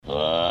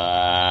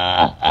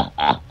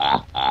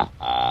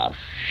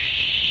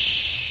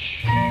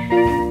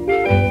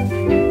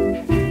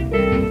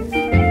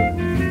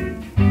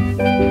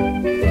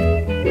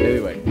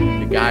Anyway,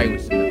 the guy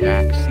was in the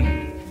back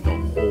seat the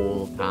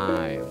whole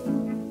time.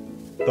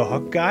 The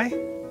hook guy?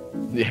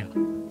 Yeah.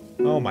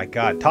 Oh my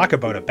God. Talk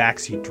about a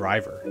backseat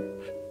driver.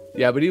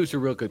 Yeah, but he was a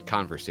real good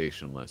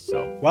conversationalist,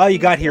 so. Well, you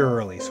got here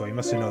early, so he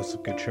must have known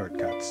some good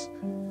shortcuts.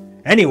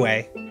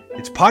 Anyway,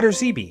 it's Potter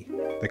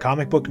ZB, the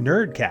comic book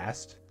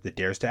nerdcast that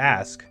dares to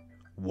ask,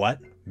 what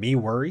me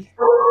worry?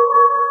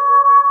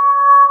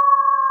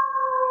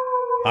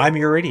 I'm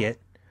your idiot,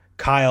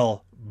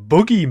 Kyle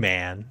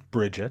Boogeyman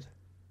Bridget,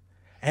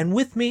 and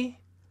with me,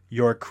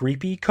 your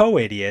creepy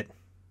co-idiot,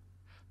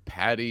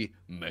 Patty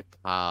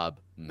McCobb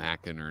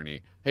McInerney.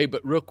 Hey,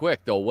 but real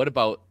quick though, what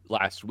about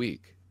last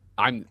week?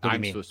 I'm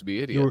supposed to be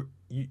idiot.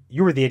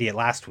 You were the idiot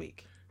last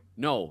week.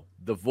 No,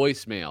 the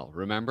voicemail,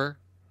 remember?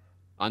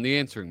 On the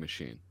answering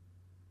machine.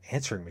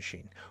 Answering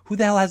machine? Who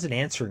the hell has an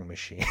answering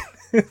machine?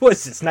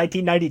 Was this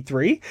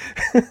 1993?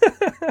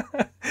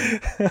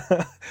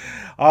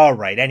 All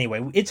right,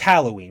 anyway, it's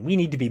Halloween. We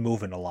need to be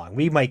moving along.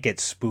 We might get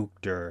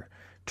spooked or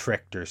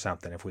tricked or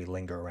something if we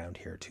linger around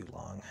here too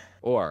long.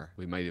 Or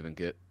we might even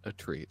get a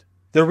treat.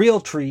 The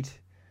real treat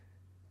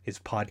is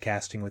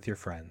podcasting with your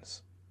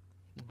friends.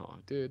 Oh,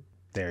 dude.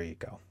 There you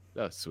go.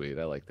 That's sweet.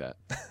 I like that.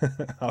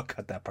 I'll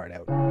cut that part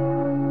out.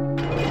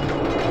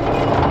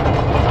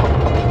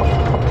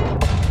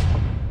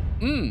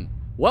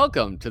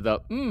 Welcome to the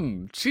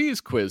cheese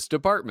quiz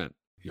department.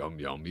 Yum,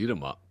 yum, eat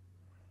 'em up.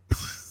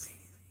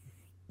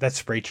 That's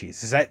spray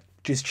cheese.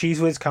 Is Cheese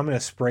Whiz coming a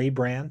spray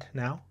brand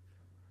now?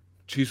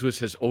 Cheese Whiz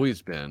has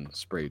always been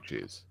spray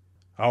cheese.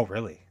 Oh,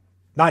 really?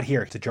 Not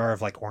here. It's a jar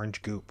of like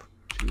orange goop.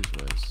 Cheese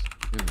Whiz.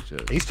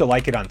 I used to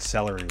like it on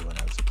celery when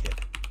I was a kid.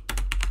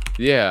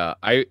 Yeah,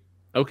 I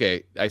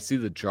see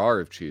the jar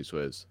of Cheese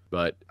Whiz,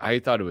 but I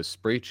thought it was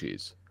spray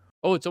cheese.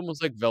 Oh, it's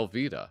almost like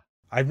Velveeta.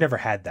 I've never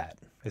had that.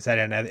 Is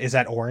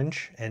that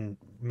orange and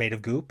made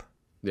of goop?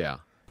 Yeah.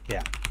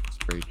 Yeah.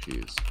 Spray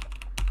cheese.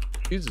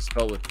 Cheese is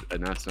spelled with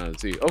an S, not a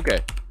Z.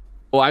 Okay.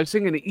 Oh, I'm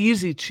singing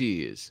easy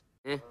cheese.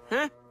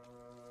 Uh-huh.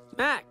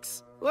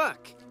 Max,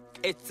 look.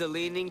 It's the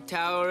Leaning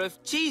Tower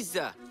of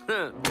Cheesa.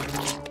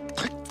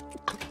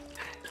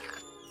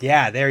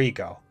 Yeah, there you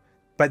go.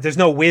 But there's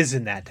no whiz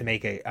in that to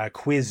make a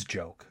quiz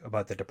joke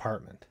about the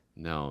department.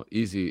 No,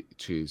 easy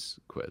cheese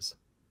quiz.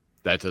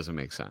 That doesn't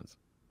make sense.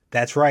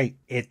 That's right.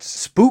 It's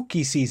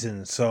spooky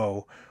season,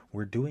 so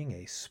we're doing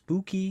a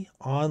spooky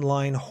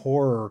online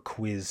horror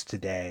quiz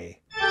today.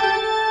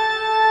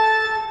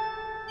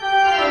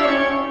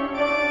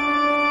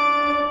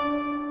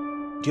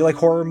 Do you like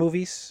horror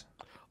movies?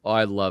 Oh,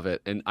 I love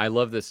it. And I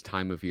love this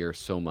time of year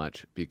so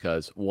much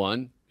because,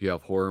 one, you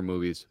have horror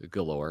movies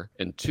galore.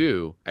 And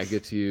two, I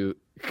get to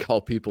call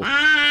people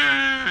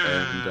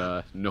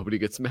and nobody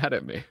gets mad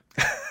at me.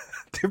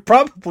 They're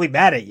probably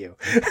mad at you.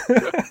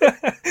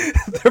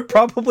 They're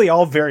probably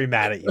all very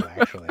mad at you,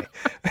 actually.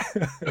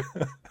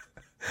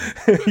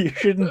 You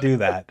shouldn't do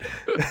that.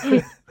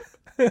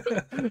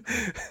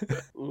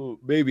 Ooh,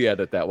 maybe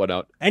edit that one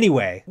out.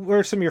 Anyway, what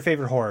are some of your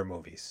favorite horror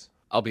movies?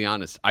 I'll be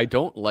honest, I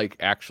don't like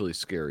actually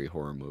scary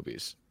horror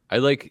movies. I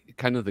like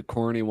kind of the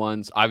corny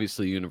ones,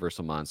 obviously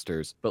Universal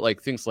Monsters, but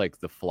like things like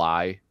The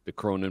Fly, the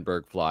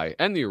Cronenberg Fly,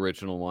 and the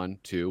original one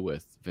too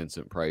with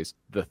Vincent Price,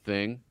 The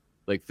Thing.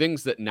 Like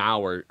things that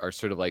now are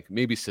sort of like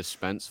maybe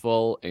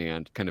suspenseful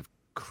and kind of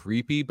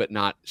creepy, but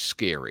not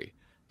scary.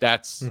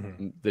 That's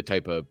the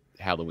type of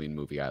Halloween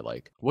movie I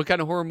like. What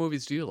kind of horror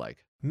movies do you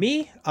like?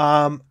 Me?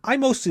 I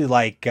mostly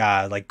like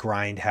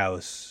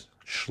Grindhouse,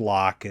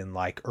 schlock, and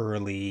like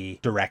early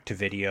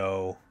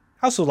direct-to-video.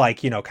 I also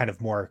like, kind of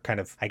more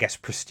I guess,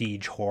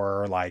 prestige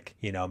horror, like,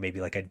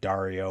 maybe like a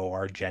Dario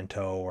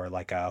Argento or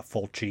like a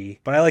Fulci.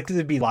 But I like there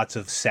to be lots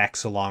of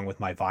sex along with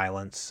my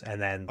violence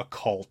and then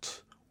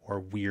occult or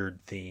weird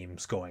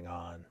themes going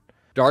on.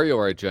 Dario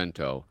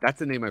Argento,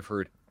 that's a name I've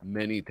heard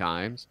many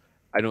times.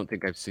 I don't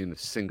think I've seen a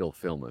single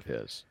film of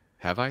his.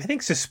 Have I? I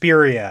think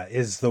Suspiria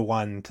is the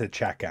one to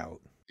check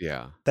out.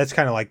 Yeah. That's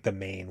kind of like the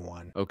main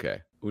one.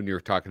 Okay. When you're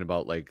talking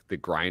about like the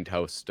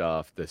Grindhouse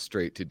stuff, the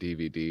straight to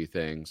DVD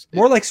things.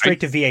 More like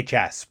straight to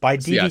VHS. By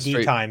DVD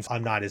yeah, times,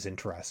 I'm not as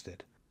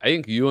interested. I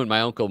think you and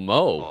my Uncle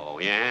Mo. Oh,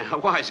 yeah? A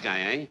wise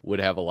guy, eh? Would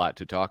have a lot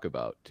to talk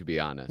about, to be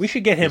honest. We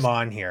should get him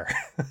on here.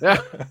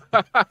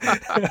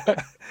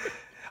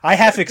 I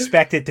half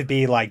expect it to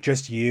be like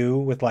just you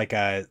with like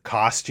a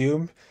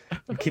costume.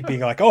 You keep being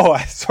like, oh,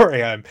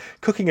 sorry, I'm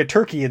cooking a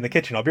turkey in the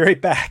kitchen. I'll be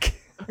right back.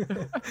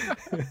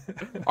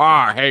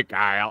 Oh, hey,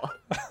 Kyle.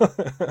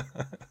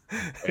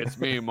 It's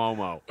me,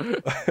 Momo.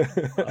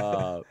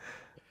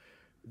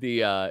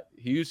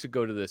 He used to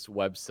go to this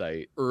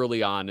website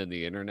early on in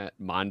the internet,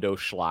 Mondo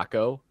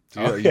Schlocko.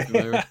 Are you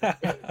familiar with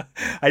it?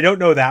 I don't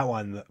know that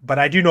one, but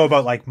I do know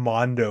about like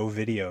Mondo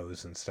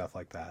videos and stuff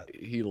like that.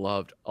 He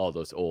loved all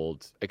those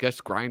old, I guess,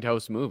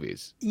 Grindhouse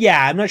movies.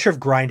 Yeah, I'm not sure if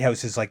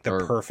Grindhouse is like the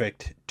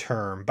perfect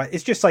term, but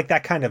it's just like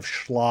that kind of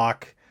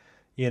schlock,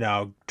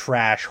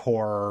 trash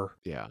horror.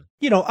 Yeah.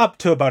 Up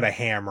to about a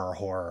Hammer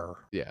horror.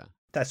 Yeah.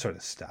 that sort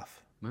of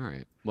stuff. All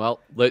right. Well,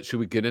 should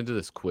we get into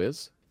this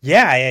quiz?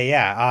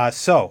 Yeah.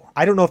 So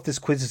I don't know if this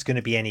quiz is going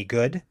to be any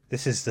good.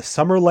 This is the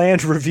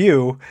Summerland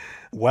review.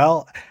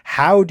 Well,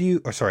 how do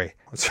you? Oh, sorry.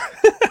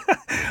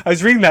 I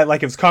was reading that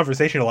like it was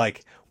conversational.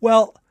 Like,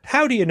 well,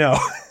 how do you know?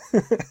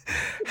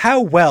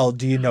 How well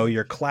do you know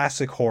your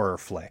classic horror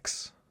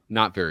flicks?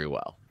 Not very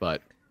well,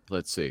 but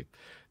let's see.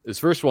 This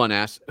first one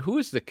asks, who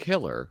is the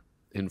killer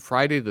in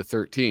Friday the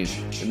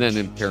 13th? And then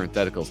in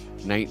parentheticals,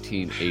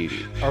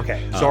 1980.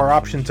 Okay, so our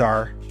options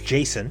are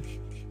Jason,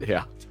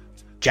 Yeah.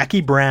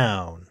 Jackie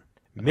Brown,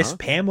 Miss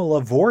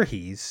Pamela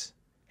Voorhees,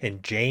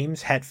 and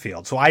James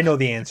Hetfield. So I know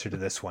the answer to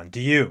this one.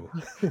 Do you?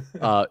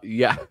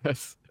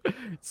 Yes.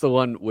 It's the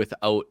one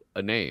without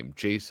a name,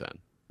 Jason,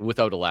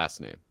 without a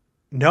last name.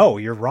 No,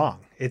 you're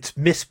wrong. It's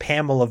Miss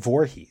Pamela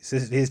Voorhees.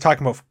 He's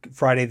talking about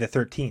Friday the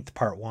 13th,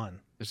 part 1.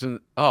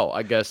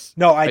 I guess.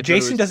 No,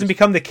 Jason doesn't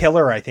become the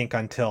killer, I think,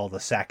 until the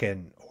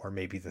second or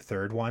maybe the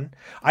third one.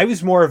 I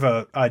was more of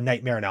a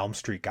Nightmare on Elm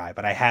Street guy,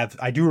 but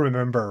I do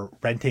remember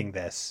renting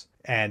this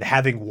and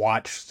having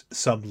watched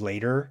some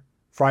later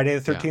Friday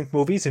the 13th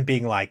movies and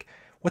being like,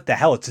 what the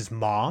hell? It's his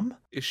mom?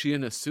 Is she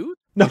in a suit?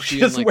 No, she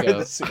doesn't wear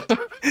the suit.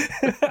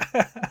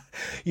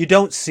 You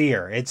don't see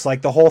her. It's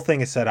like the whole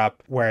thing is set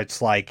up where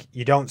it's like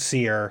you don't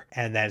see her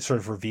and then it's sort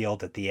of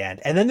revealed at the end.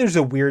 And then there's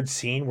a weird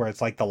scene where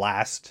it's like the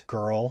last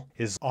girl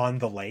is on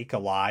the lake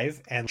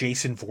alive and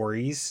Jason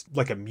Voorhees,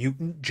 like a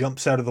mutant,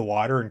 jumps out of the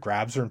water and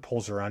grabs her and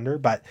pulls her under.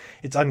 But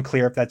it's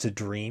unclear if that's a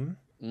dream.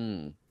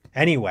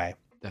 Anyway.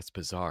 That's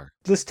bizarre.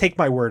 Let's take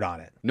my word on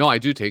it. No, I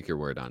do take your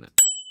word on it.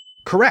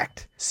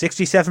 Correct.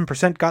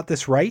 67% got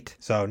this right.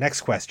 So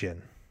next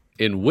question.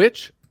 In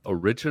which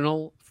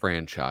original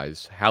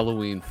franchise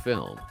Halloween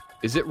film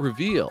is it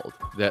revealed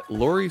that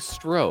Laurie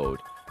Strode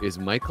is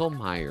Michael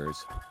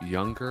Myers'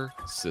 younger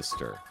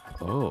sister?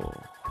 Oh.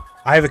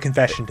 I have a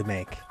confession to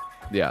make.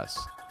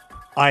 Yes.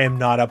 I am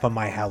not up on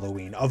my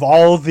Halloween. Of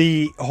all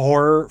the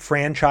horror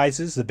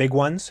franchises, the big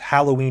ones,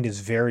 Halloween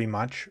is very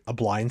much a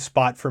blind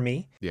spot for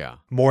me. Yeah.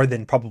 More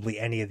than probably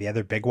any of the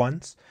other big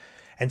ones.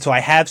 And so I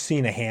have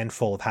seen a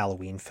handful of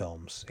Halloween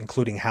films,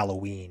 including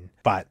Halloween,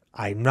 but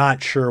I'm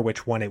not sure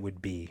which one it would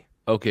be.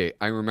 Okay,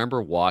 I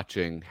remember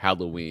watching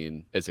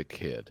Halloween as a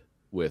kid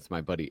with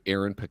my buddy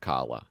Aaron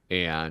Picala,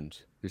 and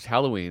there's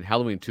Halloween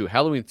 2.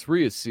 Halloween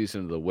 3 is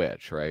Season of the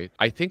Witch, right?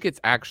 I think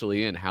it's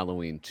actually in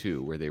Halloween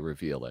 2 where they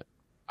reveal it.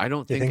 I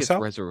don't think it's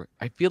so?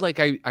 I feel like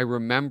I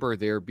remember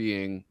there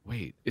being,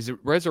 wait, is it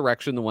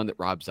Resurrection the one that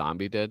Rob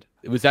Zombie did?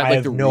 Was that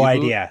like the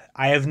reboot?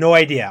 I have no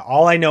idea.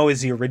 All I know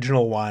is the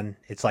original one.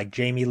 It's like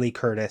Jamie Lee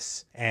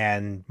Curtis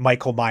and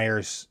Michael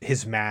Myers.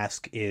 His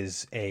mask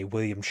is a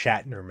William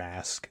Shatner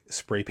mask,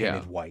 spray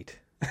painted white.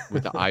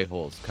 With the eye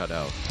holes cut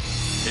out.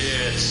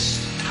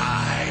 It's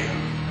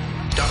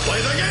time to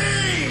play the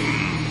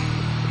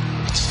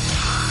game! It's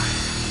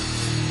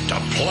time to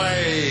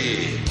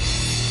play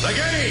the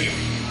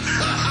game!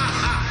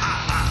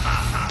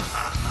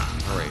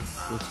 All right,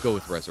 let's go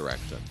with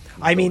Resurrection.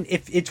 I mean,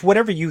 if it's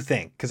whatever you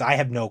think, because I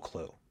have no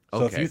clue.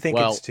 So if you think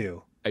it's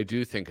 2. I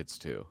do think it's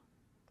 2.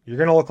 You're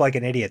going to look like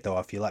an idiot, though,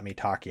 if you let me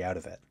talk you out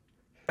of it.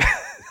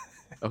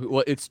 Okay,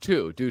 well, it's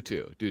 2. Do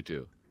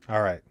 2.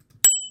 All right.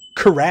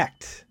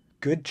 Correct.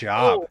 Good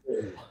job.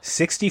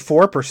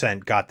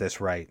 64% got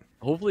this right.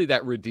 Hopefully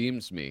that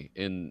redeems me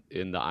in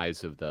the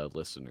eyes of the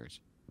listeners.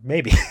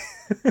 Maybe.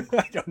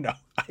 I don't know.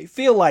 I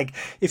feel like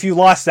if you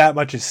lost that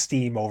much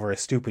esteem over a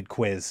stupid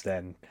quiz,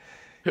 then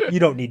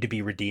you don't need to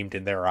be redeemed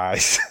in their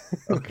eyes.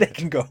 They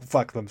can go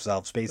fuck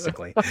themselves,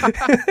 basically.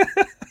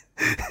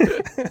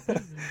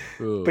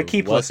 Ooh, but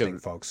keep listening,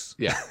 folks.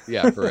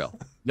 Yeah, for real.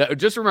 Now,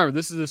 just remember,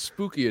 this is a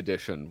spooky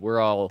edition.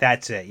 We're all...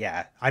 That's it,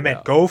 yeah. I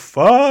meant go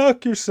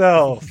fuck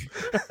yourself.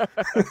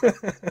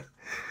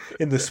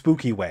 In the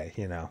spooky way,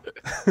 you know.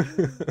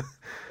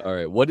 All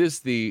right, what is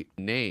the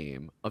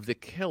name of the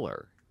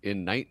killer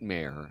in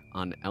Nightmare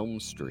on Elm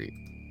Street?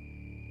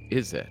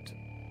 Is it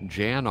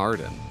Jan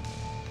Arden,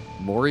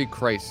 Maury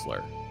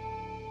Chrysler,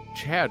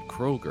 Chad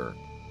Kroger,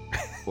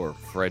 or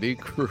Freddy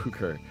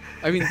Krueger?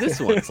 I mean, this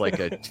one's like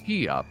a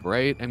tee-up,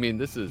 right? I mean,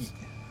 this is...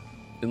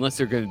 Unless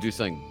they're going to do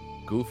something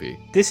goofy.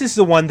 This is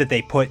the one that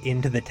they put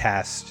into the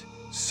test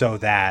so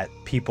that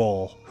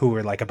people who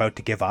are like about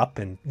to give up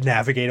and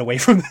navigate away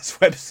from this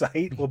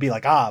website will be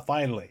like,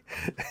 finally.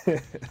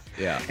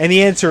 Yeah. And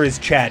the answer is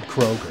Chad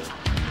Kroger.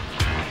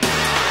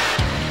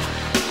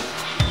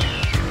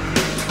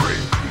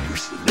 Freddy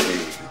Krueger's the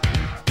name.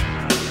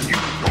 You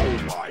know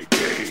my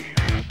game.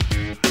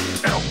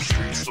 Elm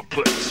Street's the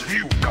place.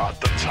 You got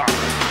the time.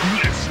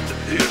 Listen to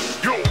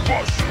this. You'll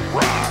bust a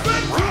ride.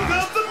 Fred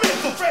Krueger the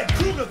myth, or Fred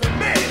Krueger the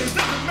man. It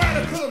doesn't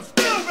matter 'cause I'm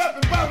still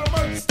rapping about him,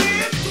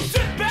 understand? So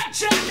sit back,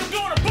 check, I'm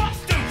gonna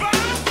bust and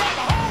vibe. Grab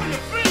a hole in your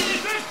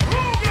feet, it's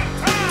Krueger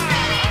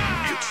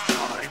time. It's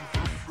time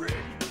for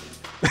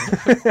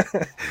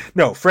Freddy.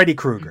 No, Freddy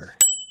Krueger.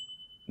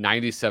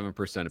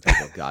 97% of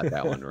people got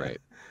that one right.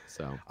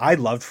 So I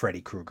loved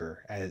Freddy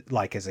Krueger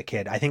as a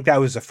kid. I think that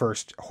was the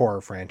first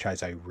horror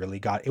franchise I really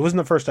got. It wasn't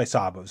the first I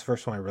saw, but it was the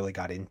first one I really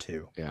got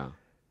into. yeah.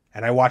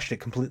 And I watched it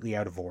completely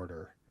out of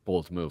order.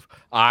 Bold move.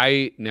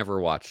 I never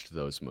watched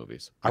those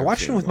movies. I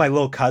watched them with my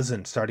little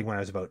cousin starting when I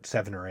was about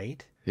 7 or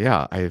 8.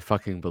 Yeah, I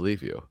fucking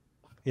believe you.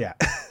 Yeah.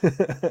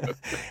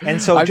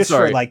 And so I'm just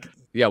sorry. for like,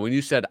 Yeah, when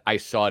you said I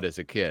saw it as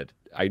a kid,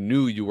 I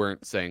knew you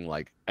weren't saying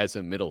like as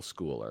a middle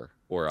schooler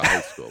or a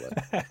high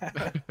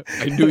schooler.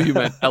 I knew you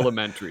meant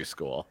elementary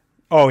school.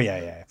 oh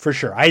yeah, for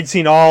sure. I had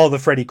seen all the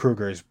Freddy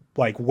Kruegers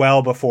like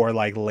well before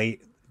like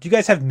late. Do you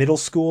guys have middle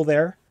school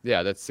there?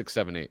 Yeah, that's 6,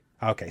 7, 8.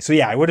 Okay, so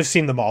yeah, I would have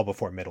seen them all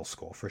before middle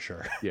school for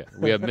sure. Yeah,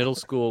 we have middle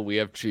school. We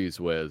have Cheese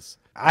Whiz.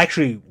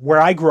 Actually,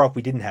 where I grew up,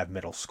 we didn't have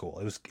middle school.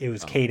 It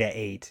was K to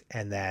 8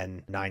 and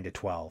then 9 to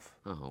 12.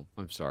 Oh,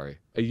 I'm sorry.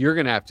 You're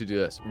gonna have to do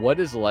this. What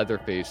is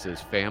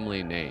Leatherface's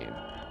family name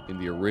in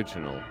the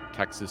original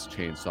Texas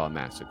Chainsaw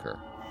Massacre?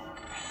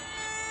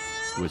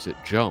 Was it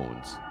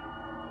Jones,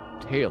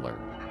 Taylor,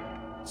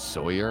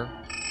 Sawyer,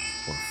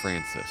 or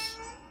Francis?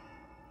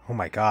 Oh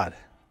my god,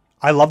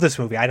 I love this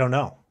movie. I don't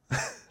know.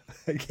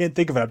 I can't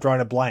think of it. I'm drawing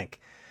a blank.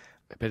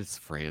 I bet it's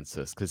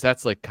Francis, because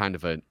that's like kind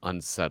of an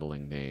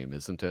unsettling name,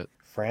 isn't it?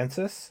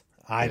 Francis?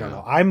 I don't Yeah.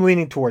 know. I'm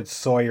leaning towards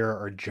Sawyer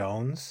or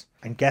Jones.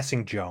 I'm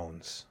guessing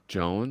Jones.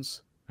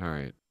 Jones? All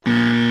right.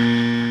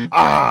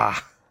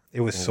 Ah,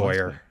 it was What was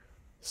Sawyer.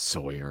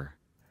 Sawyer.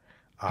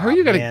 Ah, How are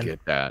you going to man.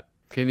 get that?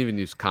 Can't even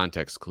use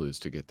context clues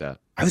to get that.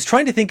 I was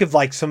trying to think of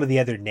like some of the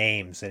other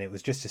names, and it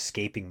was just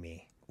escaping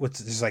me.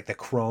 There's like the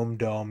Chrome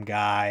Dome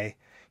guy.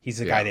 He's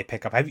the guy Yeah. they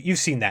pick up. You've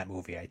seen that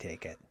movie, I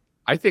take it.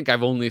 I think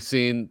I've only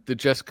seen the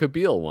Jessica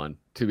Biel one,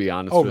 to be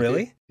honest Oh, with you.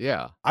 really?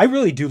 Yeah. I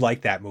really do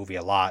like that movie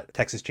a lot,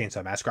 Texas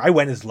Chainsaw Massacre. I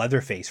went as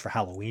Leatherface for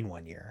Halloween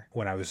one year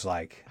when I was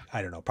like,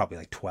 I don't know, probably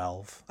like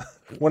 12.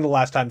 One of the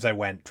last times I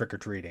went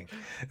trick-or-treating.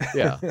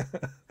 Yeah.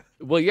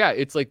 Well, yeah,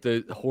 it's like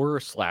the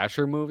horror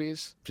slasher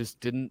movies just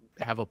didn't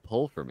have a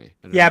pull for me.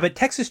 I don't Yeah, know. but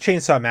Texas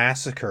Chainsaw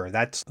Massacre,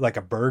 that's like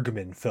a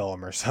Bergman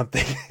film or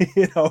something.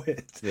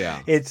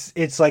 Yeah.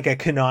 It's like a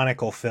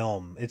canonical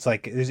film. It's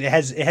like it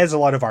has a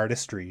lot of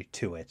artistry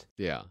to it,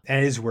 Yeah.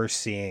 and it is worth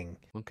seeing.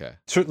 Okay.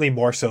 Certainly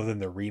more so than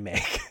the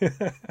remake.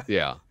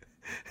 Yeah.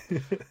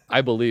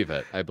 I believe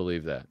it. I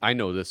believe that. I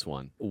know this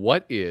one.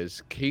 What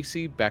is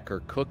Casey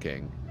Becker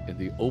cooking in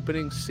the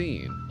opening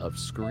scene of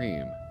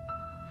Scream?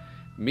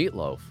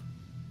 Meatloaf,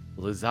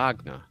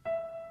 lasagna,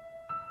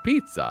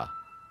 pizza,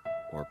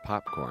 or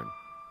popcorn?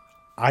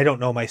 I don't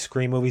know my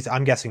Scream movies.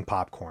 I'm guessing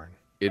popcorn.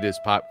 It is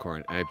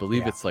popcorn. And I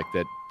believe Yeah. it's like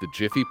that the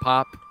Jiffy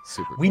Pop.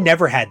 Super We cool.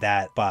 never had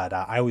that, but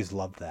I always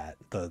loved that.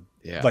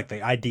 Yeah. Like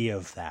the idea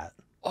of that.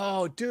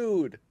 Oh,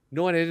 dude.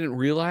 No, what I didn't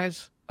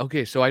realize?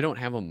 Okay, so I don't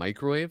have a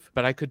microwave,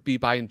 but I could be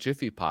buying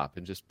Jiffy Pop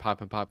and just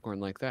popping popcorn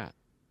like that.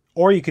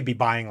 Or you could be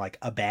buying like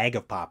a bag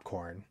of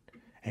popcorn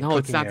and No,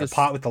 it's cooking not it in a the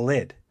pot with the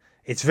lid.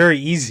 It's very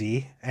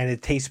easy and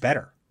it tastes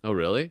better. Oh,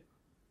 really?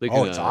 Like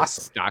Oh, in it's a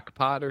awesome. stock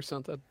pot or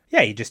something?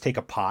 Yeah, you just take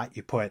a pot,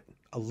 you put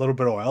a little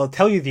bit of oil. It'll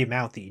tell you the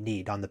amount that you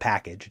need on the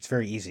package. It's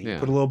very easy. You Yeah.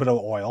 put a little bit of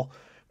oil,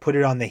 put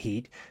it on the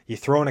heat, you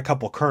throw in a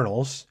couple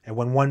kernels, and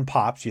when one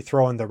pops, you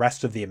throw in the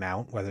rest of the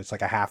amount, whether it's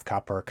like a half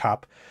cup or a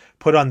cup,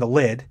 put on the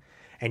lid,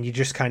 and you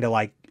just kind of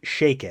like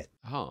shake it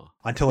Oh.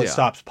 until it Yeah.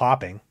 stops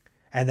popping.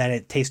 And then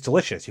it tastes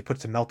delicious. You put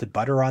some melted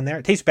butter on there.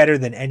 It tastes better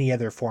than any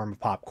other form of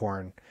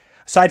popcorn,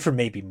 aside from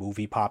maybe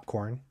movie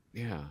popcorn.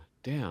 Yeah.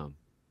 Damn.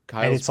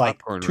 And it's like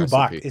popcorn $2.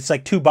 recipe. It's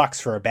like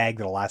 $2 for a bag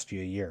that'll last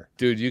you a year.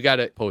 Dude, you got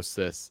to post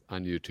this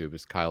on YouTube.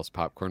 It's Kyle's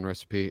popcorn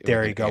recipe. and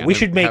There we you can go. We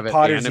should make have it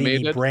Potter's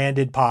animated.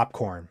 branded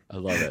popcorn. I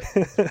love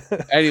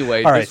it.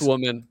 Anyway, All this right.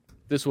 woman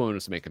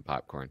was making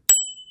popcorn.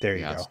 There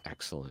you Yes, go.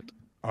 excellent.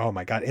 Oh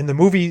my god. In the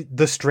movie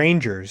The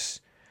Strangers,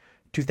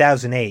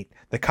 2008,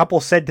 the couple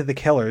said to the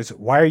killers,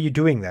 "Why are you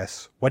doing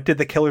this?" What did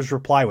the killers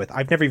reply with?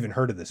 I've never even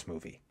heard of this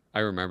movie. I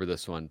remember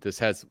this one. This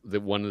has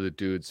one of the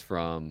dudes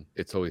from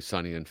It's Always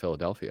Sunny in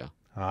Philadelphia.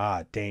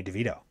 Ah, Danny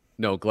DeVito.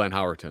 No, Glenn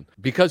Howerton.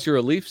 Because you're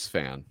a Leafs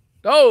fan.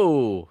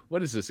 Oh,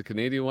 what is this? A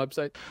Canadian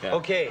website?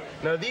 Okay,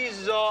 now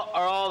these are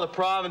all the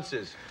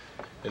provinces.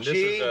 And this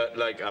G- is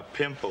like a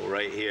pimple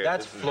right here.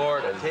 That's This is-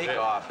 Florida. Take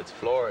off. It's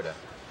Florida.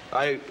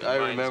 I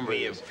Reminds remember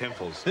me this. of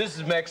pimples. This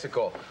is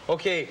Mexico.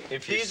 Okay,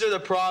 If you these are the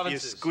You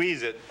provinces.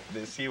 squeeze it,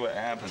 then see what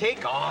happens.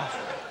 Take off.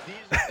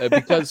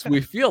 Because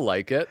we feel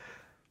like it,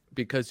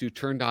 because you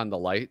turned on the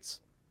lights,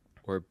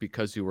 or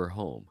because you were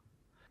home.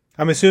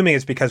 I'm assuming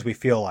it's because we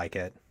feel like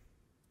it.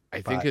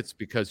 I think But- it's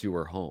because you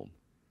were home.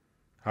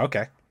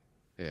 Okay.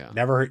 Yeah.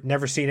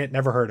 Never seen it,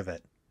 never heard of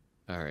it.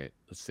 All right.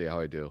 Let's see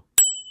how I do.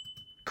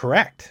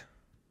 Correct.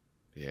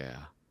 Yeah.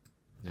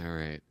 All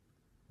right.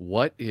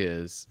 What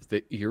is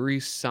the eerie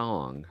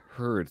song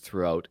heard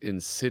throughout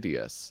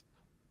Insidious?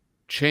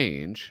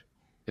 Change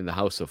in the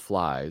House of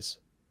Flies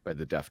by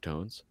the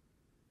Deftones.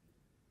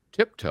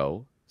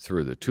 Tiptoe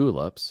Through the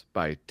Tulips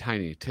by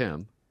Tiny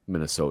Tim,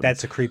 Minnesota.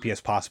 That's the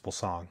creepiest possible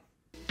song.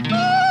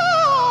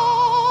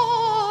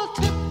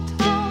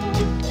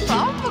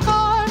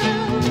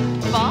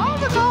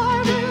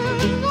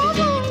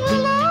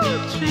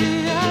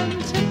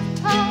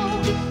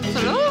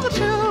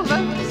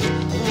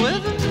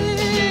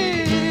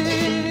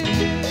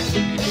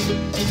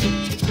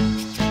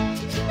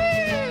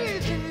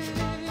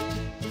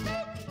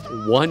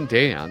 One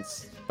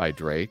Dance by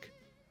Drake,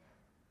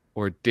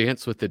 or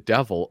Dance with the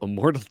Devil,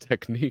 Immortal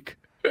Technique.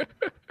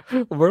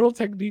 Immortal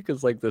Technique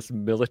is like this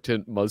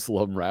militant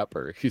Muslim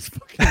rapper. He's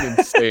fucking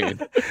insane.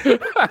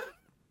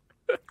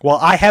 Well,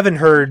 I haven't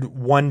heard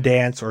One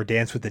Dance or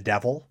Dance with the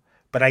Devil,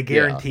 but I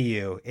guarantee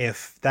you,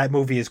 if that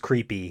movie is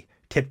creepy,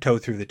 Tiptoe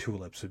Through the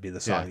Tulips would be the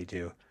song you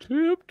do.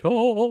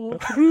 Tiptoe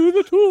through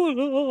the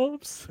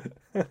tulips.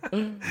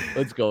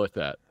 Let's go with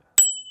that.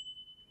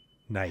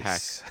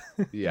 Nice.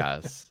 Heck,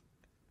 yes.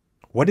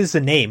 What is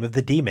the name of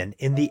the demon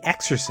in The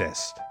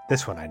Exorcist?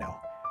 This one I know.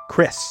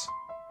 Chris,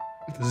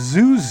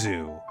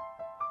 Zuzu,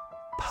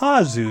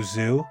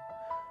 Pazuzu,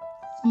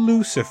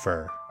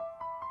 Lucifer.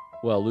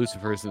 Well,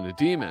 Lucifer isn't a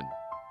demon,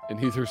 and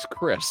neither's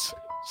Chris.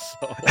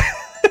 So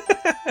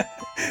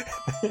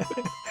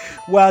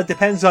Well, it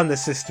depends on the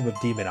system of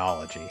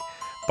demonology,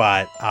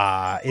 but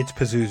it's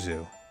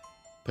Pazuzu.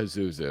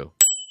 Pazuzu.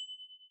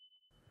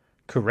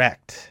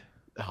 Correct.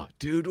 Oh,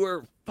 dude,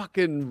 we're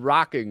fucking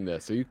rocking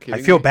this. Are you kidding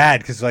I feel me?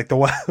 bad because like the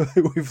one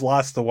we've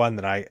lost the one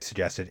that I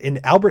suggested. In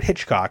Albert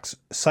Hitchcock's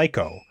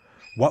Psycho,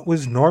 what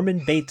was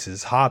Norman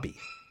Bates's hobby?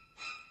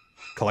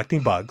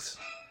 Collecting bugs,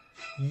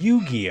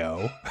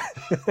 Yu-Gi-Oh,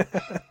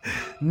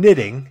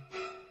 knitting,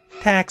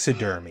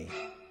 taxidermy.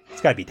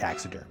 It's got to be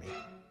taxidermy.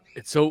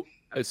 It's so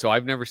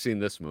I've never seen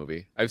this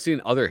movie. I've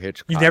seen other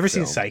Hitchcock You've never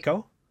seen films.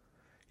 Psycho?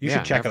 You Yeah,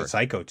 should check never. out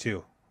Psycho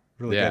too.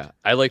 Really Yeah, good.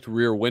 I liked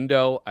Rear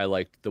Window. I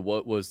liked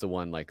what was the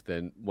one like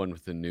the one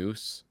with the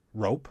noose?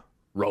 Rope.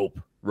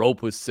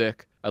 Rope was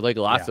sick. I like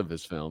lots Yeah. of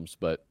his films,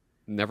 but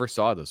never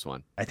saw this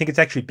one. I think it's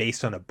actually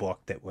based on a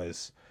book that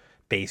was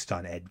based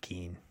on Ed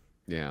Gein.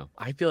 Yeah,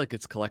 I feel like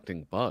it's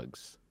collecting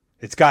bugs.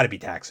 It's got to be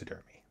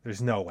taxidermy.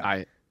 There's no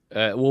way.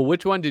 Well,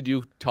 which one did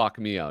you talk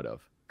me out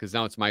of? Because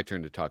now it's my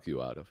turn to talk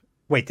you out of.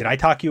 Wait, did I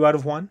talk you out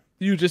of one?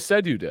 You just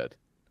said you did.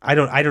 I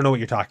don't know what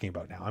you're talking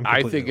about now. I'm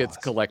I completely think it's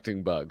lost.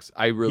 collecting bugs.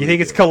 I really You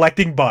think it's do.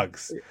 collecting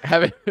bugs?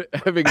 having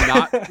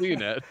not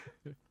seen it.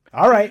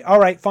 All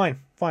right, fine.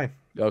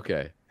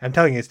 Okay, I'm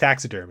telling you, it's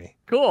taxidermy.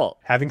 cool.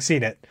 Having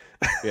seen it.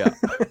 Yeah.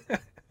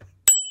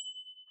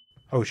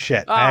 Oh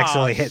shit! Ah, I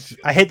accidentally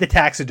hit the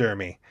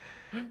taxidermy.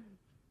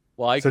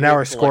 Well, So now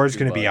our score is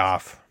going to be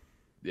off.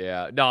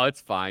 Yeah. No, it's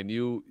fine.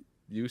 You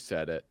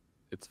said it.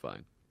 It's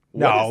fine.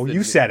 No,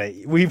 you said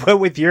it. We went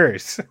with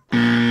yours.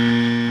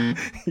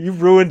 You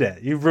ruined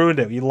it.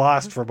 You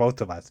lost for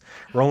both of us.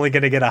 We're only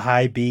going to get a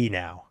high B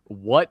now.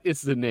 What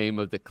is the name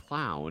of the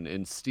clown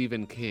in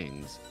Stephen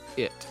King's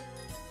It?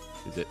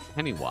 Is it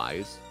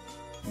Pennywise,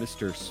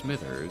 Mr.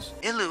 Smithers?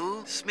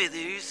 Hello,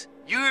 Smithers.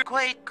 You're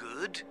quite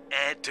good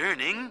at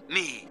turning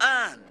me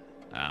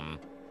on.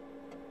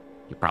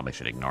 You probably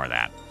should ignore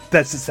that.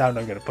 That's the sound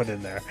I'm going to put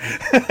in there.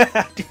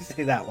 How do you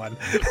say that one?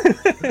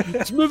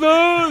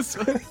 Smithers!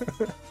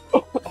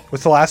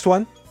 What's the last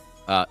one?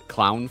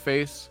 Clown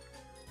face.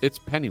 It's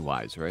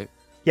Pennywise, right?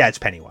 Yeah, it's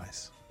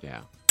Pennywise.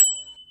 Yeah.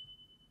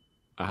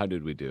 How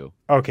did we do?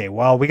 Okay,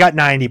 well, we got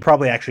 90.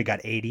 Probably actually got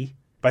 80.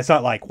 But it's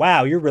not like,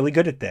 wow, you're really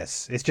good at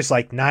this. It's just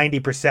like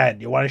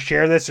 90%. You want to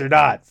share this or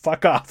not?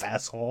 Fuck off,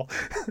 asshole.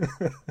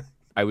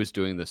 I was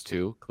doing this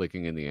too,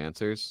 clicking in the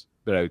answers,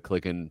 but I would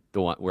click in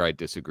the one where I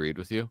disagreed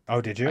with you. Oh,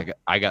 did you?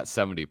 I got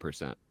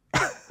 70%.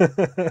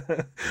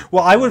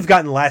 Well, I would have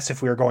gotten less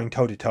if we were going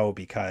toe to toe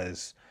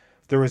because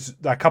there was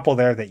a couple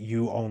there that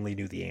you only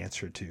knew the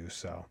answer to.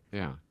 So,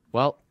 Yeah.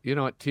 Well, you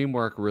know what?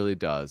 Teamwork really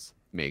does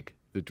make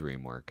the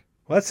dream work.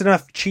 well, that's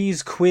enough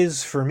cheese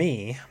quiz for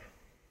me.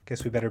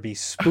 Guess we better be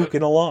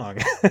spooking along.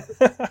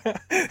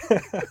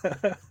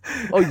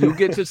 Oh, you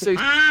get to say.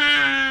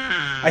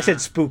 I said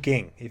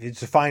spooking. It's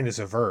defined as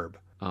a verb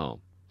Oh,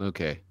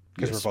 okay.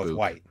 because You we're both spook.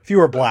 white. If you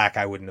were black,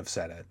 I wouldn't have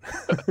said it.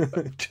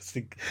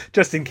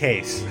 just in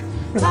case.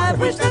 I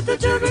wish that the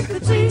children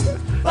could see,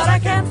 but I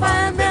can't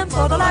find them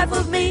for the life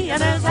of me.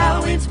 And there's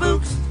Halloween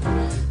spooks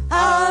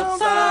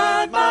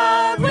outside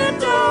my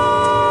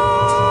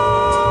window.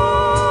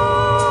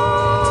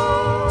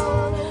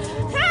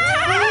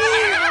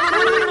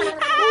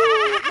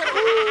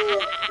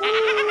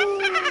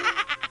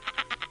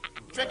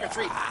 Trick or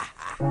treat.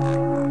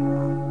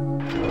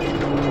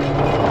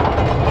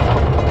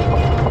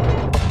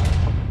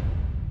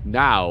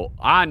 Now,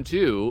 on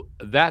to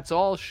That's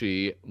All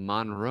She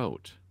Monroe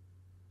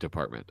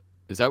department.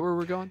 Is that where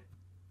we're going?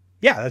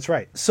 Yeah, that's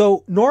right.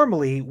 So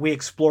normally we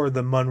explore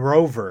the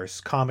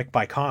Monroeverse comic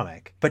by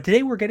comic, but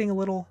today we're getting a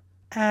little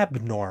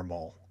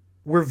abnormal.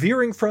 We're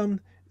veering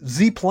from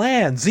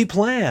Z-Plan.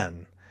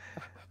 Z-Plan.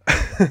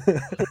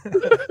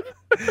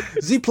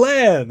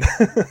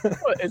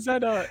 What, is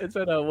that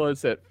a what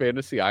is that,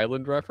 Fantasy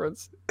Island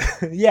reference?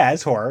 Yeah,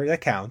 it's horror. That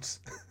counts.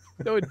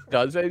 No, it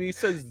doesn't. He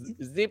says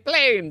the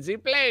plane.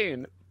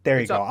 There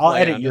you It's go. a I'll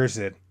edit plan. yours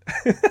in.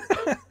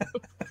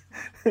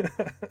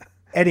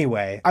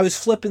 Anyway, I was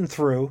flipping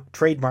through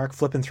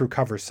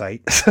cover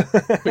site.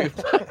 Wait,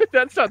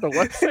 that's not the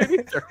website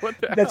either.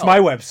 What the That's hell? my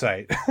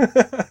website.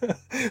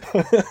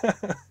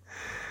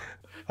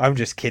 I'm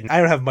just kidding. I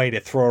don't have money to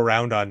throw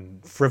around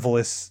on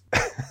frivolous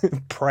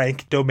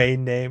prank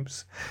domain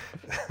names.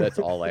 That's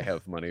all I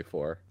have money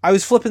for. I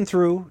was flipping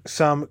through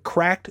some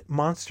cracked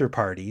monster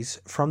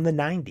parties from the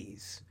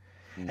 90s.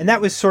 And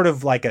that was sort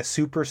of like a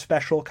super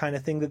special kind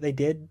of thing that they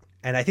did.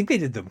 And I think they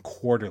did them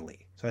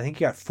quarterly. So I think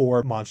you got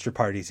 4 monster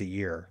parties a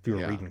year if you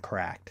were reading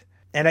Cracked.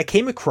 And I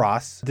came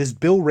across this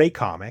Bill Ray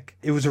comic.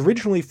 It was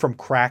originally from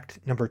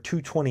Cracked number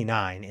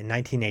 229 in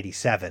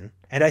 1987.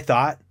 And I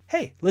thought,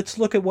 hey, let's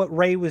look at what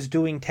Ray was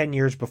doing 10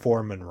 years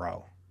before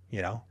Monroe.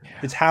 You know,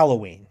 it's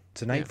Halloween.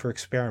 It's a night for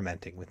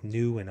experimenting with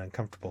new and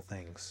uncomfortable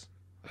things.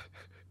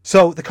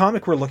 So the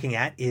comic we're looking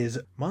at is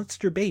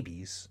Monster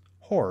Babies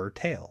Horror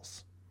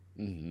Tales.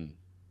 Mm-hmm.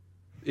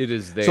 It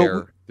is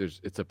their,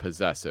 it's a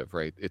possessive,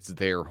 right? It's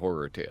their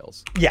horror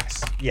tales.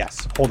 Yes.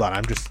 Hold on.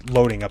 I'm just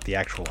loading up the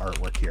actual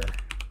artwork here.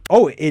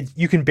 Oh,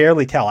 you can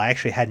barely tell. I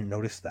actually hadn't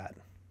noticed that.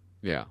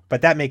 Yeah.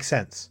 But that makes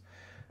sense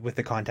with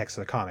the context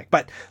of the comic.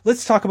 But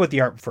let's talk about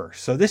the art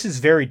first. So this is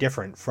very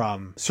different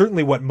from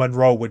certainly what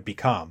Monroe would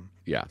become.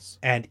 Yes.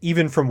 And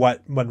even from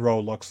what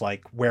Monroe looks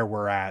like where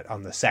we're at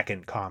on the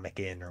second comic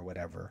in or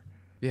whatever.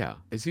 Yeah.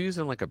 Is he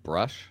using like a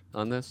brush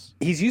on this?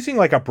 He's using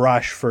like a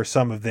brush for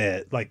some of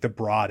the like the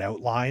broad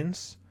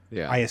outlines.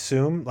 Yeah. I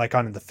assume like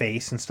on the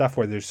face and stuff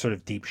where there's sort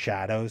of deep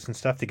shadows and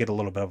stuff to get a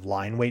little bit of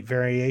line weight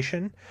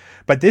variation.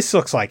 But this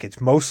looks like it's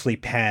mostly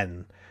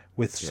pen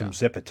with some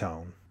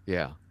zipatone.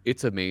 Yeah.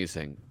 It's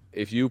amazing.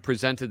 If you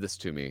presented this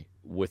to me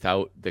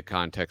without the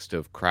context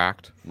of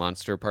Cracked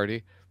Monster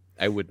Party,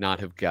 I would not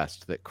have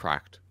guessed that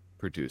Cracked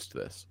produced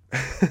this.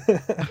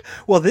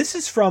 Well, this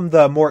is from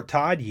the Mort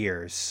Todd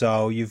years.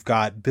 So you've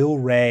got Bill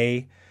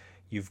Ray,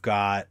 you've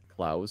got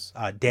Klaus,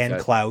 Dan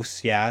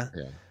Klaus, yeah.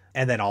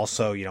 And then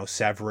also, you know,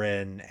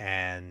 Severin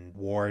and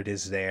Ward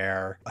is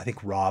there. I think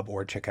Rob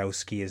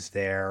Orchakowski is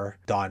there.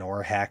 Don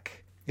Orheck.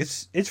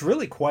 It's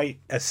really quite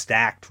a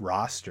stacked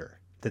roster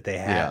that they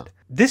had. Yeah.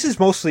 This is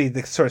mostly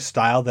the sort of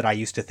style that I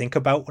used to think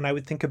about when I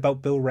would think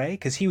about Bill Ray,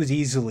 because he was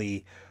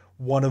easily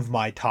one of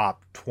my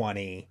top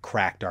 20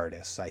 cracked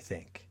artists, I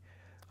think.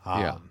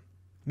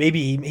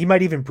 Maybe he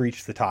might even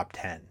breach the top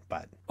 10,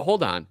 but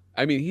hold on.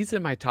 I mean, he's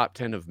in my top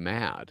 10 of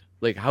Mad.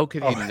 Like, how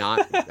could he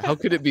not? How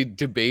could it be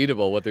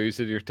debatable whether he's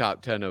in your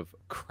top 10 of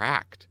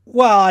Cracked?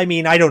 Well, I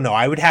mean, I don't know.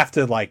 I'd have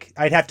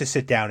to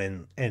sit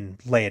down and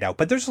lay it out.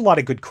 But there's a lot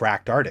of good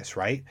cracked artists,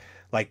 right?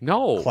 Like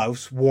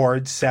Klaus,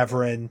 Ward,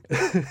 Severin,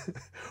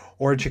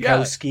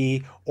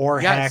 Orchakowski,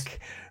 Orheck,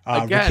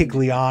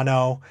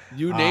 Riccigliano.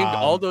 You named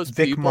all those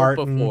Vic people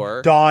Martin,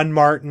 before. Don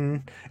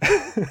Martin.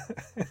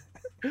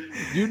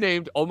 You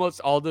named almost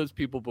all those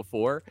people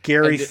before.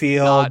 Gary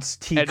Fields,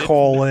 T.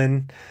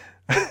 Colin.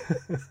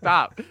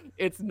 Stop.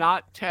 It's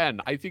not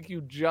 10. I think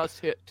you just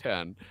hit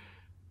 10.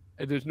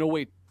 And there's no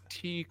way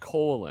T.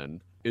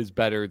 Colin is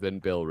better than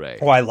Bill Ray.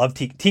 Oh, I love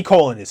T.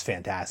 Colin is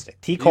fantastic.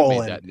 T. Colin.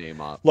 You made that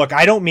name up. Look,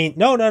 I don't mean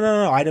no.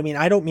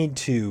 I don't mean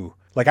to,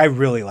 like, I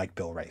really like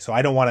Bill Ray. So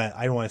I don't want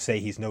to say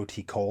he's no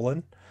T.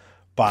 Colin,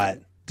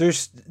 but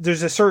there's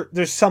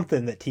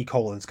something that T.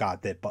 Colin's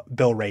got that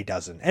Bill Ray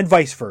doesn't, and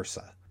vice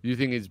versa. You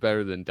think he's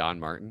better than Don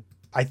Martin?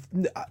 I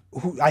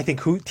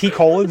think T.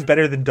 Colin's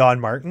better than Don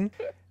Martin?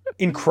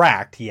 In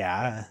Cracked,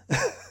 yeah.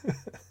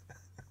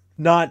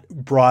 Not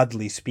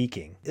broadly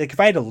speaking. Like,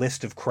 if I had a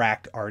list of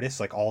cracked artists,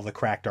 like all the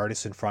cracked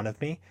artists in front of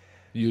me,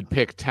 you'd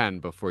pick 10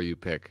 before you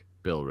pick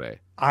Bill Ray.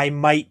 I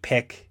might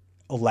pick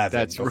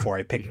 11 before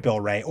I pick Bill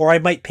Ray, or I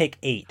might pick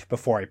 8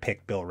 before I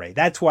pick Bill Ray.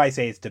 That's why I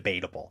say it's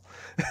debatable.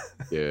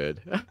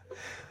 Dude.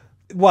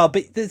 Well,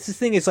 but the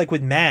thing is, like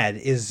with Mad,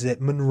 is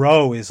that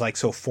Monroe is like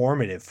so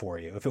formative for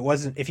you.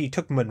 If you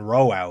took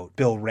Monroe out,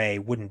 Bill Ray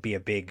wouldn't be a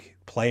big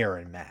player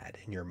in Mad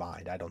in your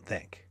mind, I don't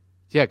think.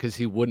 Yeah, because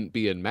he wouldn't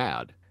be in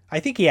Mad. I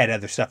think he had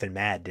other stuff in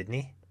Mad, didn't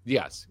he?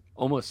 Yes,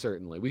 almost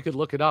certainly. We could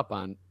look it up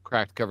on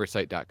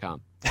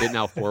crackedcoversite.com. It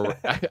now forward.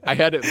 I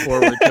had it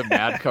forward to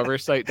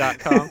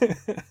madcoversite.com.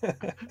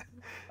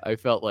 I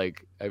felt a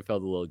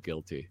little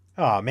guilty.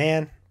 Oh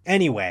man.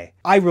 Anyway,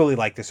 I really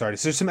like this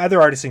artist. There's some other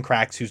artists in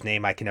Cracks whose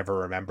name I can never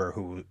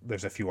remember.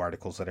 There's a few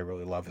articles that I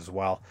really love as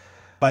well,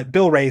 but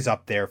Bill Ray's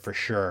up there for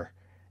sure.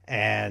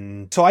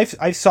 And so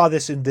I saw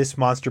this in this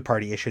Monster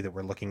Party issue that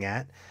we're looking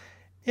at.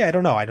 Yeah, I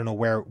don't know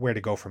where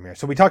to go from here.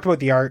 So we talked about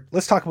the art.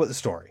 Let's talk about the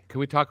story. Can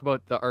we talk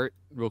about the art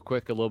real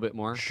quick a little bit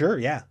more? Sure,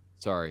 yeah.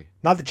 Sorry.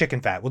 Not the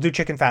chicken fat. We'll do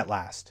chicken fat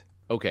last.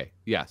 Okay,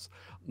 yes.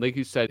 Like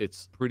you said,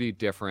 it's pretty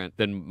different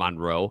than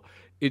Monroe.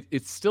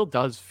 It still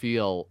does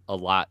feel a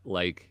lot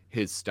like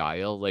his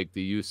style, like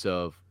the use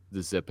of the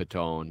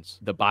zipatones.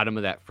 The bottom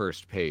of that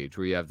first page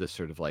where you have this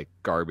sort of like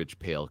garbage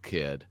pail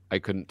kid. I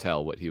couldn't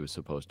tell what he was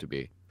supposed to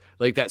be.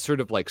 Like that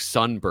sort of like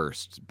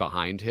sunburst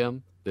behind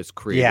him that's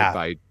created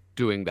by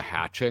doing the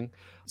hatching.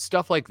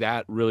 Stuff like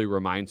that really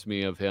reminds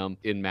me of him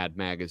in Mad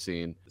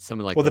Magazine.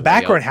 Something like the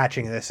background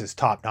hatching in this is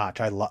top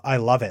notch. I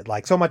love it.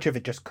 Like so much of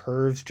it just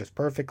curves just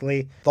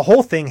perfectly. The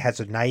whole thing has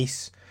a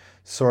nice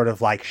sort of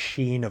like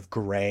sheen of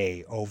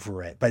gray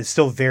over it, but it's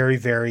still very,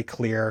 very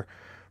clear,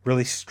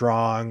 really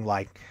strong,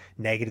 like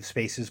negative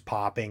spaces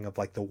popping of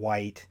like the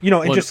white,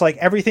 and just like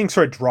everything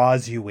sort of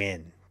draws you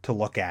in to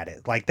look at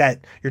it. Like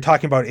that you're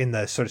talking about in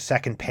the sort of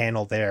second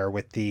panel there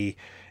with he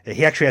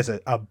actually has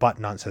a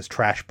button on that says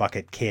Trash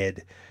Bucket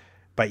Kid.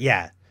 But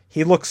yeah,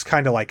 he looks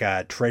kind of like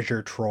a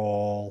treasure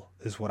troll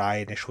is what I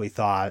initially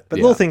thought. But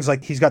little things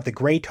like he's got the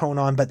gray tone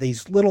on, but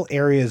these little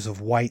areas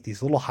of white,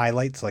 these little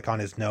highlights like on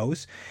his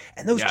nose,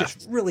 and those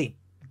just really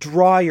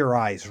draw your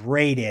eyes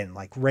right in,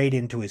 like right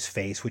into his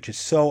face, which is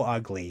so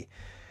ugly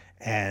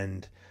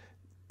and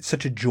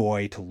such a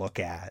joy to look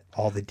at,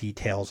 all the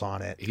details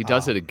on it. He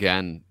does it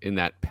again in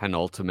that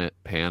penultimate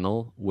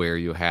panel where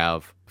you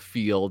have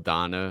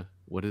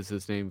what is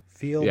his name?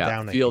 Phil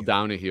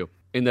Donahue.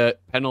 In the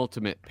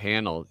penultimate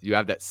panel, you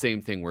have that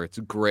same thing where it's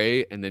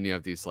gray, and then you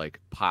have these like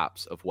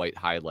pops of white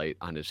highlight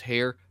on his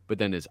hair, but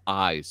then his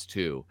eyes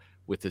too,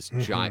 with this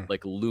giant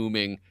like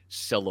looming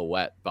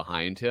silhouette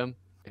behind him.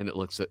 And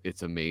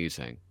it's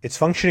amazing. It's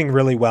functioning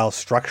really well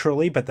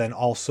structurally, but then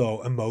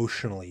also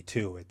emotionally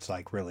too. It's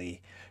like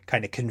really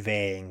kind of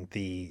conveying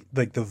the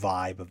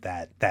vibe of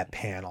that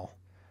panel.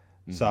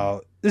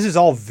 So this is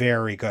all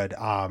very good.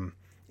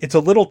 It's a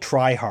little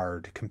try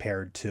hard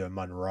compared to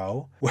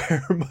Monroe,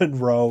 where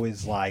Monroe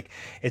is like,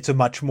 it's a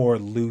much more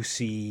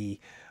loosey,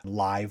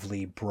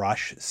 lively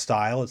brush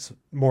style. It's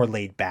more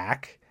laid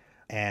back.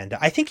 And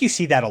I think you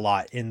see that a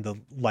lot in the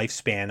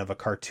lifespan of a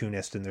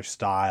cartoonist and their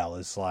style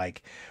is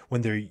like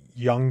when they're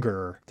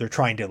younger, they're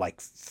trying to like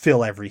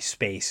fill every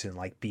space and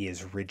like be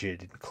as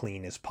rigid and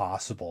clean as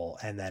possible.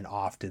 And then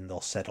often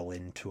they'll settle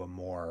into a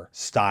more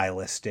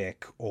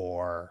stylistic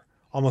or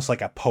almost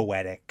like a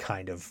poetic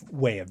kind of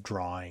way of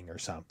drawing or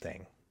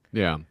something.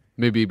 Yeah.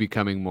 Maybe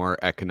becoming more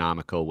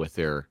economical with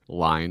their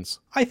lines.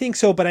 I think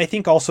so, but I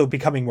think also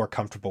becoming more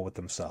comfortable with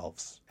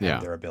themselves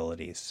and their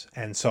abilities.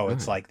 And so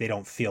it's like they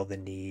don't feel the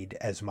need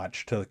as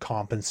much to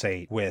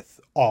compensate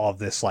with all of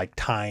this like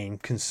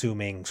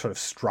time-consuming sort of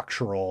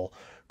structural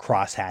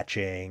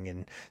cross-hatching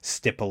and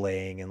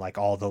stippling and like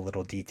all the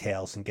little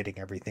details and getting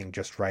everything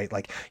just right.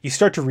 Like you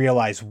start to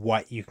realize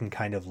what you can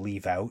kind of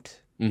leave out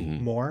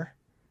more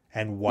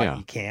and what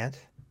you can't.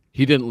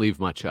 He didn't leave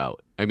much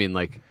out. I mean,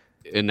 like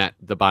in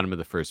the bottom of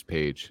the first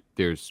page,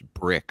 there's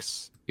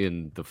bricks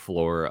in the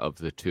floor of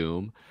the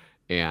tomb,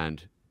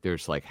 and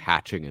there's like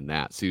hatching in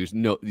that. So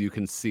you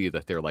can see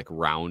that they're like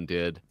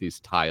rounded, these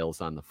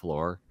tiles on the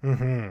floor.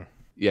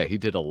 Yeah, he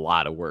did a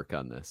lot of work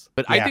on this.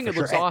 But I think it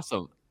looks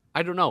awesome.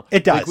 I don't know.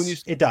 It does.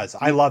 Like it does.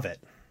 I love it.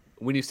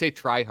 When you say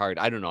try hard,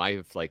 I don't know. I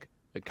have like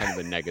kind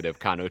of a negative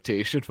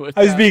connotation with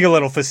I was being a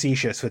little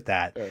facetious with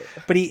that.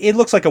 But it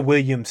looks like a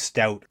William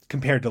Stout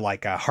compared to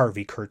like a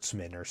Harvey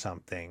Kurtzman or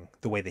something,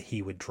 the way that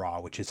he would draw,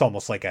 which is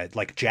almost like a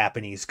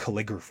Japanese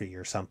calligraphy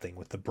or something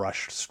with the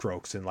brush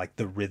strokes and like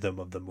the rhythm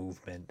of the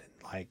movement.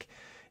 And like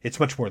it's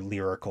much more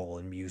lyrical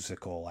and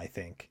musical, I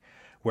think.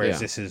 Whereas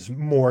this is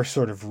more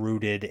sort of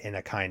rooted in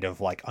a kind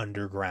of like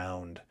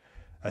underground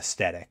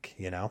aesthetic,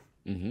 you know?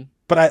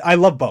 But I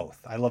love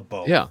both.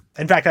 Yeah.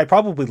 In fact, I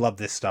probably love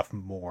this stuff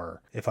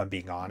more, if I'm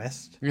being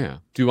honest. Yeah.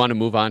 Do you want to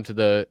move on to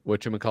the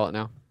whatchamacallit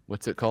now?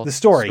 What's it called? The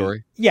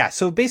story. Yeah.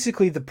 So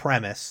basically the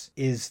premise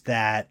is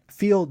that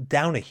Phil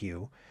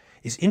Donahue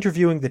is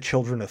interviewing the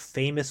children of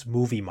famous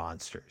movie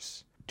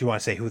monsters. Do you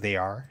want to say who they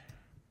are?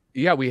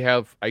 Yeah, we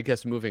have, I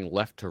guess, moving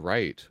left to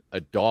right,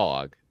 a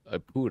dog, a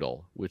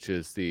poodle, which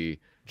is the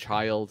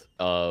child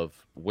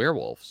of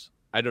werewolves.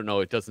 I don't know.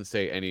 It doesn't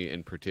say any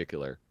in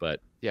particular,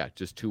 but yeah,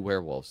 just two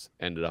werewolves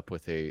ended up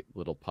with a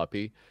little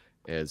puppy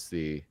as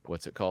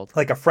what's it called?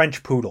 Like a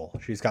French poodle.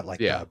 She's got like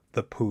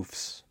the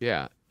poofs.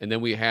 Yeah. And then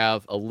we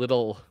have a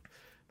little,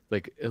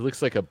 like, it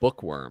looks like a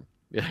bookworm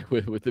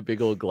with the big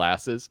old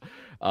glasses.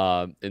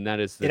 And that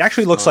is, it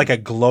actually looks like a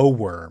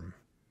glowworm.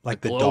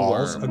 Like the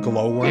dolls, a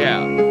glowworm.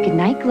 Yeah. Good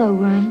night,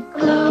 glowworm.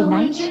 Good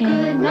night,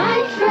 Good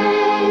night,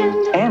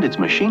 friend. And it's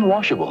machine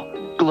washable.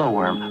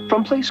 Glowworm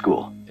from Play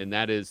School. And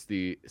that is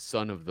the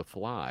son of the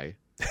fly.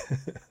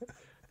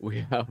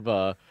 We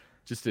have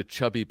just a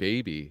chubby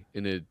baby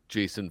in a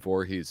Jason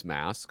Voorhees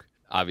mask.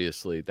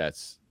 Obviously,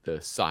 that's the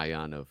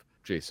scion of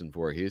Jason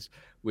Voorhees.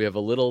 We have a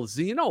little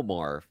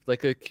xenomorph,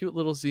 like a cute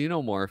little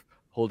xenomorph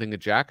holding a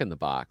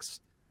Jack-in-the-Box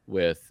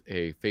with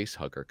a face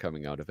hugger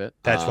coming out of it.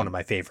 That's one of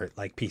my favorite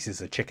like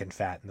pieces of chicken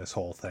fat in this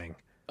whole thing.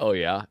 Oh,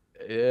 yeah.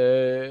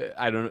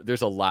 I don't know.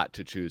 There's a lot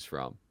to choose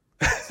from.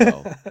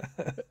 So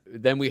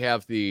then we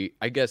have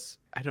I guess,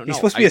 I don't know. He's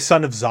supposed to be a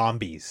son of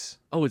zombies.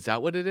 Oh, is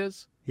that what it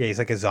is? Yeah, he's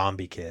like a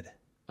zombie kid.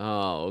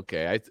 Oh,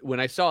 okay. When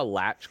I saw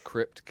Latch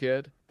Crypt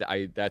Kid,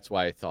 that's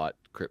why I thought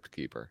Crypt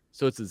Keeper.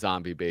 So it's a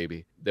zombie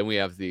baby. Then we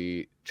have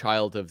the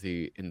child of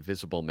the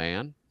Invisible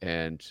Man.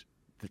 And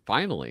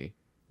finally,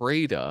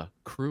 Freda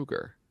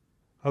Krueger.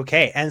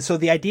 Okay, and so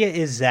the idea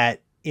is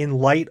that in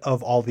light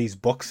of all these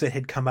books that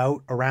had come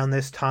out around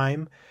this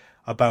time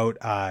about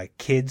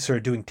kids sort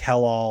of doing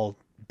tell-all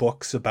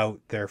books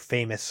about their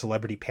famous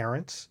celebrity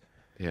parents.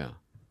 Yeah.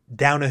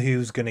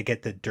 Donahue's going to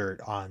get the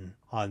dirt on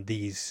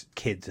these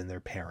kids and their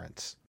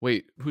parents.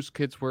 Wait, whose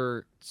kids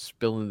were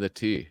spilling the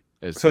tea?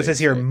 So it says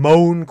here,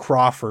 Moan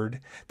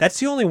Crawford. That's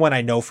the only one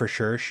I know for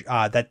sure.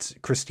 That's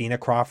Christina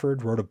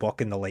Crawford, wrote a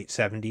book in the late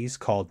 70s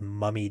called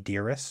Mummy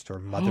Dearest or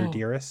Mother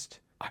Dearest.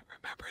 I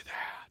remember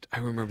that. I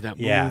remember that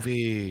Yeah.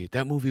 movie.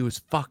 That movie was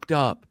fucked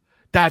up.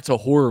 That's a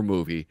horror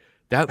movie.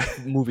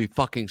 That movie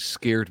fucking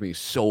scared me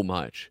so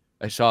much.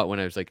 I saw it when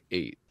I was like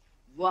 8.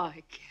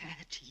 Why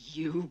can't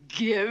you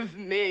give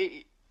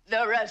me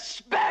the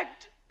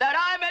respect that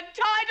I'm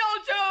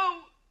entitled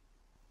to?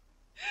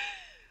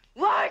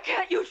 Why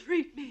can't you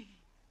treat me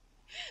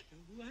the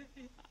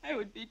way I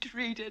would be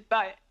treated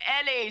by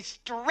any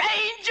stranger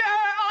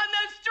on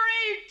the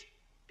street?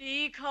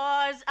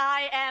 Because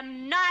I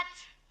am not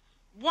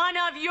one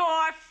of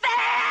your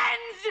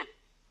fans!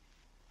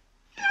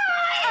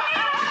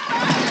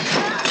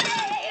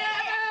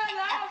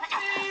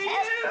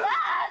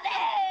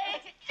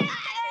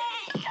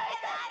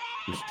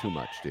 It was too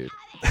much, dude.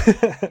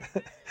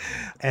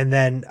 And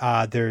then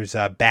there's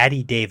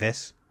Batty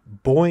Davis,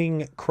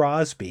 Boing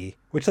Crosby,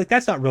 which like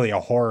that's not really a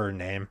horror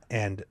name,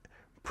 and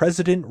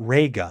President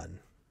Raygun.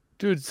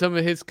 Dude, some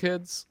of his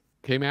kids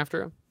came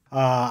after him.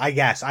 I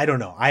guess I don't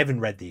know. I haven't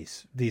read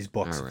these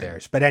books All of right.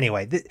 theirs, but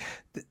anyway,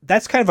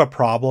 that's kind of a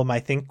problem I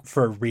think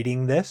for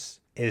reading this.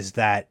 Is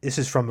that this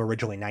is from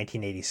originally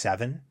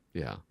 1987?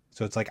 Yeah.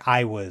 So it's like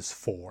I was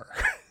 4.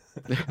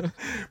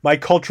 My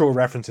cultural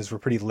references were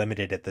pretty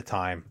limited at the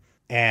time.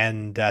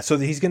 And so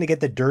he's going to get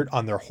the dirt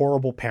on their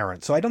horrible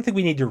parents. So I don't think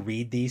we need to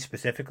read these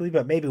specifically,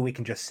 but maybe we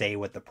can just say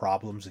what the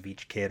problems of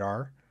each kid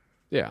are.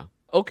 Yeah.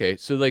 Okay.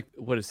 So like,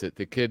 what is it?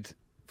 The kid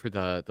for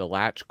the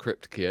latch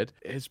crypt kid,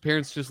 his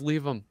parents just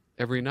leave him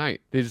every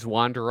night. They just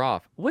wander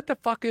off. What the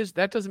fuck is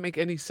that? Doesn't make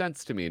any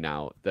sense to me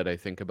now that I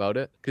think about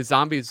it. Because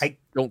zombies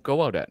don't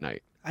go out at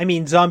night. I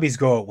mean, zombies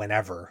go out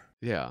whenever.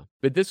 Yeah.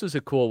 But this was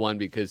a cool one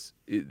because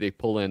they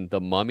pull in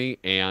the mummy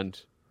and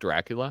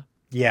Dracula.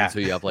 Yeah. And so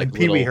you have like and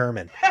Pee Wee little,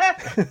 Herman.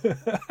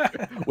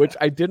 which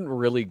I didn't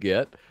really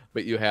get,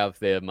 but you have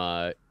them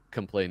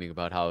complaining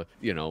about how,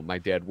 my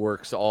dad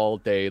works all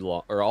day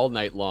long or all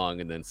night long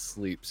and then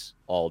sleeps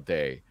all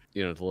day.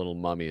 The little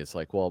mummy is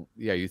like, well,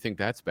 yeah, you think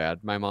that's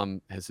bad? My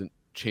mom hasn't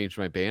changed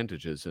my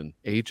bandages in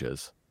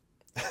ages.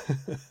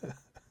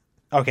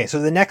 Okay,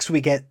 so the next we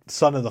get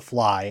Son of the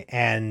Fly,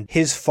 and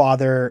his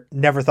father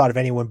never thought of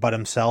anyone but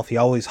himself. He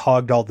always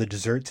hogged all the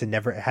desserts and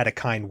never had a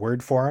kind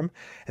word for him.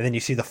 And then you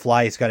see the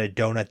fly, he's got a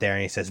donut there,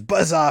 and he says,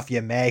 "Buzz off,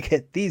 you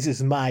maggot. These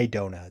is my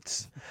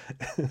donuts."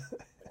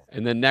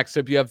 And then next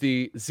up, you have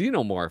the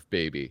xenomorph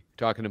baby,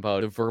 talking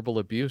about the verbal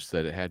abuse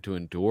that it had to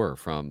endure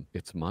from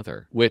its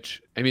mother, which,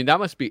 I mean, that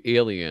must be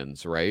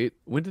Aliens, right?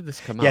 When did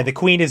this come out? Yeah, the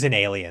queen is in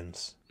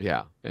Aliens.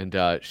 Yeah, and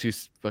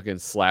she's fucking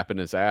slapping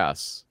his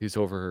ass. He's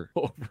over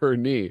her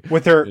knee.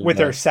 With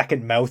her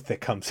second mouth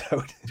that comes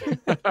out.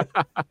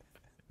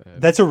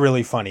 That's a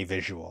really funny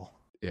visual.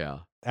 Yeah.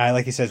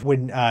 Like he says,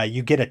 when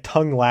you get a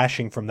tongue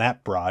lashing from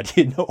that broad,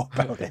 you know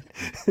about it.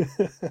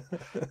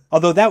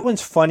 Although that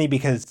one's funny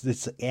because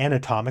it's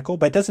anatomical,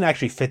 but it doesn't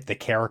actually fit the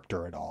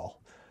character at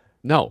all.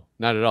 No,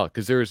 not at all,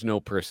 because there is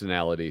no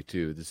personality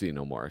to the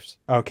xenomorphs.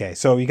 Okay,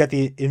 so you got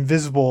the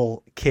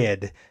invisible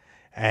kid,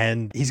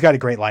 and he's got a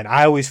great line.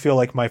 "I always feel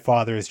like my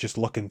father is just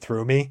looking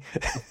through me."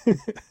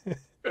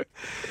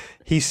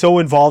 He's so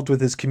involved with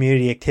his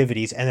community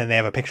activities, and then they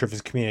have a picture of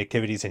his community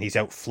activities, and he's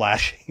out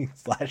flashing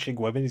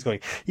women. He's going,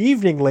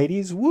 "Evening,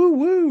 ladies, woo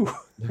woo."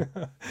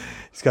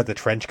 He's got the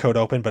trench coat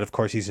open, but of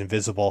course he's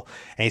invisible.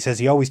 And he says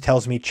he always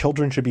tells me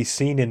children should be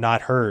seen and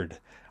not heard.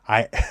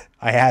 I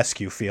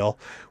ask you, Phil,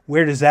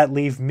 where does that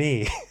leave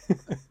me?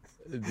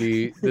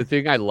 The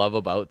thing I love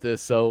about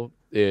this, though,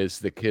 is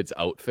the kid's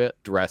outfit,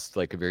 dressed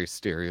like a very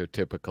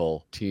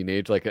stereotypical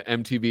teenage, like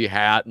an MTV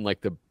hat and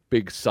like the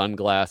big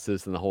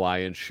sunglasses and the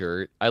Hawaiian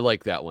shirt. I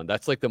like that one.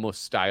 That's like the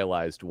most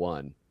stylized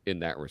one in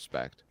that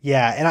respect.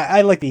 Yeah, and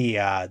I like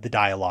the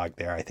dialogue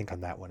there. I think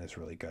on that one is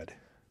really good.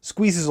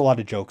 Squeezes a lot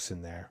of jokes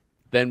in there.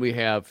 Then we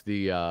have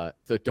the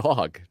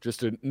dog,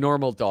 just a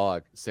normal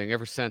dog, saying,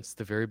 "Ever since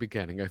the very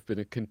beginning, I've been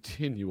a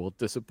continual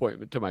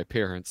disappointment to my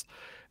parents."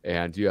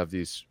 And you have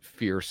these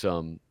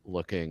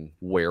fearsome-looking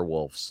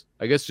werewolves.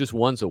 I guess just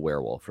one's a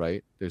werewolf,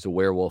 right? There's a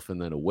werewolf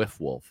and then a whiff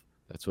wolf.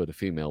 That's what a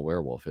female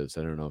werewolf is.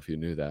 I don't know if you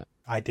knew that.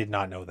 I did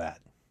not know that.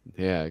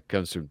 Yeah, it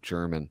comes from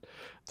German.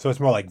 So it's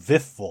more like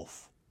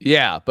Wiff-Wolf.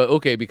 Yeah, but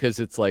okay, because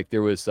it's like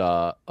there was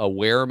a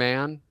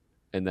wereman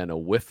and then a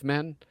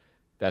whiffman.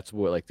 That's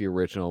what like the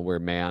original where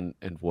man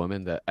and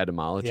woman, the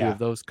etymology of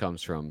those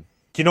comes from.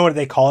 Do you know what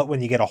they call it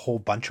when you get a whole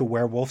bunch of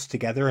werewolves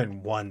together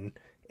in one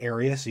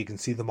area so you can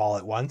see them all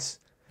at once?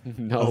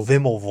 No. A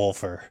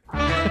Wimmelwolfer.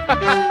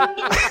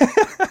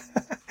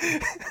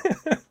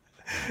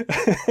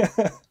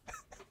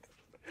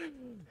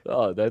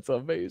 Oh, that's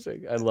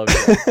amazing. I love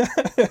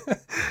it.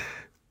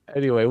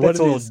 Anyway, that's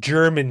a little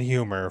German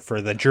humor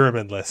for the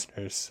German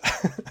listeners.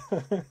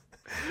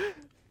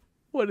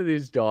 One of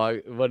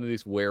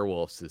these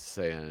werewolves is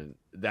saying,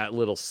 "That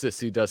little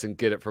sissy doesn't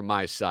get it from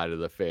my side of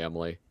the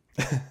family."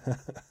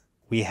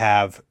 We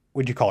have,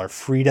 what'd you call her?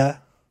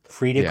 Frida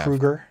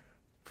Krueger?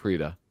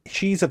 Frida.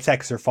 She's upset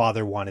because her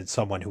father wanted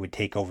someone who would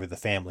take over the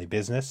family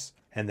business.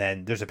 And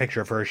then there's a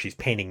picture of her. She's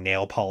painting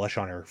nail polish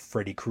on her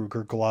Freddy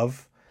Krueger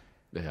glove.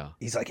 Yeah.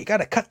 He's like, "You got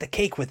to cut the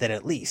cake with it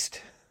at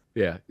least."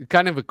 Yeah,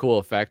 kind of a cool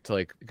effect,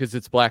 like because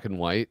it's black and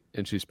white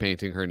and she's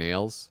painting her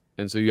nails.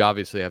 And so you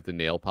obviously have the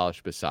nail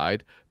polish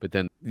beside, but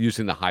then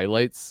using the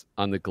highlights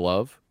on the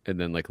glove and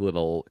then like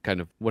little kind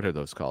of, what are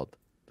those called?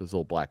 Those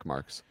little black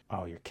marks.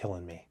 Oh, you're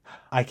killing me.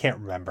 I can't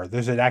remember.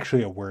 There's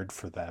actually a word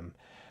for them.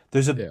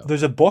 There's a Yeah.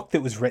 there's a book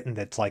that was written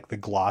that's like the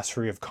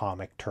glossary of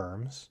comic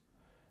terms.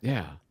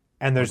 Yeah.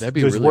 And there's that'd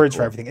be there's really words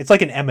cool. for everything. It's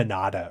like an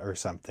emanata or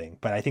something.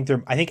 But I think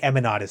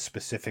emanata is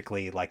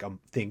specifically like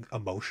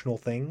emotional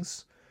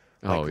things.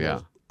 Like Oh, yeah.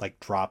 little, like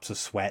drops of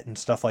sweat and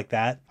stuff like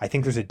that. I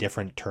think there's a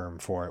different term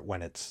for it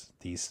when it's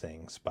these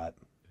things, but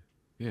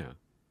Yeah.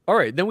 All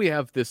right. Then we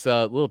have this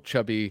little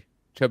chubby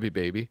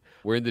baby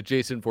wearing the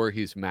Jason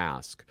Voorhees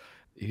mask.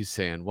 He's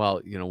saying,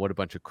 well, what a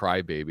bunch of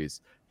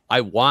crybabies.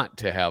 I want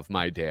to have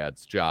my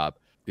dad's job.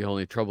 The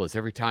only trouble is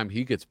every time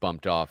he gets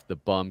bumped off, the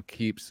bum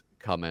keeps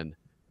coming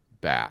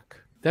back.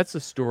 That's the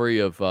story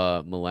of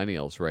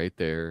millennials right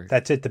there.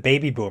 that's it. The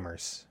baby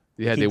boomers.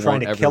 Yeah, Keep they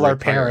trying won't to kill ever our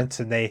retire. parents,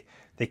 and they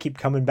keep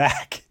coming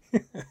back.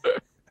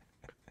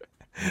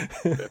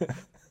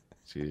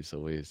 Jeez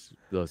Louise,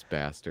 those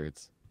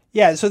bastards.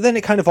 Yeah, so then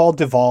it kind of all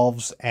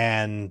devolves,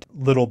 and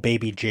little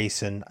baby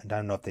Jason, I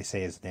don't know if they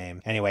say his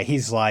name. Anyway,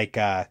 he's like,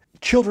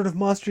 children of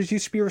monsters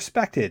used to be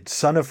respected.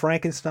 Son of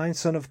Frankenstein,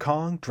 son of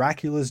Kong,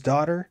 Dracula's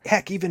daughter.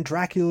 Heck, even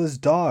Dracula's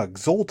dog,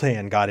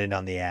 Zoltan, got in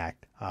on the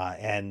act.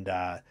 And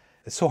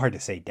it's so hard to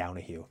say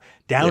Downahue.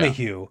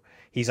 Downahue,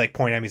 he's like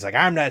pointing at him, he's like,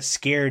 I'm not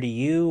scared of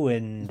you,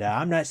 and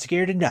I'm not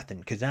scared of nothing,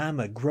 because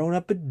I'm a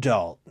grown-up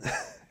adult.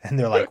 And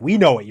they're like, we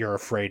know what you're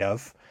afraid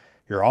of.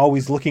 You're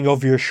always looking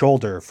over your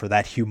shoulder for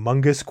that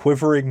humongous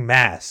quivering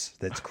mass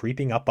that's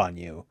creeping up on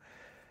you.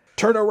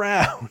 Turn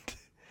around.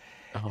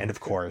 Oh, and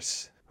of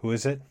course, who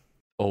is it?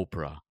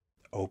 Oprah.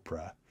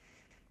 Oprah.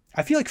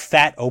 I feel like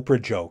fat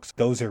Oprah jokes,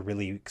 those are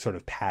really sort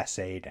of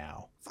passe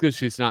now. It's because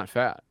she's not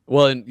fat.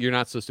 Well, and you're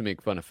not supposed to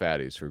make fun of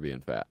fatties for being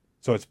fat.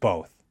 So it's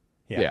both.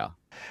 Yeah.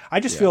 I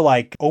just feel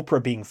like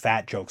Oprah being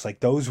fat jokes, like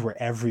those were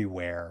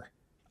everywhere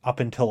up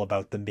until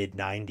about the mid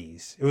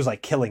 90s. It was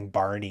like Killing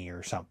Barney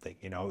or something,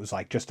 it was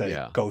like just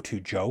a go-to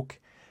joke.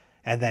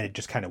 And then it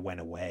just kind of went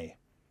away.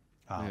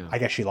 I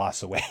guess she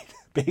lost the weight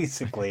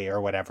basically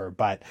or whatever.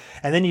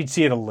 And then you'd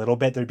see it a little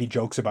bit. There'd be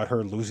jokes about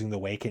her losing the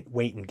weight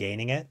and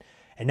gaining it.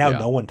 And now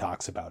no one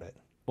talks about it.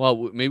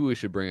 Well, maybe we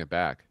should bring it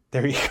back.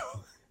 There you go.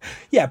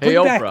 Yeah, bring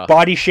Hey, back Oprah.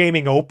 body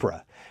shaming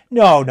Oprah.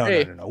 No.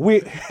 Hey,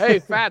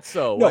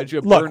 fatso, No, why'd you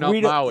look, burn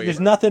up Maui? there's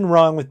nothing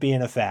wrong with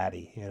being a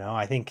fatty.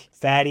 I think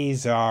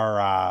fatties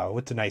are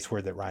what's a nice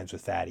word that rhymes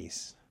with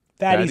fatties?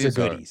 Fatties are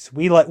goodies.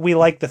 We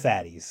like the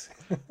fatties.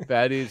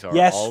 Fatties are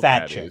yes, all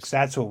fat fatties. chicks.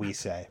 That's what we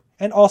say.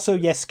 And also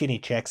yes, skinny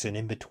chicks and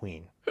in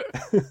between.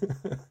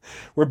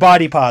 We're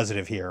body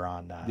positive here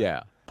on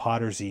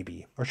Potter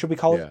ZB, or should we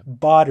call it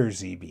Bodder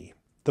ZB,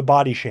 the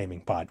body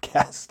shaming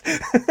podcast.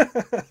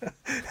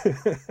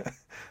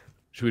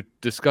 Should we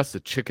discuss the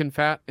chicken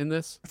fat in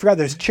this? I forgot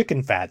there's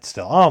chicken fat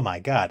still. Oh my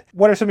God.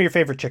 What are some of your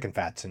favorite chicken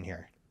fats in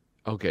here?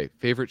 Okay,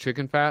 favorite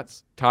chicken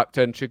fats? Top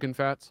 10 chicken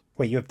fats?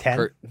 Wait, you have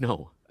 10?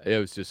 No, it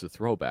was just a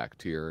throwback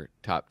to your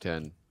top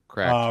 10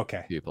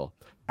 cracked people.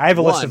 I have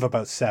a list of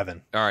about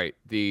 7. All right,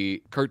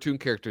 the cartoon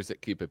characters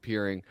that keep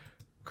appearing: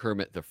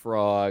 Kermit the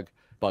Frog,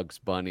 Bugs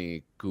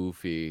Bunny,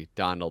 Goofy,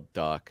 Donald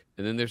Duck.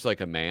 And then there's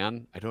like a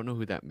man. I don't know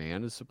who that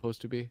man is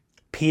supposed to be.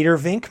 Peter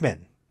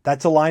Venkman.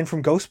 That's a line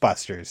from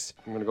Ghostbusters.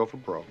 I'm gonna go for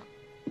broke.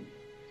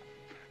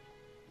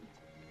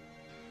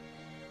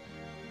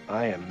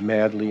 I am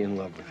madly in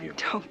love with you.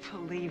 Don't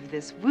believe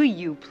this. Will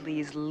you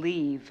please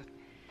leave?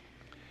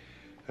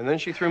 And then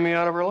she threw me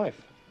out of her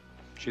life.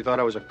 She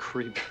thought I was a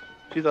creep.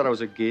 She thought I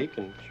was a geek,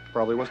 and she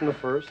probably wasn't the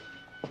first.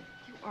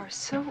 You are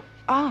so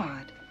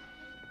odd.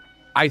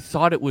 I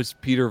thought it was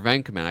Peter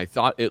Venkman. I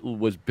thought it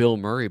was Bill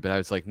Murray, but I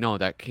was like, no,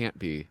 that can't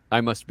be.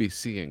 I must be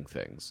seeing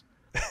things.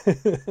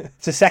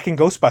 It's a second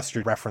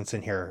Ghostbuster reference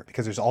in here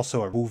because there's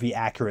also a movie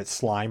accurate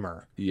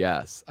Slimer.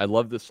 Yes, I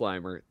love the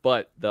Slimer.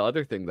 But the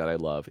other thing that I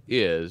love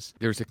is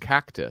there's a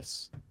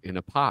cactus in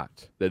a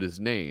pot that is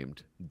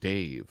named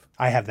Dave.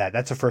 I have that.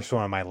 That's the first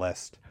one on my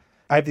list.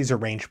 I have these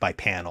arranged by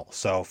panel.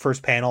 So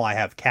first panel, I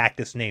have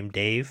cactus named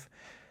Dave.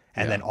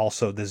 And then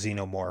also the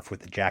xenomorph with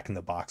the Jack in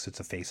the Box. It's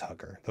a face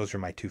hugger. Those are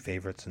my 2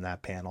 favorites in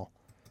that panel.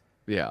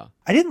 Yeah.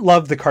 I didn't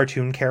love the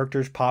cartoon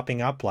characters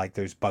popping up. Like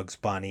there's Bugs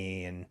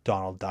Bunny and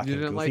Donald Duck and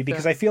Goofy. Like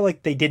because I feel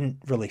like they didn't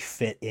really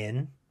fit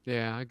in.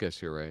 Yeah, I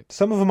guess you're right.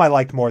 Some of them I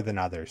liked more than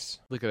others.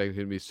 Look at I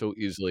can be so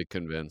easily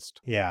convinced.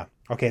 Yeah.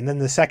 Okay, and then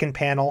the second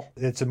panel,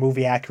 it's a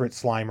movie accurate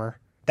Slimer.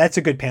 That's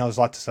a good panel. There's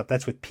lots of stuff.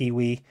 That's with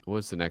Pee-wee.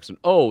 What's the next one?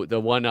 Oh, the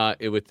one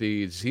with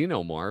the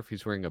xenomorph.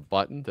 He's wearing a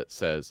button that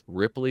says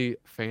Ripley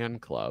Fan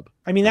Club.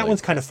 I mean, that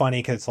one's kind of funny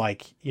because,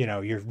 like,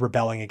 you're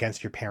rebelling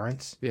against your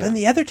parents. Yeah. But then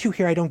the other 2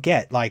 here I don't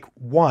get. Like,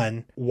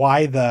 one,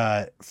 why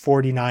the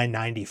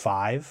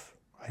 $49.95?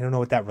 I don't know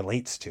what that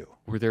relates to.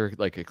 Were there,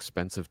 like,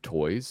 expensive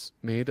toys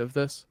made of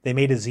this? They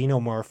made a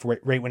xenomorph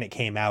right when it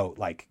came out.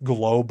 Like,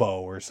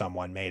 Globo or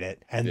someone made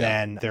it. And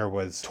then there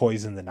was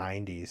toys in the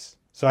 90s.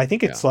 So I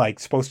think it's like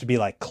supposed to be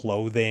like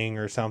clothing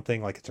or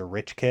something, like it's a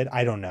rich kid.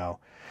 I don't know.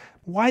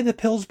 Why the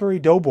Pillsbury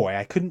Doughboy?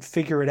 I couldn't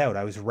figure it out.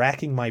 I was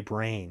racking my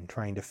brain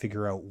trying to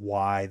figure out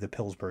why the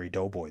Pillsbury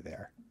Doughboy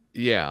there.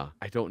 Yeah,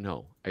 I don't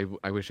know.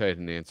 I wish I had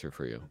an answer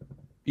for you.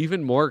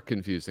 Even more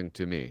confusing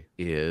to me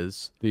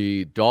is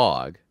the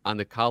dog on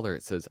the collar.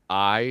 It says,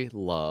 I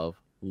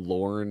love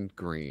Lorne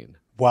Green.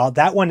 Well,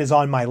 that one is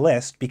on my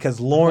list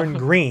because Lorne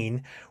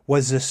Green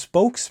was a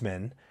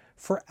spokesman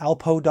for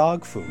Alpo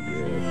dog food.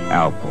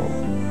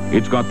 Alpo.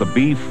 It's got the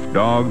beef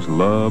dogs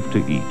love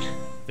to eat.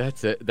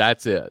 That's it.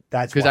 That's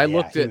because why,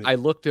 I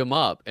looked him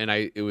up, and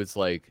it was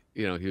like,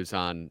 he was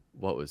on,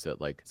 what was it,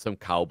 like some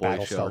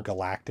cowboy show? Battlestar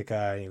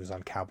Galactica, and he was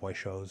on cowboy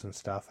shows and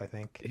stuff, I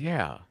think.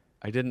 Yeah.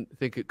 I didn't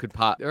think it could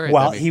pop. Right,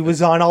 well, he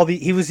was on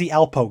he was the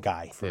Alpo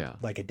guy for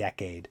like a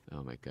decade.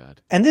 Oh my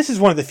God. And this is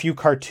one of the few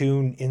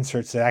cartoon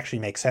inserts that actually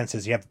make sense,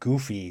 is you have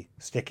Goofy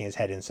sticking his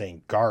head in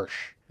saying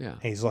Garsh. Yeah.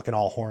 And he's looking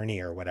all horny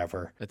or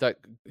whatever. I thought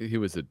he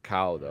was a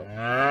cow, though.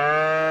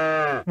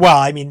 Well,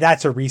 I mean,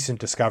 that's a recent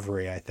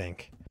discovery, I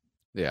think.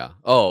 Yeah.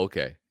 Oh,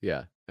 okay.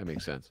 Yeah, that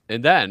makes sense.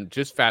 And then,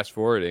 just fast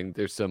forwarding,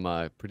 there's some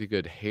pretty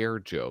good hair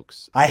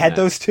jokes. I had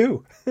those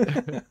too.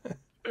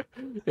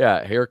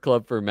 Yeah, Hair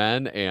Club for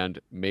Men and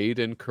Made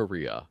in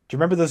Korea. Do you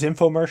remember those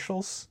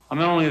infomercials? I'm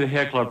not only the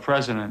hair club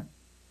president,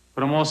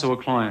 but I'm also a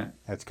client.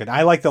 That's good.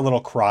 I like the little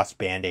cross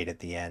Band-Aid at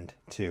the end,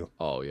 too.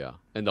 Oh, yeah.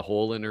 And the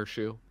hole in her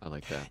shoe. I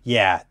like that.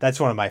 Yeah, that's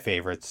one of my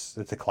favorites.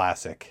 It's a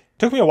classic.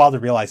 Took me a while to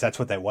realize that's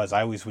what that was.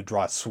 I always would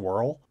draw a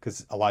swirl,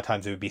 because a lot of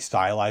times it would be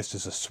stylized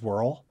as a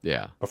swirl.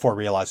 Yeah. Before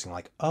realizing,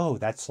 like, oh,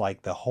 that's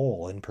like the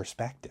hole in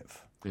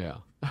perspective. Yeah.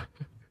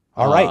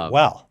 All right,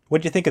 well,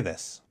 what'd you think of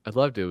this? I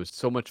loved it. It was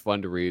so much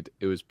fun to read.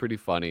 It was pretty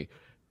funny.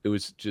 It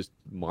was just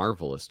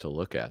marvelous to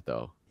look at,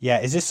 though.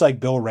 Yeah, is this like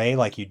Bill Ray,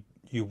 like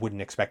you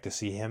wouldn't expect to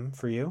see him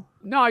for you?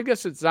 No, I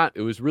guess it's not.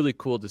 It was really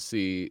cool to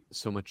see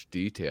so much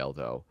detail,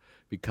 though,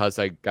 because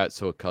I got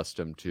so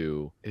accustomed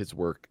to his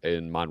work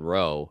in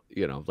Monroe,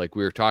 like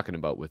we were talking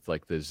about with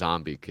like the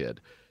zombie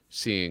kid,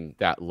 seeing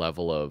that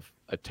level of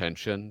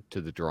attention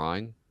to the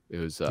drawing. It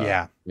was,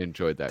 I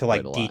enjoyed that to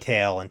quite like a lot.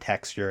 detail and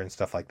texture and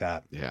stuff like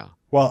that. Yeah.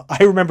 Well,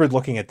 I remembered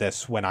looking at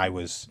this when I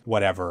was,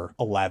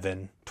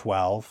 11,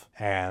 12,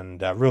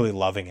 and really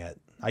loving it.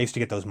 I used to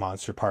get those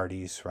monster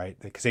parties, right?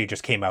 Because they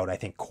just came out, I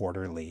think,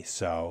 quarterly.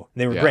 So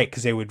they were great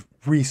because they would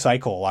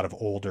recycle a lot of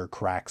older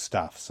crack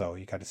stuff. So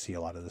you got to see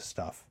a lot of this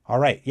stuff. All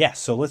right. Yeah.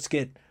 So let's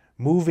get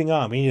moving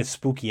on. We need a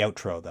spooky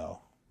outro,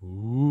 though.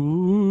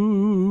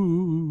 Ooh.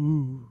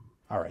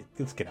 All right.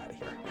 Let's get out of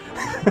here.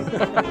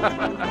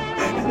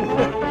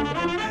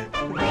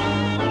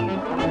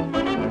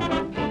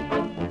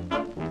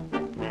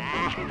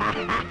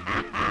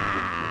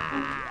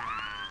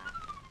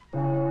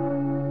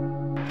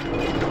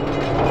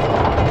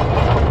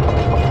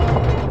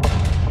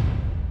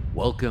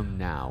 Welcome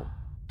now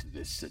to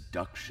the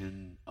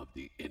Seduction of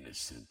the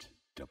Innocent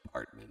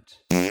department.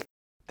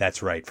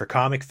 That's right. For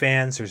comic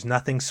fans, there's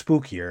nothing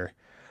spookier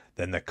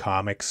than the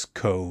Comics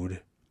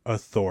Code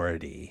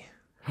Authority.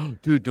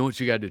 Dude, know what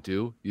you got to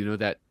do? You know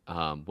that,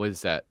 what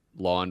is that,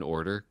 Law and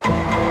Order?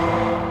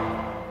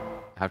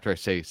 After I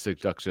say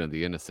Seduction of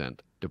the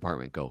Innocent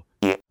department, go.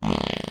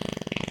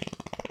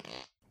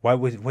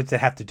 What's that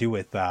have to do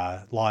with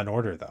Law and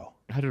Order, though?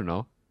 I don't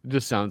know. It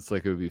just sounds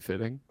like it would be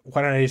fitting.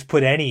 Why don't I just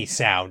put any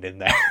sound in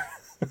there?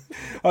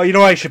 Oh, you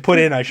know what I should put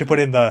in? I should put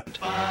in the...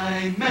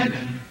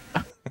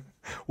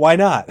 Why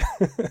not?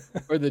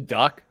 Or the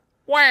duck.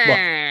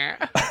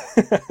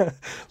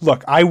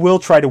 Look, I will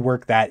try to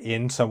work that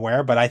in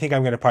somewhere, but I think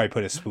I'm going to probably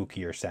put a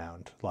spookier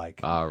sound.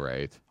 All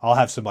right. I'll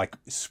have some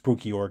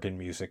spooky organ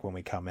music when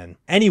we come in.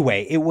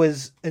 Anyway, it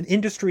was an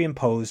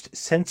industry-imposed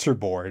censor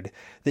board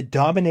that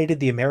dominated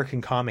the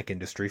American comic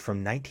industry from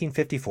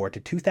 1954 to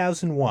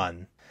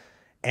 2001.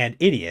 And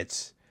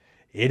idiots,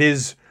 it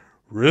is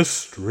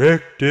restrictive.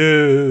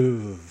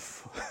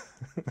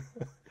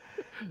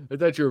 I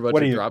thought you were about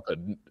to drop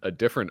a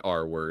different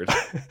R word.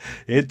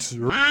 It's...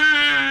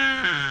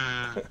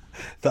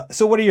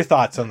 So what are your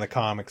thoughts on the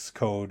Comics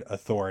Code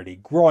Authority?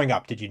 Growing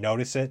up, did you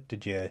notice it?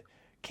 Did you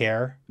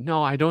care?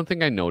 No, I don't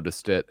think I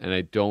noticed it, and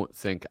I don't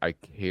think I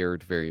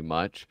cared very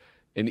much.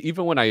 And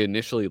even when I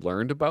initially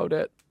learned about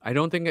it, I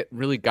don't think it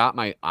really got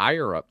my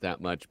ire up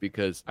that much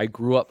because I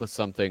grew up with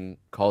something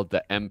called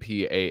the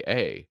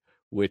MPAA,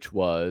 which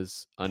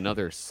was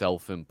another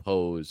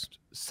self-imposed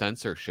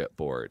censorship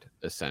board,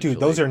 essentially.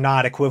 Dude, those are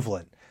not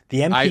equivalent. The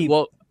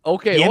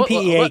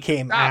MPAA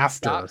came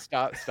after.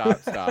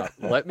 Stop.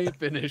 Let me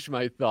finish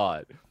my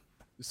thought.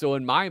 So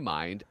in my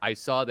mind, I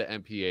saw the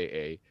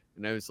MPAA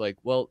and I was like,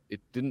 well, it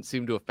didn't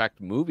seem to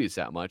affect movies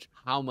that much.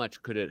 How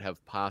much could it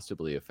have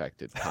possibly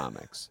affected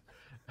comics?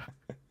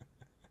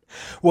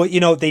 Well,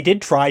 they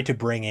did try to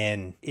bring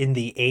in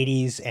the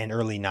 80s and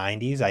early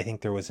 90s. I think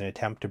there was an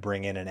attempt to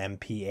bring in an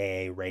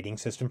MPAA rating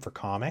system for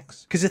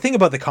comics. Because the thing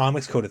about the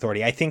Comics Code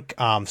Authority, I think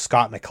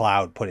Scott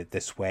McCloud put it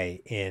this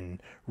way in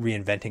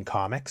Reinventing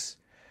Comics.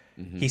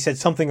 Mm-hmm. He said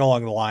something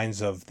along the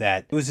lines of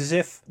that it was as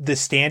if the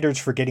standards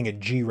for getting a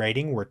G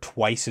rating were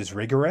twice as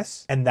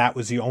rigorous, and that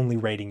was the only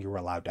rating you were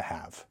allowed to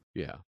have.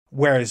 Yeah.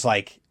 Whereas,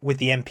 with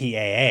the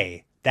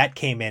MPAA, that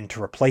came in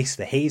to replace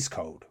the Hays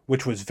Code,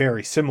 which was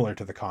very similar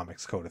to the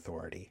Comics Code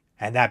Authority.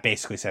 And that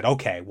basically said,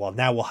 okay, well,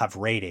 now we'll have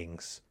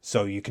ratings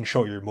so you can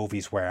show your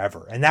movies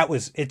wherever. And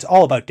it's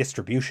all about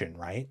distribution,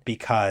 right?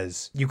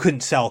 Because you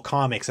couldn't sell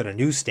comics at a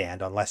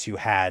newsstand unless you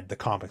had the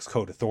Comics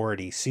Code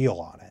Authority seal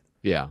on it.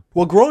 Yeah.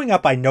 Well, growing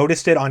up, I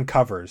noticed it on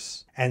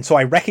covers. And so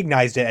I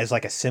recognized it as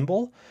like a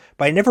symbol,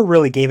 but I never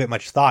really gave it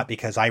much thought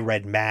because I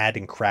read Mad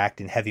and Cracked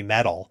and Heavy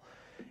Metal.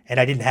 And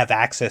I didn't have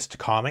access to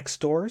comic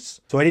stores.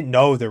 So I didn't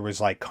know there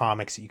was like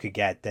comics that you could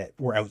get that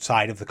were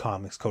outside of the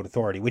Comics Code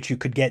Authority, which you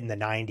could get in the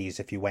 90s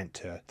if you went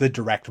to the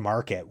direct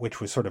market,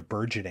 which was sort of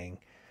burgeoning.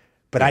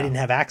 But I didn't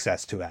have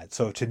access to that.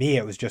 So to me,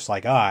 it was just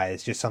like,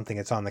 it's just something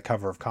that's on the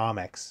cover of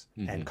comics.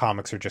 Mm-hmm. And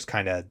comics are just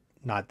kind of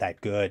not that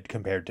good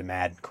compared to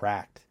Mad and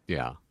Cracked.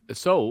 Yeah.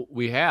 So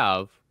we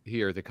have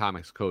here the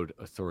Comics Code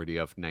Authority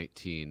of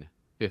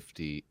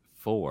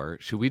 1954.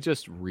 Should we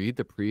just read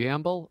the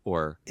preamble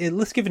or?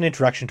 Let's give an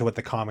introduction to what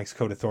the Comics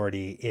Code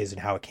Authority is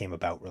and how it came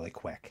about really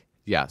quick.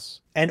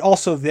 Yes. And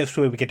also this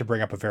way we get to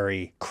bring up a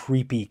very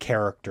creepy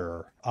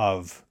character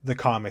of the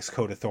Comics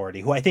Code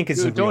Authority, who I think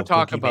is a real Don't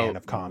talk about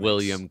of comics.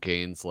 William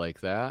Gaines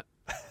like that.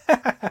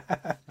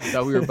 I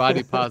thought we were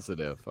body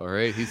positive. All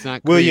right. He's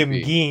not William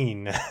creepy.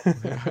 Geen.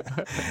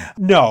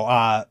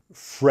 No,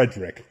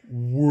 Frederick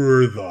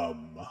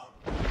Wortham.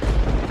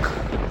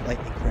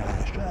 Lightning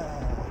crash.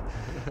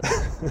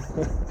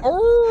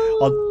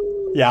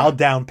 I'll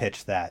down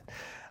pitch that.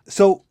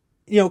 So,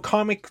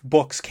 comic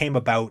books came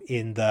about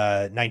in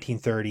the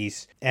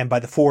 1930s, and by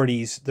the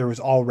 40s, there was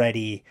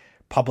already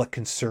public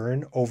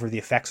concern over the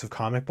effects of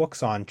comic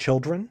books on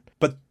children.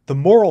 But the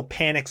moral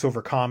panics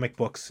over comic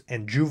books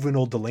and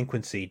juvenile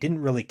delinquency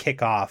didn't really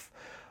kick off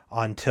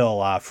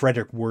until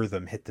Frederick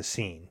Wortham hit the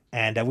scene.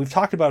 And we've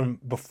talked about him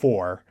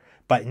before,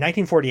 but in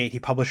 1948, he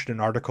published an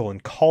article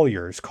in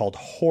Collier's called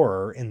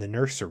Horror in the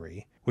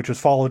Nursery, which was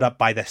followed up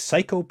by the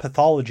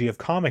Psychopathology of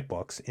Comic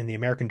Books in the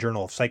American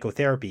Journal of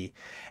Psychotherapy,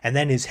 and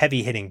then his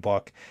heavy-hitting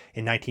book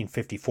in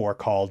 1954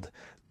 called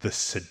The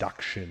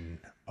Seduction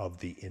of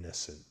the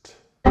Innocent.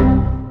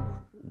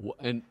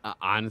 And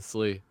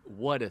honestly,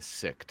 what a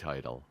sick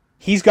title.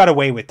 He's got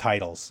away with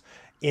titles.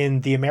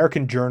 In the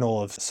American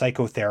Journal of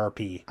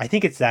Psychotherapy, I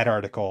think it's that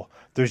article,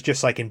 there's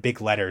just like in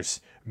big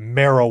letters,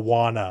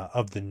 Marijuana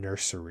of the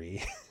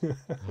Nursery.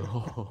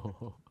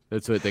 Oh.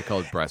 That's what they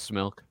called breast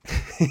milk?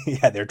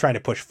 Yeah, they're trying to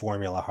push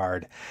formula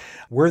hard.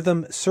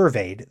 Wortham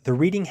surveyed the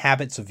reading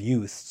habits of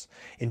youths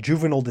in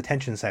juvenile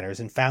detention centers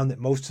and found that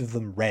most of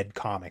them read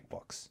comic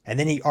books. And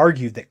then he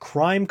argued that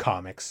crime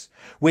comics,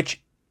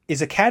 which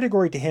is a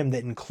category to him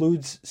that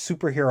includes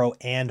superhero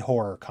and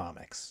horror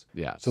comics.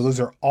 Yeah. So those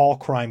are all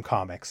crime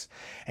comics.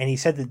 And he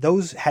said that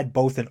those had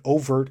both an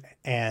overt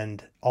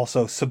and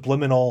also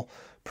subliminal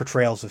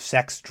portrayals of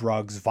sex,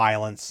 drugs,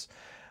 violence,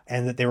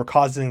 and that they were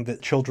causing the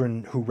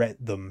children who read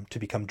them to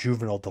become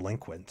juvenile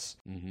delinquents.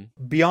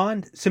 Mm-hmm.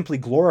 Beyond simply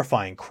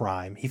glorifying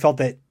crime, he felt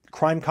that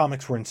crime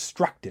comics were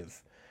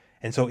instructive.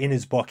 And so in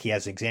his book, he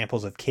has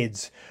examples of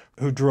kids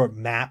who drew a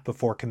map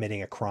before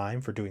committing a crime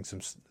for doing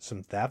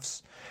some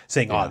thefts,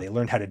 saying, they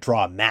learned how to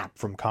draw a map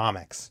from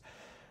comics.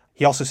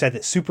 He also said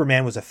that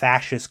Superman was a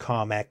fascist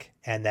comic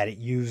and that it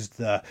used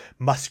the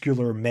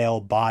muscular male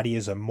body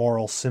as a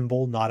moral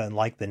symbol, not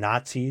unlike the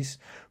Nazis,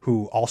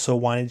 who also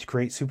wanted to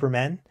create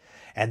Supermen.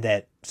 And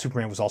that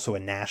Superman was also a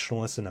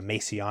nationalist and a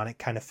Masonic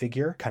kind of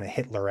figure, kind of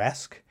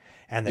Hitler-esque,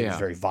 and that he was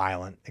very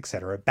violent,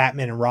 etc.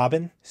 Batman and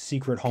Robin,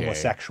 secret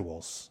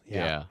homosexuals.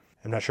 Yeah.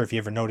 I'm not sure if you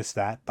ever noticed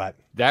that, but...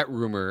 That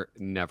rumor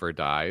never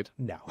died.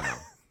 No.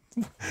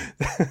 Do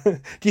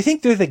you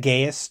think they're the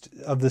gayest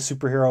of the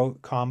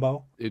superhero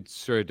combo? It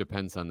sort of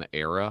depends on the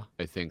era.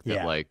 I think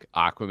that like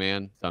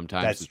Aquaman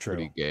sometimes is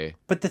pretty gay.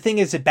 But the thing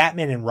is that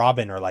Batman and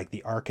Robin are like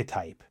the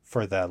archetype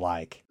for the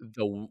like...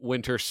 The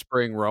winter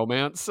spring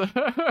romance.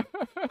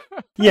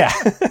 Yeah.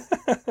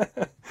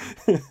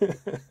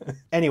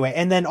 Anyway,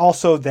 and then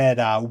also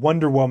that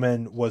Wonder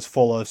Woman was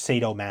full of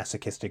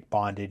sadomasochistic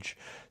bondage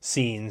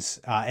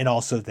scenes, and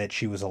also that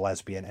she was a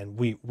lesbian, and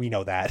we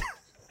know that.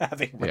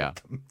 Having read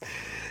them.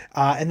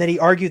 And then he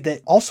argued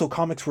that also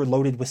comics were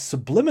loaded with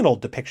subliminal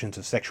depictions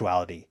of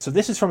sexuality. So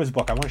this is from his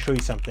book. I want to show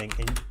you something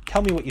and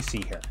tell me what you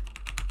see here.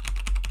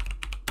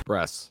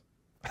 Breasts.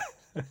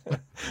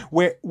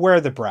 Where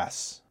are the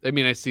breasts? I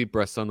mean, I see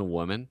breasts on the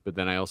woman, but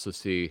then I also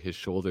see his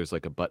shoulders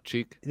like a butt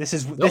cheek. This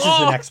is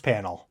the next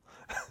panel.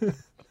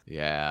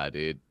 Yeah,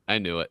 dude. I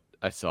knew it.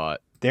 I saw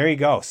it. There you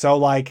go. So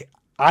like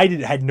I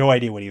had no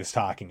idea what he was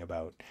talking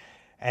about.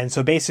 And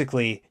so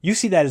basically, you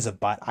see that as a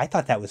butt. I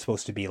thought that was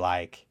supposed to be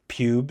like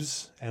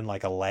pubes and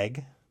like a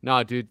leg.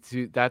 No, dude,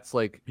 that's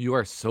like, you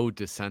are so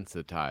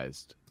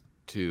desensitized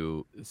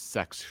to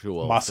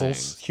sexual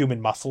muscles, human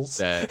muscles,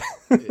 that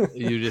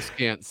you just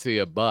can't see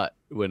a butt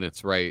when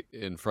it's right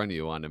in front of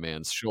you on a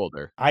man's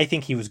shoulder. I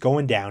think he was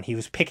going down. He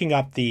was picking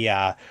up the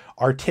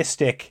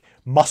artistic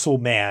Muscle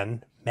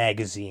Man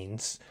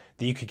magazines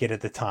that you could get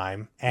at the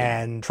time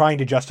and trying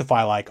to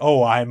justify like,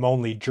 I'm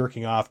only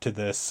jerking off to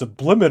the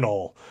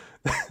subliminal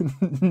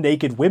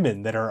naked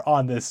women that are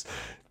on this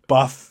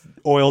buff,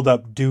 oiled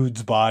up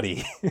dude's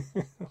body.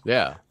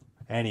 Yeah.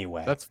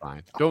 Anyway. That's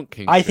fine. Don't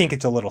kink I shame. think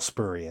it's a little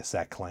spurious,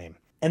 that claim.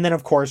 And then,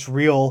 of course,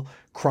 real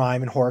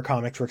crime and horror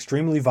comics were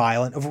extremely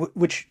violent, of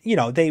which,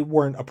 they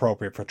weren't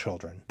appropriate for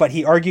children. But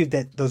he argued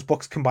that those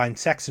books combined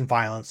sex and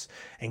violence,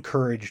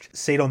 encouraged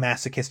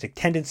sadomasochistic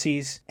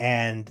tendencies,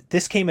 and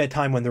this came at a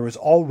time when there was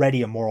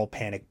already a moral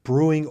panic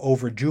brewing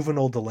over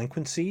juvenile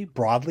delinquency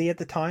broadly at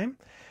the time,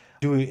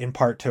 due in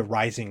part to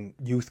rising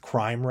youth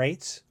crime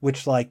rates,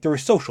 which, there were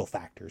social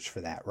factors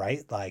for that,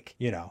 right?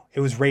 It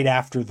was right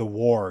after the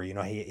war,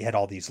 he had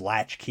all these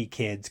latchkey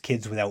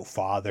kids without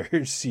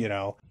fathers,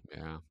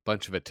 Yeah,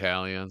 bunch of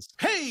Italians.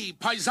 Hey,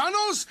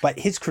 paisanos! But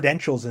his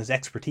credentials and his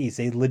expertise,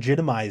 they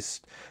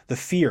legitimized the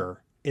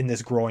fear in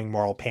this growing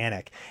moral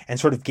panic and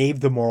sort of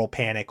gave the moral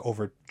panic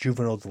over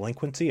juvenile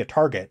delinquency a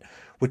target,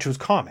 which was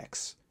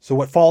comics. So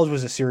what followed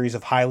was a series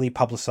of highly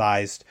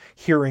publicized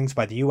hearings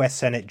by the U.S.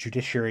 Senate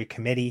Judiciary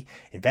Committee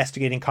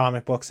investigating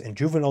comic books and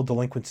juvenile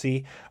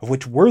delinquency, of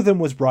which Wortham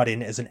was brought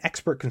in as an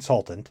expert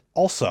consultant.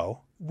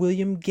 Also,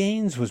 William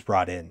Gaines was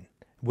brought in.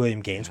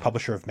 William Gaines,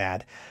 publisher of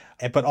Mad,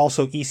 but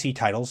also EC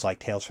titles like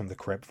Tales from the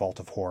Crypt, Vault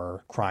of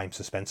Horror, Crime,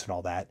 Suspense, and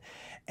all that.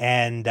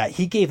 And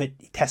he gave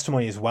it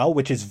testimony as well,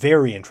 which is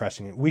very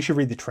interesting. We should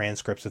read the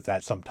transcripts of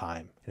that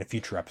sometime in a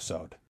future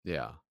episode.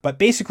 Yeah. But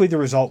basically the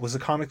result was the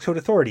Comics Code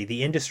Authority.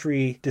 The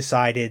industry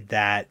decided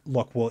that,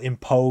 look, we'll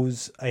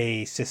impose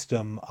a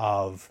system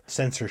of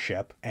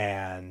censorship,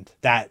 and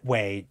that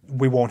way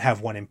we won't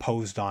have one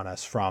imposed on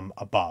us from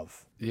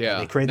above. Yeah.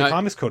 And they created the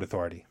Comics Code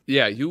Authority.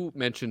 Yeah, you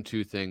mentioned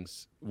two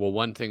things. Well,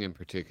 one thing in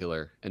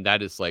particular, and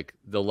that is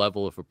the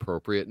level of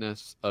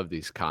appropriateness of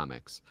these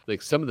comics.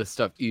 Some of the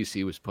stuff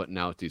EC was putting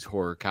out, these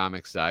horror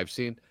comics that I've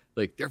seen,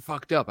 they're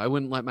fucked up. I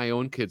wouldn't let my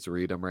own kids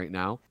read them right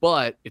now.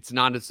 But it's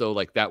not as though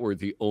that were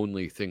the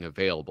only thing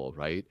available,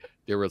 right?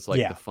 There was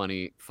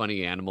the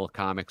funny animal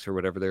comics or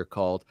whatever they're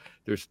called.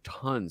 There's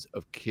tons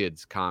of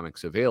kids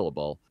comics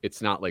available.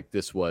 It's not like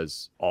this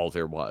was all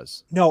there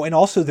was. No, and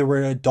also there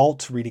were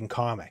adults reading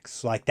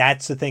comics.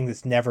 That's the thing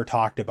that's never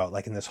talked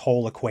about, in this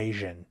whole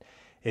equation.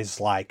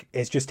 Is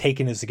it's just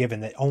taken as a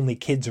given that only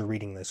kids are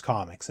reading this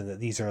comics and that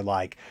these are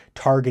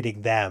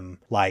targeting them,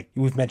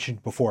 we've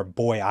mentioned before,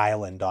 Boy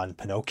Island on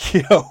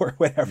Pinocchio or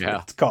whatever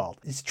it's called.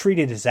 It's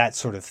treated as that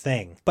sort of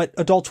thing. But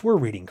adults were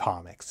reading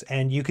comics,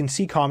 and you can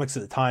see comics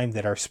at the time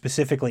that are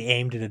specifically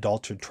aimed at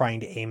adults or trying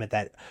to aim at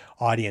that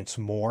audience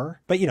more.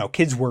 But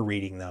kids were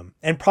reading them,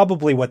 and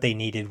probably what they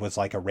needed was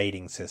a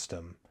rating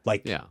system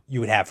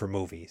you would have for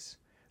movies.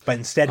 But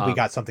instead we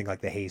got something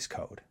like the Hays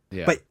Code.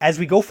 Yeah. But as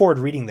we go forward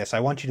reading this, I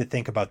want you to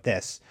think about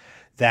this,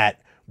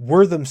 that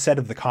Wortham said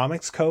of the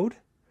Comics Code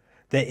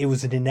that it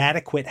was an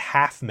inadequate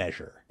half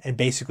measure and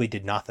basically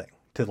did nothing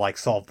to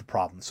solve the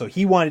problem. So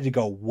he wanted to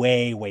go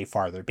way, way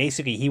farther.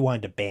 Basically, he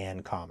wanted to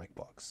ban comic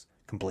books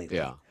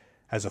completely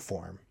as a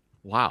form.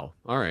 Wow.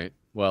 All right.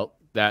 Well,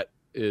 that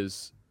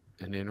is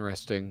an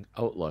interesting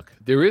outlook.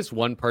 There is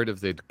one part of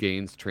the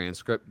Gaines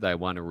transcript that I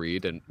want to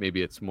read, and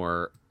maybe it's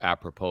more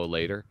apropos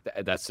later.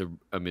 That's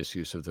a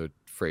misuse of the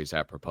phrase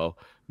apropos.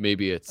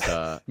 Maybe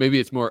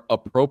it's more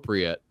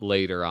appropriate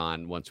later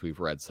on once we've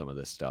read some of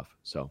this stuff.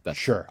 So that's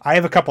sure. I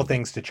have a couple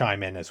things to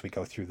chime in as we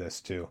go through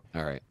this too.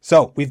 All right.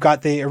 So we've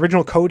got the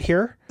original code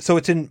here. So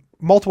it's in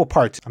multiple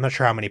parts. I'm not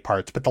sure how many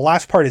parts, but the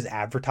last part is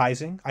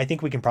advertising. I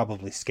think we can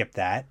probably skip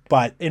that.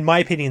 But in my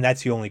opinion,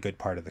 that's the only good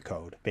part of the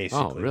code,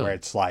 basically, where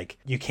it's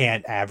you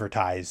can't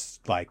advertise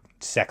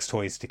sex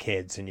toys to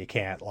kids, and you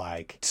can't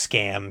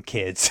scam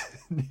kids.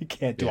 You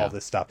can't do all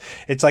this stuff.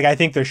 It's I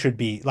think there should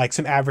be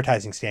some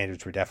advertising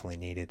standards were definitely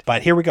needed.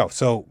 But here we go.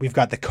 So we've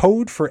got the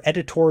Code for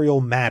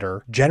Editorial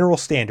Matter, General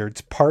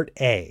Standards, Part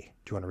A.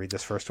 Do you want to read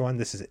this first one?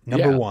 This is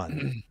number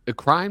 1. The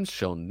crimes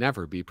shall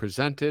never be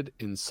presented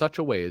in such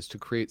a way as to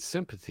create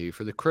sympathy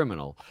for the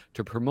criminal,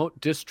 to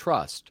promote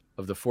distrust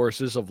of the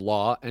forces of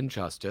law and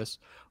justice,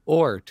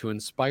 or to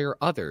inspire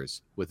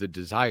others with a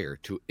desire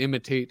to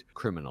imitate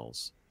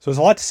criminals. So there's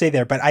a lot to say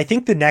there, but I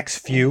think the next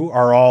few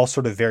are all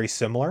sort of very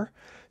similar.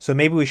 So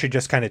maybe we should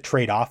just kind of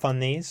trade off on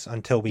these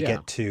until we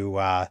get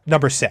to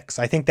number 6.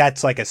 I think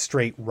that's a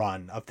straight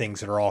run of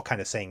things that are all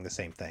kind of saying the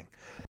same thing.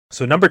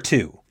 So number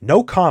 2,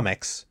 no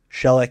comics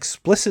shall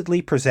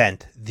explicitly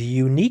present the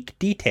unique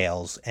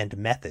details and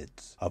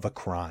methods of a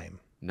crime.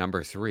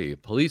 Number 3,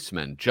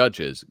 policemen,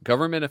 judges,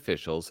 government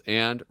officials,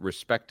 and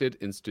respected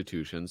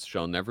institutions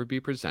shall never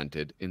be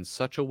presented in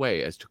such a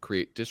way as to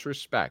create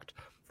disrespect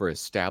for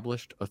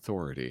established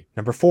authority.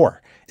 Number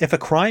 4, if a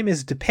crime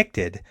is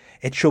depicted,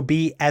 it shall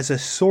be as a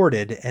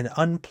sordid and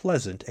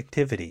unpleasant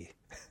activity.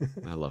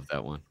 I love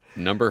that one.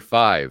 Number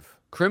 5,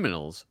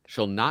 criminals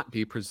shall not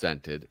be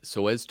presented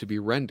so as to be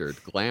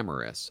rendered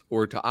glamorous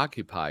or to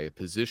occupy a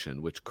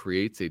position which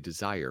creates a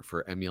desire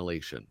for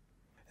emulation.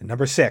 And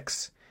number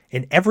 6,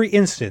 in every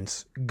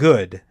instance,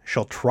 good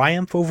shall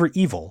triumph over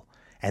evil,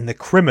 and the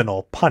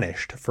criminal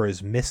punished for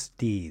his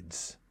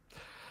misdeeds.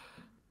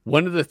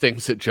 One of the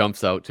things that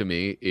jumps out to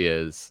me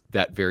is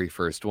that very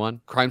first one.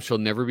 Crime shall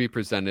never be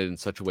presented in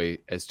such a way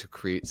as to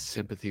create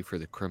sympathy for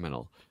the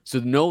criminal. So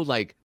no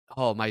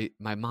oh, my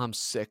mom's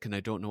sick and I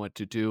don't know what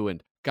to do.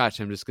 And gosh,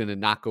 I'm just going to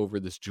knock over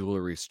this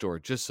jewelry store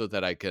just so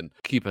that I can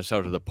keep us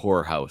out of the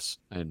poorhouse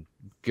and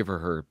give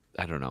her,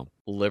 I don't know,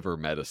 liver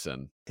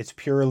medicine. It's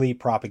purely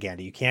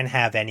propaganda. You can't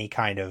have any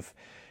kind of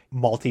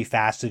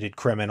multifaceted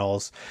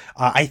criminals.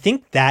 I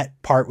think that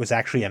part was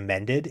actually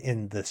amended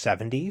in the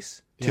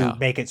 70s to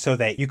make it so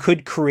that you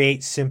could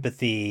create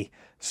sympathy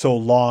so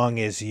long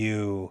as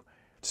you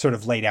sort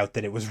of laid out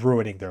that it was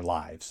ruining their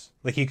lives.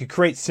 Like you could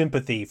create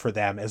sympathy for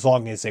them as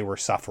long as they were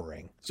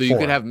suffering. So you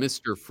could have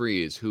Mr.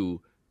 Freeze,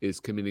 who is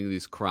committing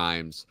these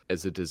crimes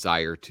as a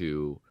desire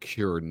to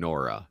cure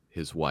Nora,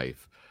 his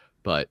wife,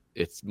 but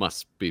it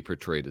must be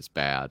portrayed as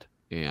bad.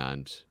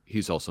 And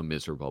he's also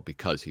miserable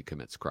because he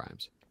commits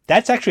crimes.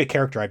 That's actually a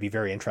character I'd be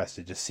very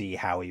interested to see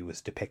how he was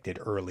depicted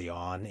early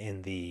on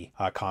in the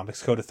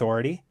Comics Code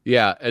Authority.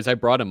 Yeah, as I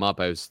brought him up,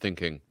 I was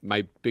thinking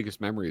my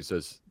biggest memories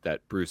is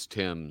that Bruce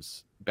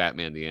Timm's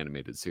Batman the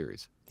Animated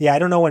Series. Yeah, I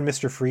don't know when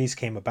Mr. Freeze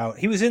came about.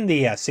 He was in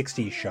the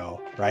 60s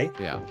show, right?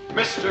 Yeah.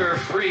 Mr.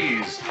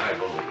 Freeze, I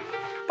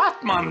believe.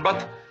 Batman,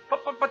 but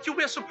you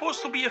were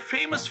supposed to be a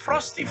famous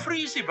Frosty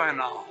Freezy by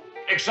now.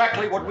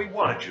 Exactly what we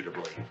wanted you to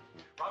believe.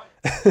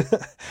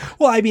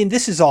 Well, I mean,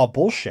 this is all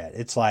bullshit.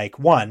 It's like,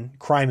 one,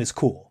 crime is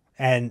cool.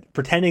 And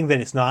pretending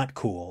that it's not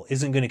cool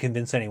isn't going to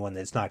convince anyone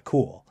that it's not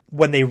cool.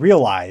 When they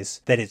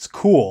realize that it's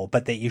cool,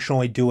 but that you should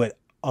only do it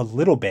a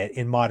little bit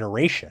in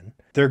moderation,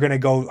 they're going to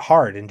go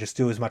hard and just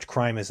do as much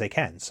crime as they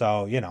can.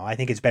 So, I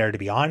think it's better to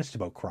be honest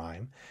about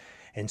crime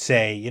and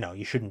say,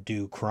 you shouldn't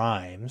do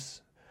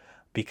crimes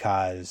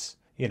because,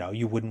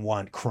 you wouldn't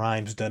want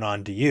crimes done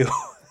onto you.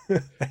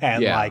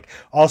 And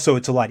also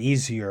it's a lot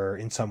easier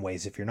in some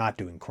ways if you're not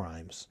doing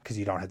crimes because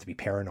you don't have to be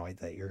paranoid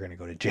that you're going to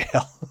go to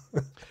jail.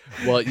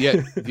 Well,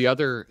 yeah, the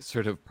other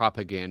sort of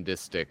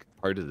propagandistic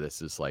part of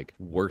this is like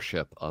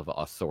worship of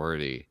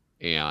authority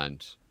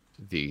and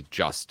the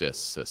justice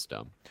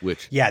system,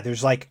 which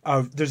there's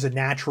there's a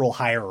natural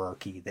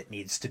hierarchy that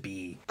needs to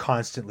be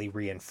constantly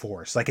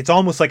reinforced. Like it's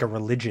almost like a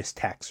religious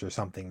text or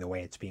something, the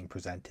way it's being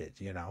presented,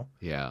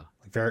 Yeah.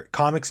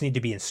 Comics need to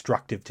be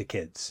instructive to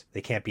kids.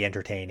 They can't be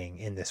entertaining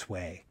in this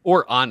way.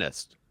 Or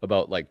honest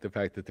about like the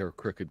fact that there are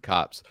crooked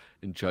cops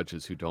and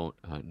judges who don't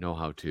know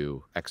how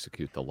to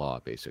execute the law,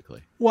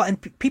 basically. Well,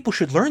 and people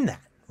should learn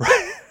that,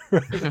 right?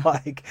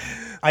 Like,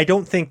 I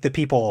don't think the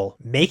people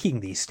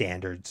making these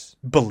standards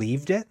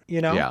believed it,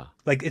 Yeah.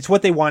 Like, it's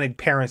what they wanted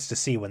parents to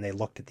see when they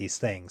looked at these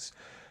things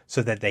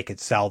so that they could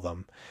sell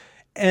them.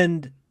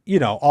 And,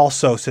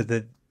 also so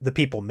that the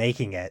people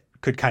making it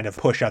could kind of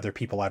push other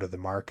people out of the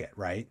market,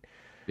 right?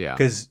 Yeah.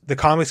 Because the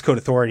Comics Code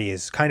Authority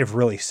is kind of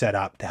really set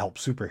up to help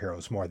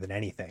superheroes more than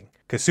anything.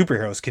 Because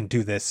superheroes can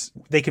do this.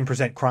 They can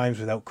present crimes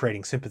without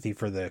creating sympathy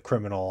for the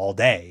criminal all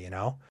day,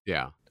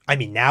 Yeah. I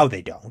mean, now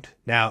they don't.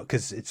 Now,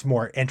 because it's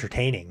more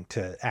entertaining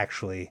to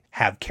actually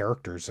have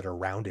characters that are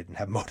rounded and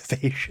have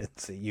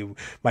motivations that you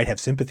might have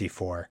sympathy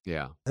for.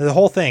 Yeah. The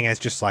whole thing is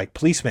just like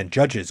policemen,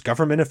 judges,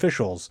 government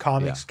officials.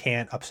 Comics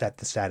can't upset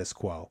the status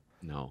quo.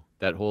 No,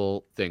 that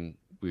whole thing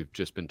we've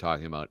just been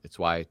talking about. It's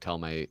why I tell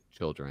my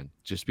children,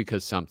 just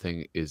because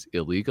something is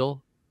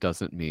illegal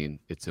doesn't mean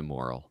it's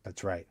immoral.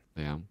 That's right.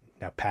 Yeah.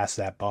 Now pass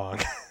that bong.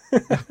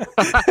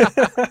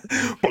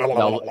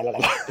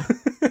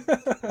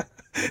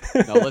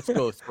 Now let's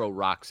go throw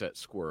rocks at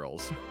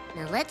squirrels.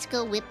 Now let's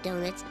go whip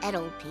donuts at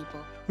old people.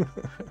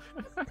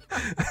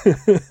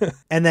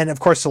 And then, of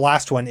course, the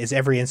last one is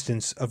every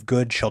instance of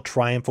good shall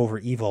triumph over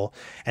evil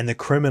and the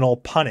criminal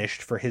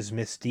punished for his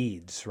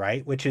misdeeds,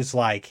 right? Which is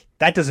like,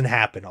 that doesn't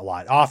happen a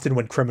lot. Often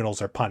when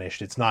criminals are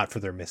punished, it's not for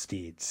their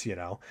misdeeds,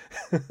 No,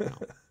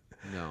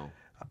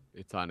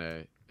 it's on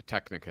a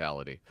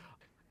technicality.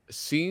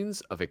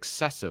 Scenes of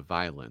excessive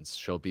violence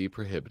shall be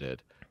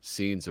prohibited.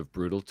 Scenes of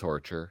brutal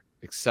torture,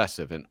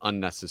 excessive and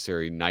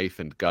unnecessary knife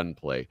and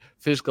gunplay,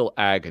 physical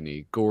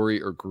agony,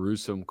 gory or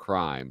gruesome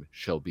crime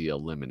shall be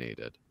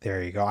eliminated.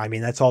 There you go. I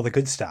mean, that's all the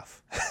good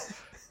stuff.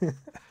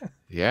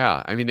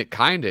 Yeah, I mean, it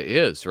kind of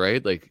is,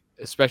 right? Like,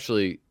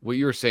 especially what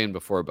you were saying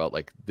before about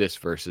like this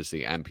versus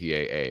the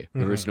MPAA.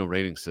 There is no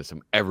rating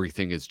system.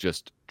 Everything is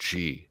just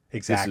G.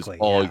 Exactly. This is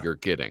all you're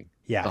getting.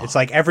 Yeah, it's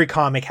like every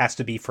comic has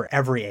to be for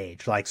every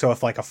age. Like, so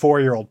if like a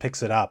 4-year-old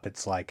picks it up,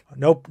 it's like,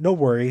 nope, no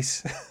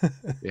worries.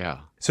 Yeah.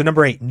 So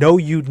number 8, no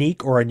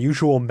unique or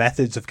unusual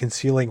methods of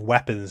concealing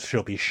weapons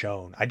shall be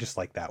shown. I just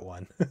like that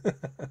one.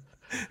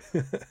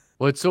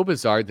 Well, it's so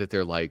bizarre that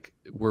they're like,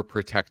 we're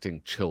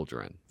protecting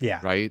children.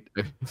 Yeah. Right?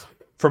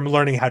 From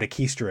learning how to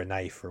keister a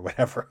knife or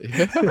whatever.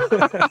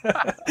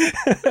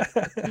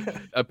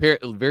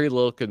 Very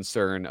little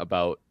concern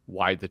about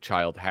why the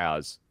child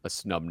has a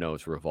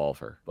snub-nosed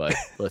revolver, but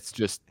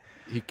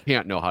he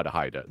can't know how to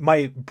hide it.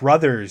 My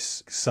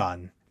brother's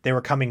son, they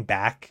were coming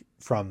back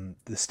from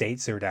the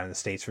States. They were down in the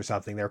States for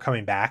something. They were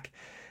coming back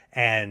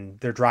and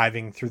they're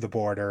driving through the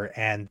border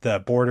and the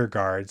border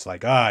guard's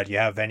like, do you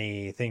have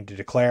anything to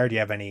declare? Do you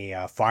have any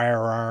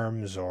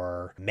firearms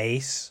or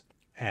mace?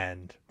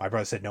 And my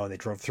brother said no, and they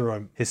drove through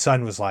him. His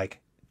son was like,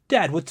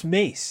 Dad, what's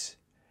mace?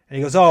 And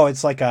he goes, oh,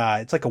 it's like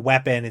a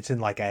weapon. It's in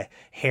like a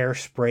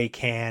hairspray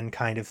can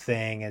kind of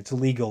thing. And it's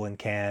illegal in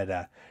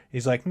Canada.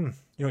 He's like, you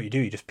know what you do?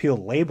 You just peel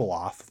the label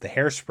off the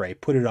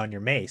hairspray, put it on your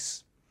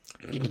mace.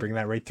 You can bring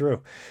that right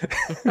through.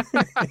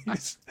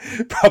 He's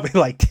probably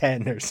like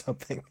 10 or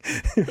something.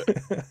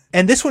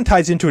 And this one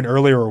ties into an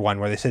earlier one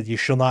where they said you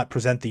shall not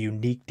present the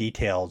unique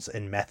details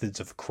and methods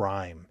of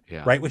crime.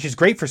 Yeah. Right? Which is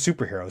great for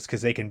superheroes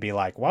because they can be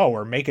like, wow,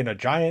 we're making a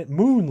giant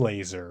moon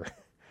laser.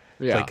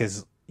 Yeah.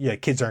 Because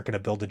kids aren't going to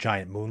build a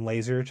giant moon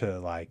laser to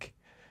like,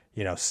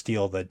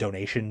 steal the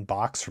donation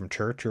box from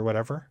church or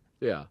whatever.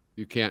 Yeah.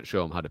 You can't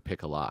show them how to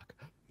pick a lock.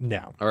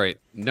 No. All right.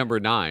 Number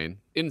 9,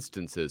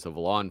 instances of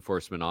law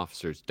enforcement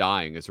officers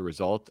dying as a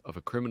result of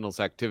a criminal's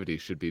activity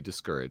should be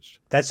discouraged.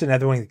 That's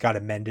another one that got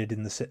amended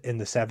in the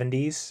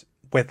 70s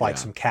with like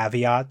some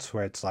caveats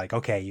where it's like,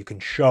 okay, you can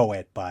show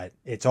it, but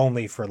it's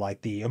only for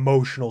like the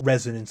emotional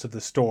resonance of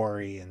the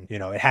story. And,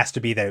 it has to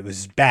be that it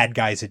was bad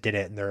guys that did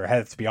it and they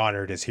have to be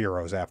honored as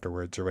heroes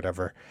afterwards or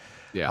whatever.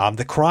 Yeah.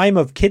 The crime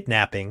of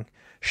kidnapping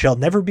shall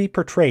never be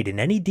portrayed in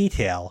any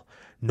detail,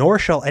 nor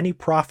shall any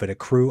profit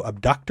accrue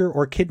abductor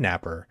or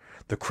kidnapper.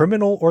 The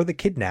criminal or the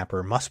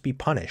kidnapper must be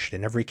punished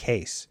in every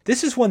case.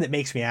 This is one that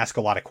makes me ask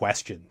a lot of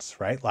questions,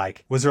 right?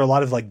 Like, was there a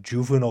lot of like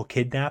juvenile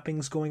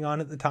kidnappings going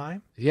on at the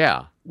time?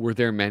 Yeah. Were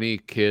there many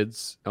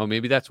kids? Oh,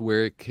 maybe that's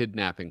where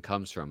kidnapping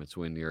comes from. It's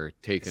when you're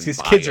taken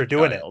These by kids a are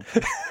doing child.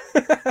 it.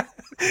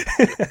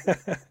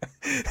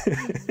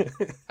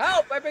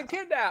 Help, I've been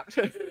kidnapped.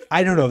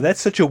 I don't know.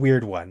 That's such a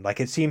weird one. Like,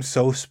 it seems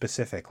so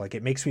specific. Like,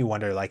 it makes me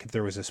wonder, like, if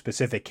there was a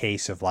specific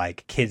case of,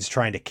 like, kids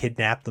trying to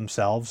kidnap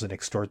themselves and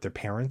extort their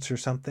parents or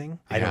something.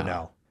 I don't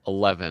know.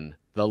 11.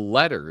 The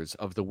letters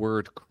of the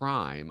word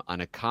crime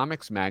on a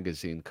comics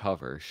magazine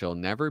cover shall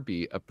never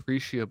be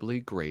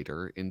appreciably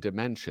greater in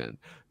dimension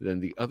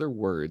than the other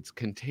words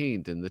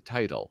contained in the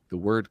title. The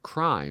word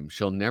crime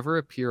shall never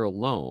appear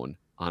alone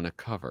on a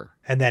cover.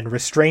 And then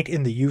restraint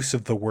in the use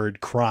of the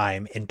word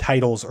crime in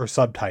titles or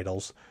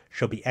subtitles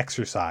shall be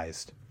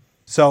exercised.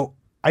 So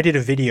I did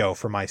a video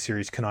for my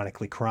series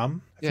Canonically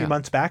Crumb a few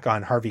months back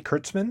on Harvey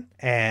Kurtzman,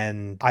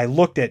 and I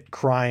looked at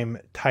crime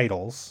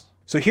titles.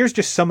 So here's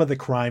just some of the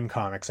crime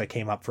comics I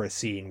came up for a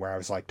scene where I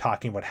was like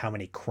talking about how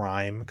many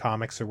crime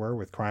comics there were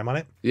with crime on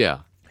it. Yeah.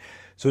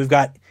 So we've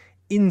got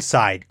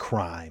Inside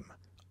Crime,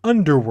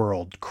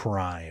 Underworld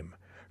Crime,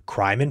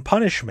 Crime and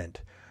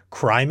Punishment,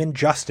 Crime and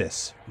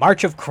Justice,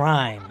 March of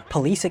Crime,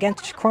 Police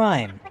Against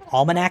Crime,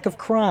 Almanac of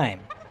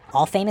Crime,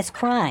 All Famous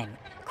Crime,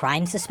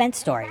 Crime Suspense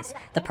Stories,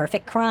 The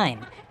Perfect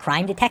Crime,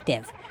 Crime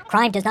Detective,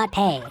 Crime Does Not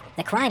Pay,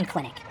 The Crime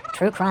Clinic,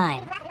 True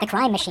Crime, The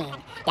Crime Machine,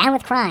 Down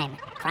with Crime,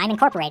 Crime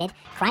Incorporated,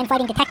 Crime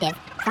Fighting Detective,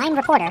 Crime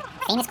Reporter,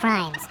 Famous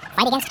Crimes,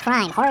 Fight Against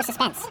Crime, Horror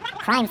Suspense,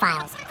 Crime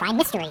Files, Crime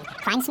Mystery,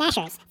 Crime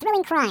Smashers,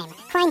 Thrilling Crime,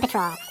 Crime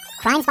Patrol,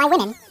 Crimes by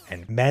Women,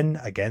 and Men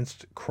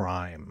Against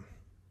Crime.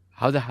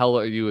 How the hell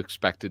are you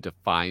expected to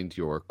find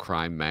your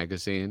crime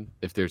magazine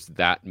if there's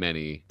that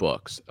many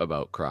books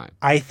about crime?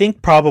 I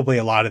think probably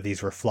a lot of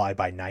these were fly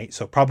by night,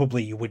 so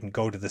probably you wouldn't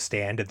go to the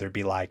stand and there'd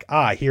be like,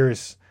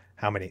 here's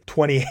how many?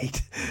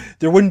 28.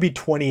 There wouldn't be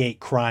 28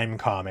 crime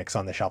comics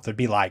on the shelf. There'd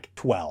be like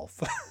 12.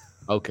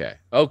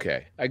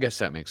 Okay. I guess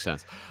that makes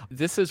sense.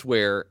 This is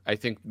where I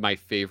think my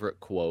favorite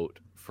quote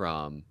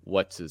from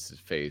what's his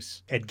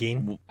face? Ed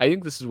Gein? I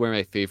think this is where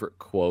my favorite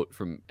quote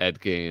from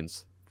Ed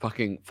Gein's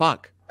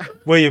fuck.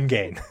 William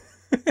Gein.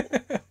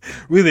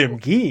 William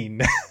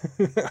Gein.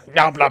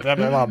 Nom, nom, nom,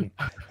 nom, nom.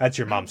 That's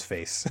your mom's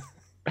face.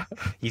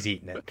 He's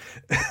eating it.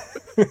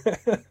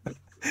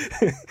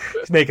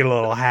 He's making a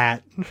little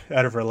hat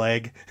out of her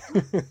leg.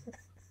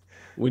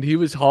 When he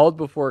was hauled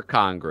before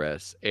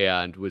Congress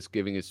and was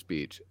giving his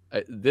speech,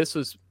 this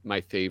was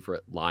my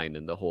favorite line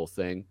in the whole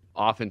thing.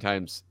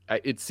 Oftentimes,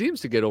 it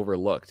seems to get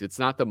overlooked. It's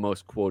not the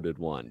most quoted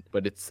one,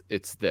 but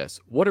it's this.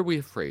 What are we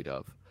afraid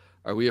of?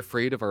 Are we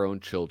afraid of our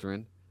own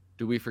children?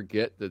 Do we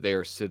forget that they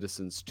are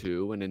citizens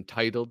too and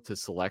entitled to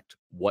select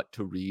what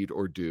to read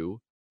or do?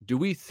 Do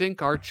we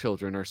think our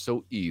children are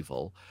so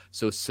evil,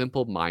 so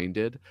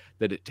simple-minded,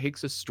 that it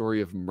takes a story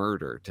of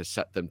murder to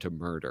set them to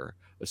murder,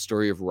 a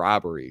story of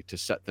robbery to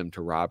set them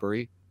to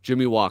robbery?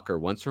 Jimmy Walker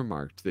once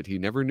remarked that he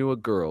never knew a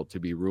girl to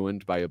be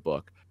ruined by a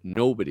book.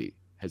 Nobody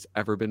has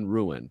ever been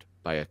ruined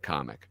by a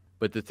comic.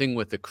 But the thing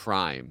with the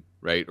crime,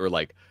 right? Or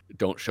like,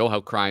 don't show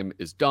how crime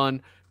is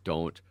done.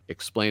 Don't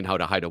explain how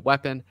to hide a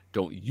weapon.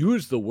 Don't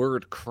use the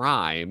word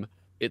crime.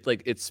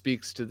 It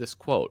speaks to this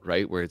quote,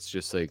 right? Where it's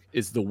just like,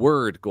 is the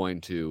word going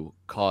to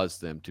cause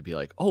them to be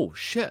like, oh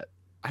shit,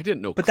 I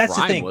didn't know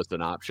crime was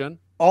an option.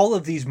 All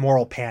of these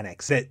moral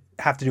panics that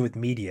have to do with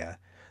media,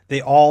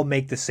 they all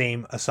make the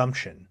same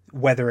assumption,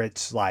 whether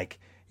it's like,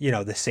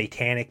 the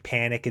satanic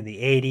panic in the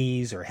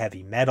 80s or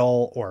heavy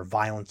metal or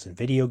violence in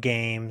video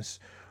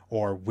games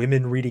or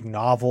women reading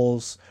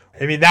novels.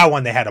 I mean, that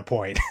one, they had a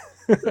point.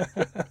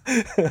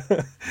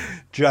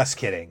 Just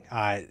kidding.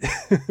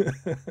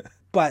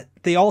 But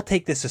they all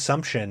take this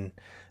assumption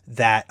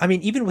that, I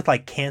mean, even with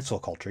like cancel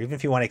culture, even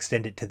if you want to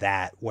extend it to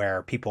that,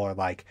 where people are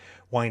like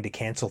wanting to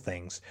cancel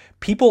things,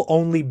 people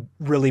only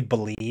really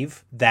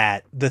believe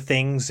that the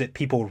things that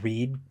people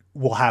read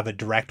will have a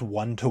direct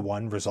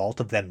one-to-one result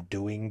of them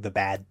doing the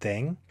bad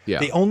thing. Yeah.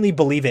 They only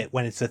believe it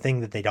when it's the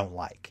thing that they don't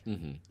like.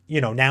 Mm-hmm.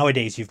 You know,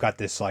 nowadays you've got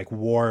this like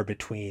war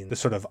between the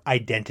sort of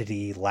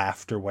identity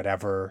left or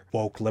whatever,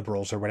 woke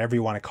liberals or whatever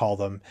you want to call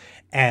them,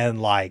 and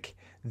like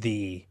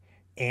the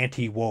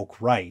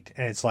anti-woke right.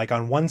 And it's like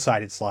on one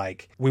side it's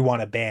like we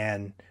want to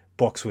ban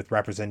books with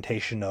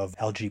representation of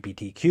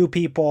LGBTQ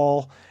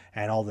people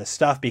and all this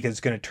stuff because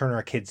it's going to turn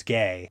our kids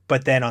gay.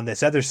 But then on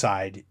this other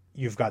side,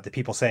 you've got the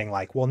people saying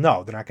like, well,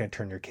 no, they're not going to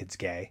turn your kids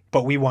gay,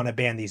 but we want to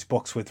ban these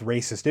books with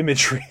racist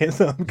imagery in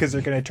them because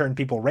they're going to turn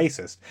people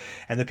racist.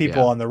 And the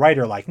people on the right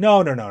are like,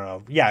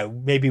 no. Yeah,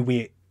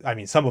 maybe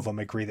some of them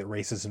agree that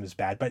racism is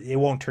bad, but it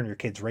won't turn your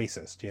kids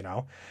racist, you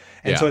know?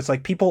 And so it's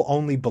like people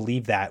only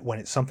believe that when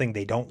it's something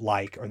they don't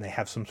like or they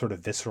have some sort of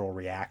visceral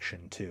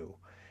reaction to.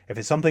 If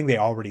it's something they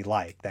already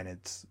like, then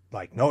it's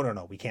like,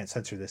 no, we can't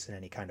censor this in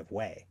any kind of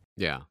way.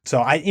 Yeah.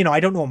 So I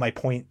don't know what my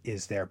point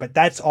is there, but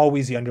that's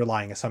always the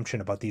underlying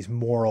assumption about these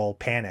moral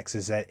panics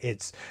is that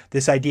it's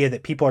this idea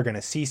that people are going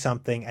to see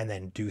something and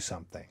then do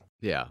something.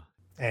 Yeah.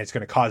 And it's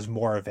going to cause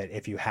more of it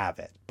if you have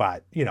it.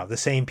 But, you know, the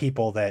same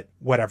people that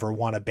whatever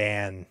want to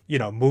ban, you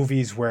know,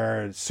 movies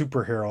where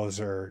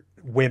superheroes are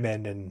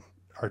women and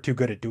are too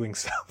good at doing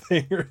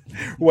something or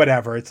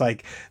whatever. It's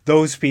like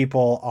those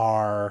people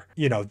are,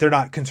 you know, they're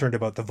not concerned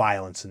about the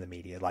violence in the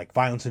media. Like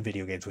violence in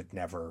video games would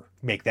never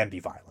make them be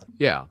violent.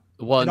 Yeah.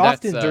 Well, and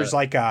often there's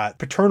like a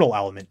paternal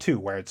element too,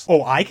 where it's,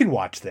 oh, I can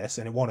watch this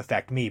and it won't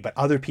affect me, but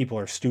other people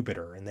are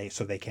stupider and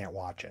they can't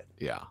watch it.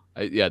 Yeah.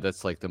 Yeah.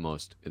 That's like the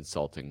most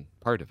insulting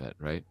part of it,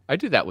 right? I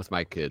do that with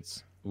my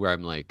kids where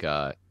I'm like,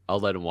 I'll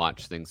let them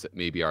watch things that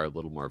maybe are a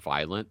little more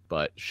violent,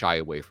 but shy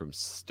away from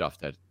stuff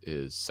that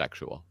is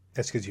sexual.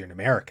 That's because you're an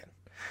American.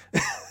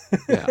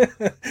 Yeah.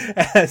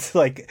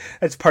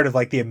 that's part of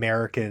like the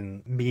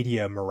American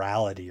media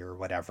morality or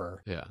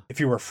whatever. Yeah. If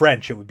you were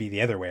French, it would be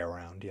the other way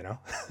around, you know?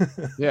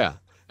 Yeah.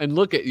 And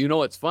look at, you know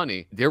what's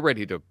funny? They're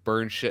ready to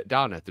burn shit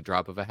down at the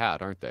drop of a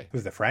hat, aren't they?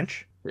 Who's the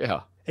French?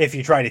 Yeah. If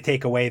you try to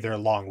take away their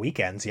long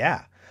weekends,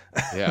 yeah.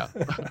 Yeah.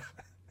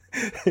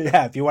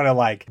 Yeah, if you want to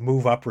like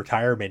move up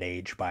retirement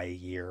age by a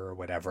year or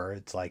whatever,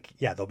 it's like,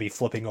 yeah, they'll be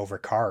flipping over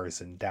cars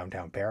in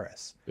downtown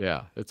Paris.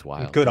 Yeah, it's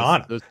wild. Good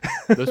on them.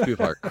 Those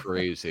people are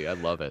crazy. I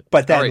love it.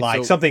 But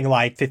then something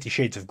like 50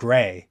 Shades of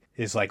Grey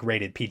is like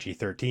rated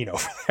PG-13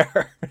 over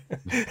there.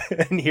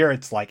 And here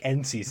it's like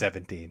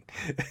NC-17.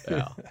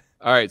 Yeah.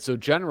 All right, so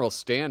general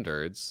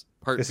standards.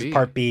 This is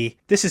part B.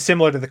 This is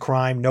similar to the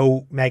crime.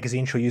 No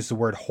magazine shall use the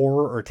word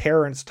horror or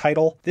terror in its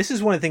title. This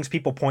is one of the things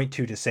people point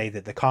to say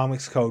that the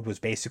Comics Code was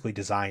basically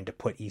designed to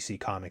put EC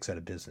Comics out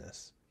of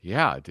business.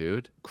 Yeah,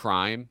 dude.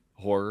 Crime,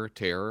 horror,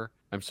 terror.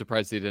 I'm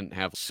surprised they didn't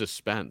have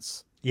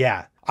suspense.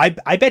 Yeah. I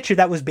bet you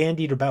that was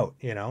bandied about,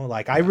 you know?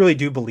 Like, I really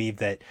do believe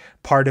that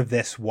part of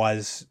this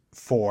was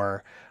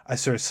for a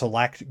sort of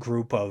select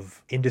group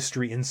of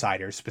industry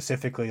insiders,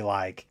 specifically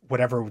like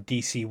whatever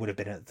DC would have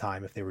been at the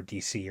time if they were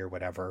DC or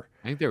whatever.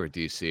 I think they were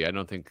DC. I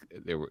don't think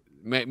they were.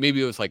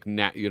 Maybe it was like,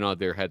 you know,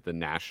 they had the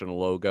national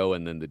logo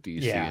and then the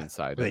DC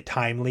inside. Were they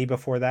Timely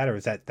before that, or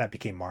was that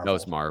became Marvel? That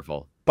was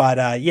Marvel.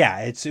 But yeah,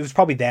 it was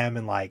probably them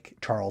and like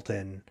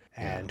Charlton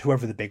and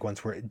whoever the big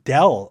ones were.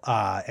 Dell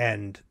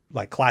and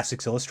like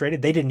Classics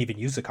Illustrated, they didn't even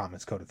use the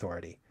Comics Code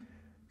Authority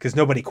because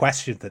nobody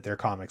questioned that their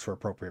comics were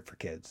appropriate for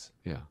kids.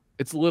 Yeah.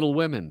 It's Little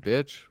Women,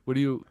 bitch. What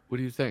do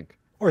you think?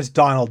 Or it's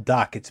Donald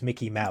Duck, it's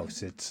Mickey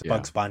Mouse, it's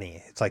Bugs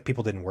Bunny. It's like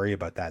people didn't worry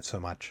about that so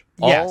much.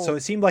 Yeah, so it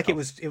seemed like it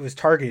was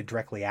targeted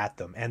directly at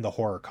them and the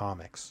horror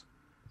comics.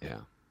 Yeah.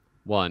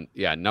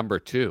 Number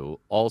 2,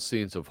 all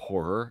scenes of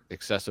horror,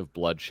 excessive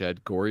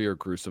bloodshed, gory or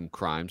gruesome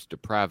crimes,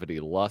 depravity,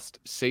 lust,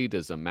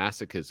 sadism,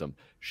 masochism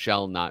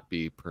shall not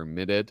be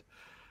permitted.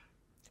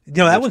 You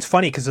know, that one's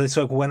funny because it's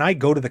like when I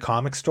go to the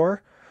comic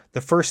store, the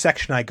first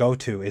section I go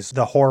to is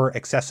the horror,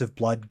 excessive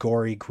blood,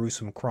 gory,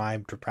 gruesome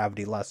crime,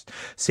 depravity, lust,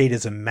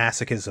 sadism,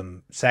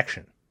 masochism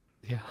section.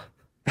 Yeah.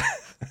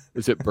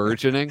 Is it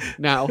burgeoning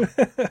now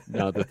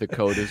that the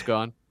code is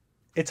gone?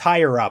 It's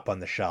higher up on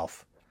the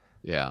shelf.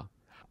 Yeah.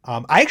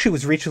 I actually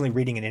was recently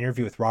reading an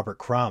interview with Robert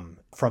Crumb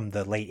from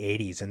the late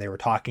 80s, and they were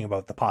talking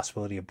about the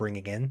possibility of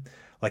bringing in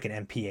like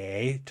an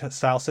MPAA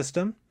style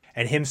system.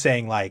 And him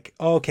saying like,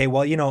 oh, okay,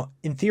 well, you know,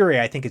 in theory,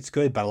 I think it's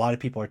good, but a lot of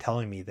people are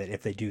telling me that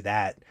if they do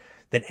that,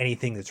 then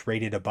anything that's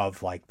rated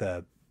above like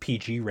the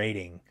PG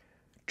rating,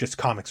 just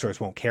comic stores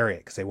won't carry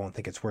it because they won't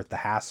think it's worth the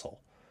hassle.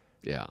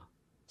 Yeah.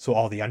 So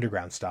all the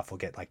underground stuff will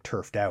get like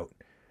turfed out.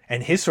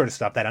 And his sort of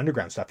stuff, that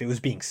underground stuff, it was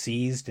being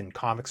seized and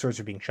comic stores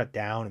were being shut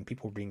down and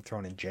people were being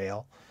thrown in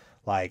jail.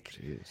 Like,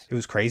 It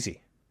was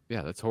crazy.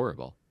 Yeah, that's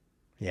horrible.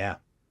 Yeah.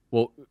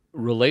 Well,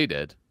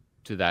 related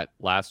to that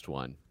last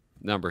one,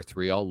 number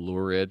 3, all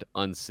lurid,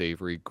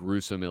 unsavory,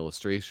 gruesome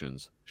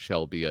illustrations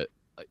shall be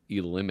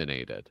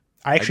eliminated.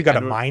 I actually got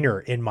a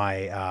minor in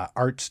my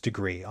arts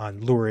degree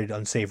on lurid,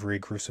 unsavory,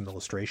 gruesome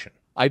illustration.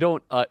 I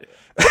don't...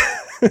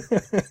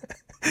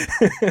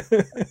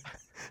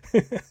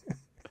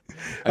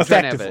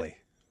 Effectively.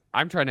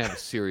 I'm trying to have a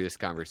serious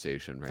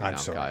conversation right now,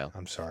 sorry. Kyle.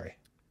 I'm sorry.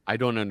 I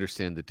don't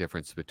understand the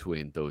difference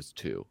between those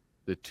two.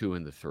 the 2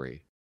 and the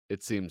 3.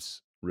 It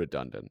seems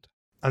redundant.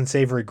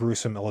 Unsavory,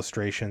 gruesome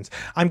illustrations.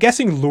 I'm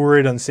guessing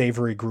lurid,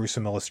 unsavory,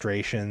 gruesome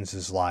illustrations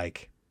is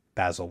like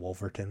Basil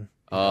Wolverton.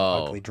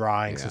 Ugly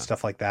drawings and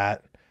stuff like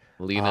that.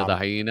 Lena the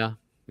hyena.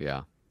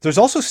 Yeah. There's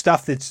also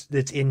stuff that's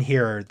in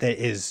here that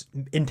is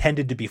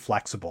intended to be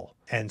flexible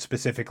and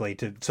specifically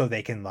so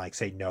they can like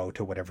say no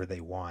to whatever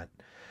they want.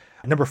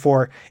 Number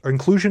 4,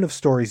 inclusion of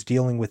stories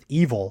dealing with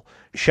evil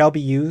shall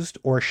be used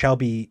or shall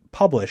be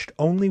published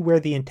only where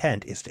the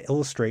intent is to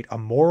illustrate a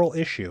moral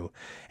issue,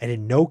 and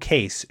in no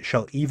case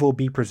shall evil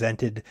be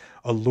presented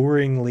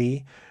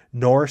alluringly,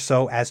 nor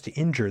so as to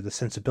injure the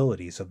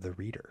sensibilities of the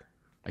reader.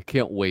 I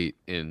can't wait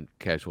in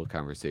casual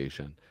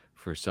conversation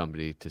for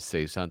somebody to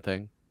say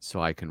something so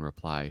I can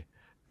reply,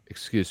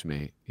 "Excuse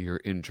me,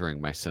 you're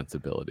injuring my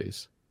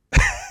sensibilities."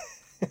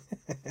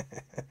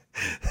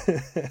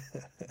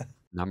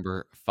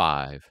 Number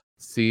 5,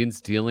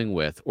 scenes dealing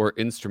with or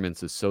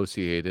instruments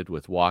associated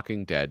with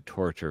Walking Dead,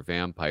 torture,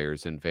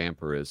 vampires and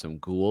vampirism,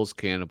 ghouls,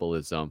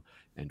 cannibalism,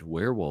 and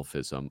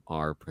werewolfism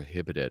are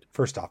prohibited.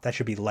 First off, that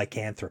should be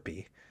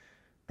lycanthropy.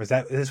 Was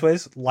that this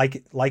was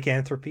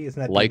lycanthropy?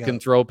 Isn't that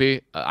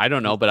lycanthropy? I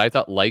don't know, but I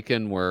thought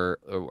lichen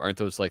aren't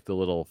those like the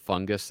little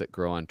fungus that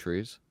grow on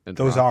trees? And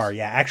those rocks? are,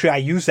 yeah. Actually, I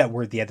used that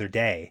word the other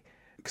day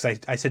because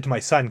I said to my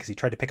son, because he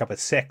tried to pick up a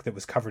stick that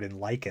was covered in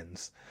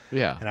lichens.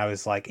 Yeah. And I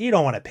was like, you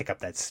don't want to pick up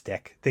that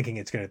stick, thinking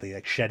it's going to be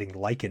like shedding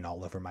lichen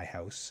all over my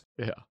house.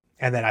 Yeah.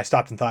 And then I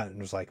stopped and thought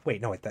and was like,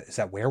 wait, no, is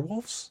that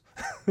werewolves?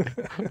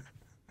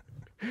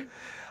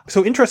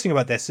 So interesting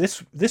about this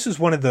is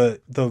one of the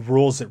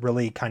rules that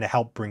really kind of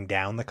helped bring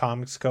down the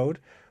comics code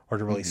or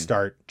to really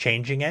start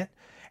changing it.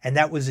 And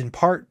that was in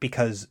part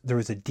because there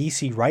was a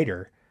DC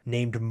writer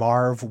named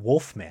Marv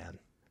Wolfman.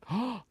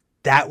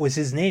 That was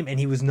his name, and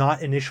he was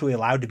not initially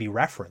allowed to be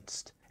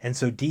referenced. And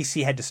so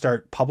DC had to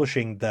start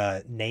publishing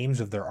the names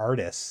of their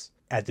artists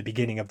at the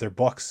beginning of their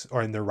books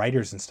or in their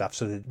writers and stuff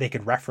so that they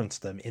could reference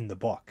them in the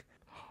book.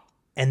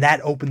 And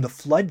that opened the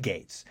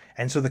floodgates.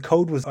 And so the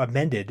code was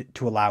amended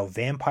to allow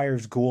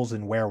vampires, ghouls,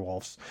 and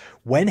werewolves,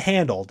 when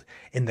handled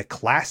in the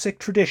classic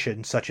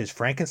tradition such as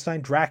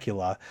Frankenstein,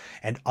 Dracula,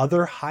 and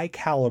other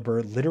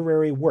high-caliber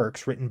literary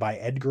works written by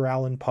Edgar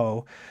Allan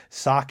Poe,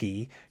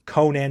 Saki,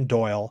 Conan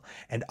Doyle,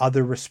 and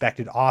other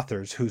respected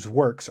authors whose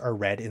works are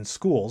read in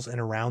schools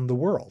and around the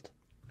world.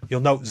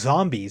 You'll note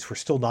zombies were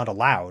still not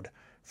allowed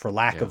for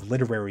lack of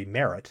literary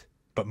merit,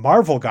 but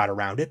Marvel got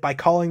around it by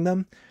calling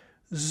them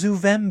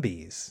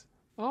Zoovembies.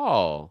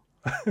 Oh.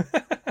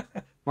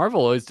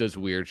 Marvel always does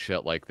weird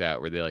shit like that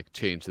where they like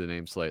change the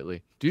name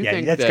slightly. Do you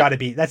think that's got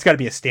to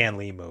be a Stan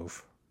Lee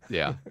move?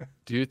 Yeah.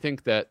 Do you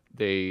think that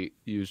they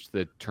used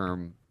the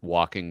term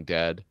Walking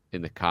Dead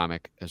in the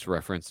comic as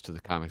reference to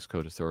the Comics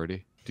Code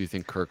Authority? Do you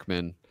think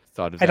Kirkman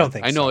thought of that? I don't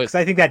think so. Because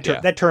I think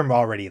that term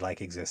already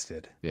like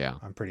existed. Yeah.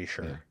 I'm pretty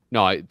sure. Yeah.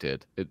 No, it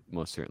did. It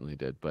most certainly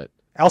did. But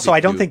also,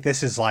 I don't think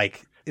this is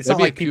like it's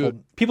not like people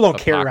don't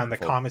carry around the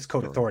Comics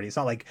Code Authority. It's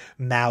not like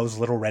Mao's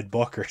Little Red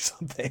Book or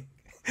something.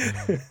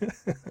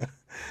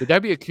 But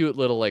that'd be a cute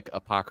little like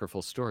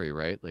apocryphal story,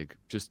 right? Like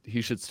just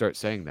he should start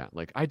saying that.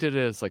 Like I did it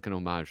as like an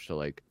homage to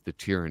like the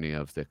tyranny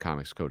of the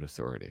Comics Code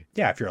Authority.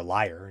 Yeah, if you're a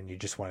liar and you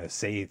just want to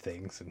say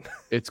things and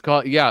it's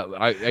called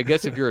I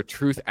guess if you're a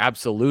truth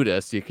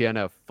absolutist, you can't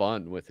have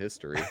fun with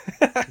history.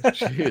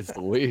 Jeez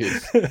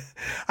Louise.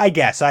 I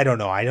guess. I don't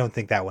know. I don't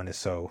think that one is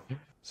so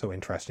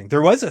interesting.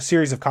 There was a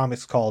series of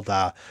comics called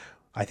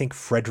I think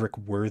Frederick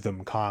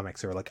Wortham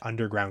comics. They were like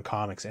underground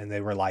comics, and they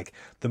were like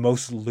the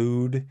most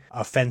lewd,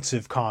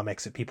 offensive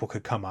comics that people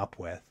could come up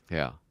with.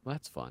 Yeah,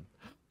 that's fun.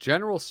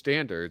 General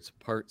Standards,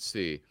 Part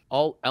C.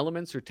 All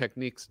elements or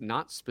techniques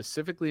not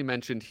specifically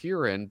mentioned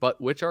herein, but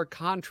which are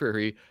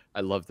contrary,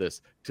 I love this,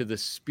 to the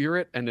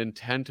spirit and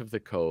intent of the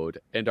code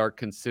and are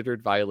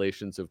considered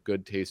violations of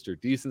good taste or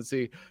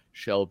decency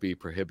shall be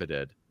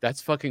prohibited.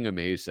 That's fucking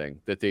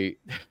amazing that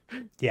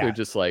they're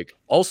just like,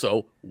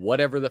 also,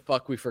 whatever the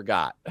fuck we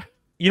forgot.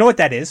 You know what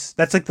that is?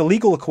 That's like the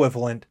legal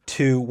equivalent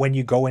to when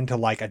you go into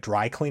like a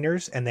dry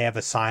cleaners and they have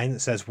a sign that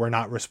says we're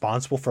not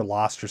responsible for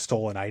lost or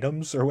stolen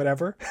items or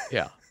whatever.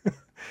 Yeah.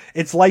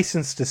 It's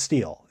licensed to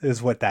steal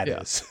is what that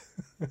is.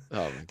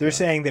 Oh, they're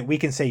saying that we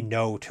can say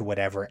no to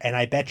whatever. And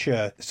I bet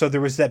you, so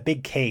there was that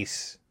big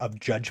case of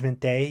Judgment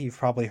Day you've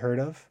probably heard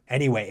of.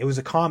 Anyway, it was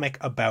a comic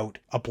about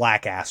a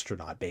black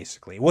astronaut,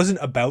 basically. It wasn't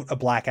about a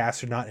black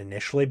astronaut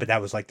initially, but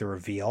that was like the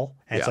reveal.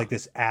 And it's like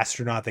this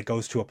astronaut that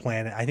goes to a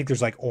planet. I think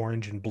there's like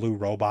orange and blue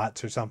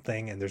robots or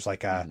something. And there's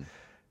like a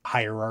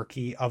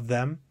hierarchy of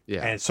them.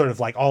 Yeah. And it's sort of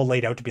like all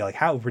laid out to be like,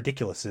 how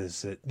ridiculous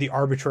is it? The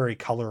arbitrary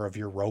color of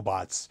your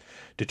robots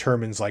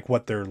determines like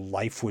what their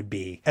life would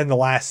be. And the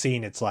last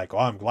scene, it's like, oh,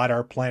 I'm glad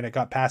our planet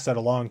got past that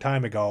a long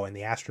time ago. And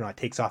the astronaut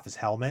takes off his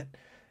helmet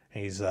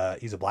and he's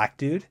a black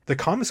dude. The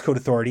Comics Code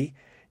Authority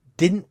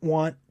didn't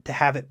want to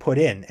have it put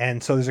in.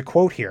 And so there's a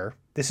quote here.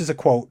 This is a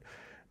quote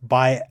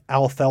by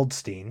Al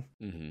Feldstein.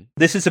 Mm-hmm.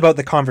 This is about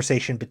the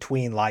conversation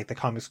between like the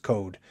Comics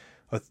Code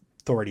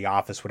Authority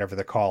office, whatever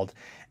they're called,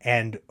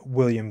 and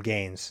William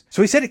Gaines.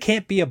 So he said it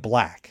can't be a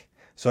black.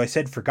 So I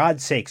said, for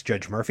God's sakes,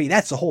 Judge Murphy,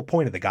 that's the whole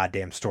point of the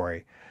goddamn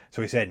story.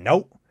 So he said,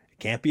 nope, it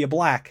can't be a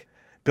black.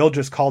 Bill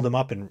just called him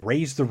up and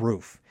raised the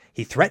roof.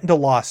 He threatened a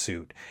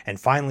lawsuit. And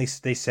finally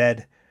they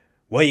said,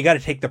 well, you got to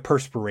take the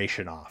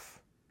perspiration off.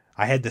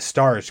 I had the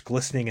stars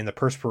glistening in the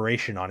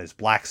perspiration on his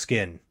black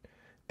skin.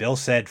 Bill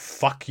said,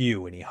 fuck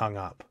you, and he hung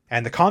up.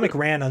 And the comic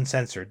ran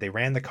uncensored. They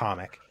ran the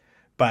comic.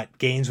 But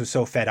Gaines was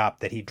so fed up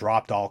that he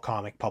dropped all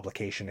comic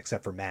publication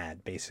except for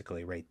Mad,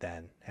 basically, right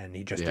then. And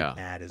he just did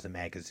Mad as a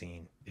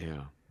magazine.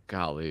 Yeah.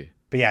 Golly.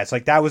 But yeah, it's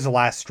like that was the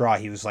last straw.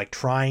 He was like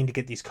trying to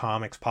get these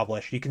comics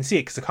published. You can see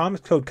it because the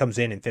Comics Code comes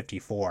in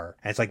 54.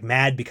 And it's like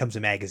Mad becomes a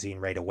magazine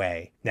right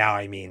away. Now,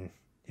 I mean,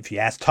 if you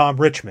ask Tom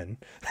Richmond,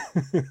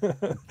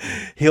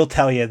 he'll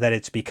tell you that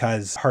it's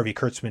because Harvey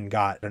Kurtzman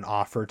got an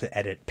offer to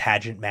edit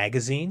Pageant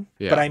magazine.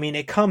 Yeah. But I mean,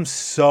 it comes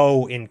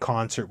so in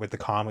concert with the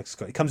Comics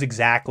Code. It comes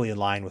exactly in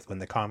line with when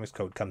the Comics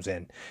Code comes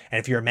in. And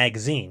if you're a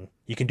magazine,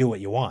 you can do what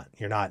you want.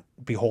 You're not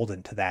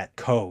beholden to that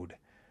code.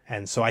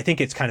 And so I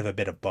think it's kind of a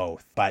bit of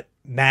both. But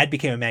Mad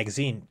became a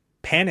magazine.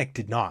 Panic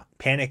did not.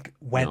 Panic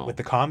went with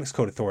the Comics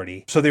Code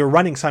Authority. So they were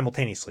running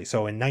simultaneously.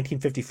 So in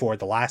 1954,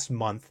 the last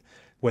month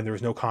when there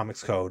was no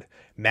Comics Code,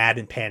 Mad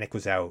and Panic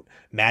was out.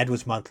 Mad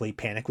was monthly,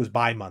 Panic was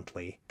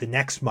bi-monthly. The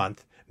next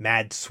month,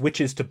 Mad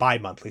switches to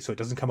bi-monthly, so it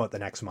doesn't come out the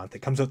next month. It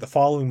comes out the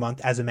following month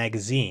as a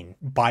magazine,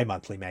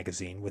 bi-monthly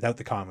magazine, without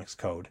the Comics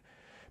Code.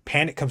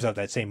 Panic comes out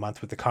that same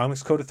month with the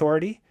Comics Code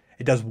Authority.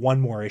 It does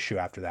one more issue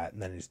after that,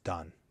 and then it's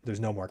done. There's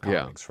no more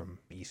comics from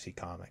EC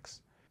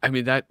Comics. I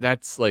mean,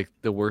 that's like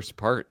the worst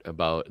part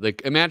about,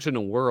 like, imagine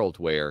a world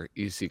where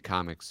EC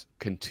Comics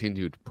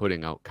continued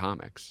putting out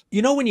comics.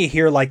 You know, when you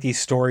hear like these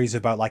stories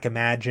about, like,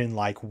 imagine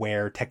like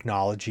where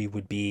technology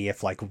would be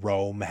if like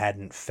Rome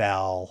hadn't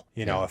fell,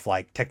 you know, if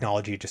like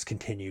technology just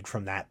continued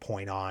from that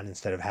point on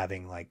instead of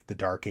having like the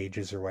Dark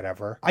Ages or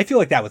whatever. I feel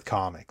like that with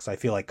comics. I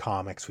feel like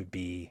comics would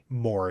be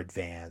more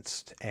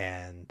advanced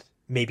and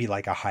maybe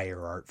like a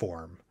higher art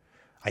form.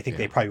 I think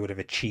they probably would have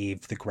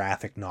achieved the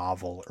graphic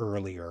novel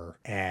earlier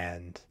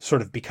and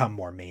sort of become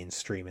more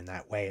mainstream in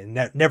that way,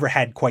 and never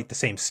had quite the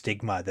same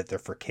stigma that they're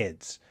for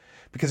kids,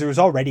 because there was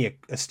already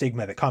a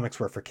stigma that comics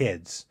were for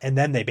kids. And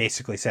then they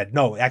basically said,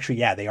 no, actually,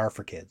 yeah, they are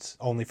for kids,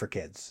 only for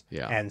kids.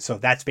 Yeah. And so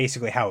that's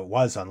basically how it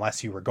was,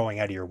 unless you were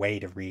going out of your way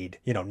to read,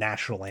 you know,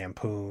 National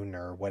Lampoon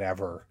or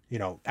whatever, you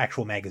know,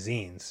 actual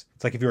magazines.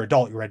 It's like if you're an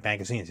adult, you read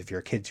magazines. If you're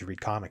a kid, you read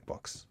comic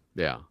books.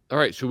 Yeah. All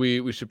right. So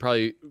we should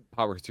probably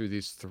power through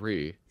these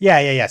three.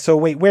 Yeah. So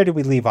wait, where did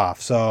we leave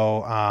off?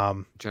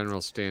 So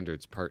General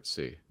Standards, Part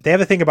C. They have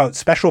a thing about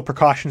special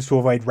precautions to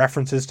avoid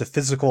references to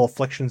physical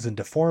afflictions and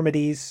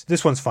deformities.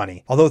 This one's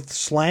funny. Although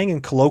slang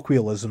and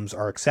colloquialisms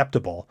are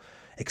acceptable,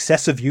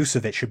 excessive use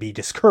of it should be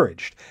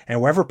discouraged, and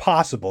wherever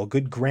possible,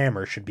 good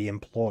grammar should be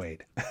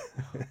employed.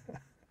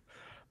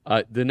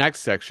 The next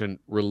section,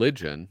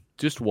 religion,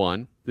 just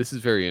one. This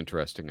is very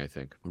interesting, I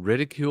think.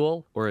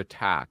 Ridicule or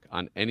attack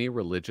on any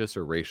religious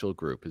or racial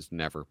group is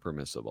never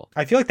permissible.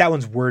 I feel like that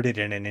one's worded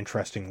in an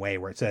interesting way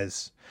where it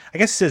says, I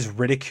guess it says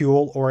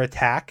ridicule or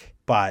attack,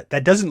 but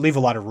that doesn't leave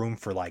a lot of room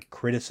for like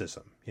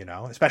criticism, you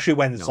know, especially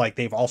when it's like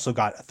they've also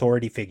got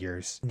authority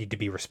figures need to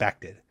be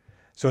respected.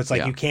 So it's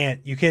like you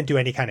can't do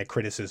any kind of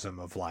criticism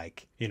of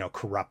like, you know,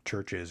 corrupt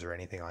churches or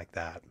anything like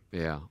that.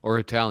 Yeah, or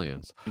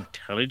Italians.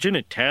 Intelligent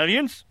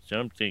Italians?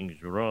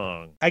 Something's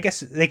wrong. I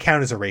guess they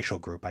count as a racial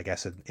group, I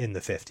guess, in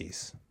the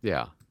 50s.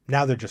 Yeah.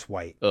 Now they're just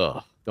white.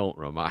 Ugh, don't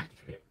remind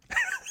me.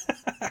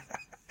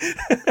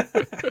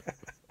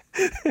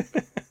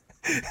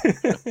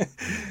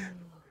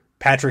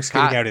 Patrick's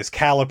getting out his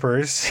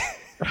calipers.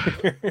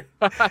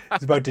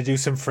 He's about to do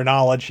some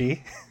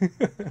phrenology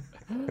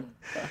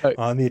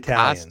on the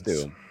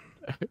Italians.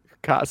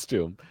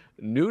 Costume.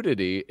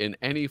 Nudity in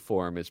any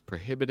form is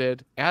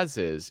prohibited, as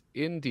is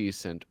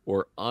indecent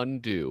or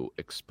undue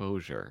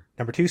exposure.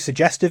 Number 2,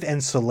 suggestive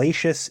and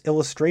salacious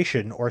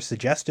illustration or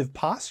suggestive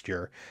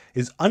posture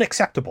is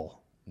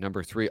unacceptable.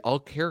 Number 3, all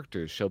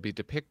characters shall be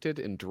depicted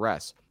in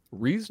dress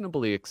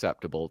reasonably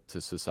acceptable to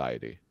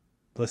society.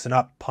 Listen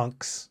up,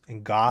 punks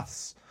and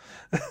goths.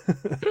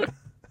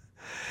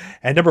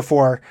 And number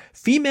 4,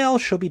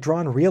 females shall be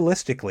drawn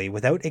realistically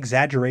without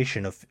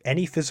exaggeration of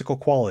any physical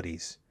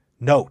qualities.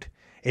 Note,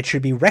 it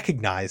should be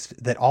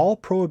recognized that all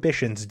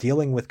prohibitions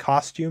dealing with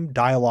costume,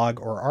 dialogue,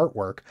 or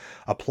artwork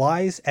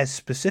applies as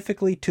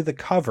specifically to the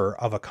cover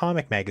of a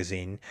comic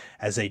magazine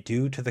as they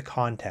do to the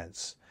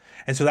contents.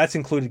 And so that's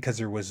included because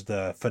there was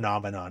the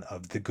phenomenon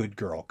of the good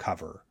girl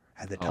cover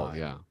at the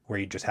time, where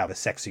you just have a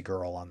sexy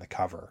girl on the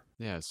cover.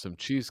 Yeah, some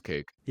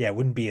cheesecake. Yeah, it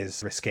wouldn't be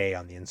as risque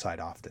on the inside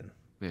often.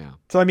 Yeah.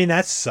 So, I mean,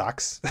 that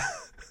sucks.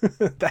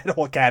 That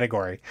whole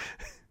category.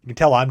 You can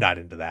tell I'm not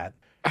into that.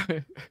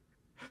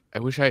 I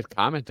wish I had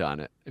comment on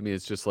it. I mean,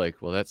 it's just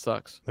like, well, that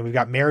sucks. Then we've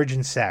got marriage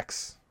and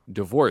sex.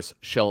 Divorce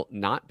shall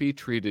not be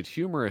treated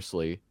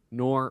humorously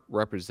nor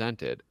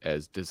represented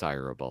as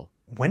desirable.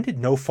 When did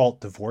no-fault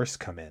divorce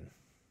come in?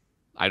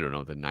 I don't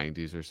know, the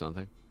 90s or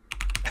something.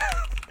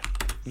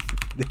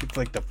 It's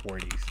like the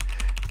 40s.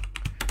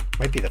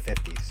 Might be the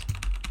 50s.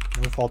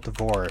 No-fault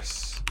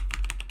divorce.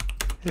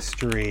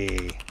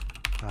 History.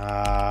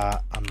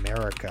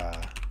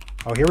 America.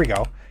 Oh, here we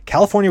go.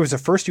 California was the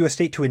first U.S.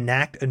 state to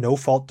enact a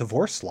no-fault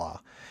divorce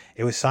law.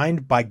 It was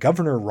signed by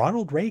Governor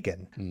Ronald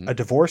Reagan, a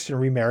divorced and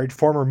remarried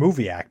former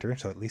movie actor,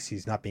 so at least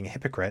he's not being a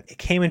hypocrite. It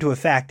came into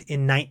effect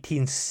in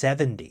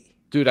 1970.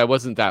 Dude, I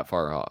wasn't that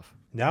far off.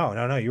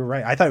 No, you were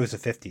right. I thought it was the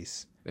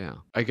 50s. Yeah.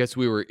 I guess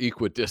we were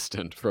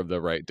equidistant from the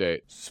right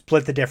date.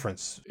 Split the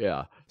difference.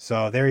 Yeah.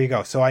 So there you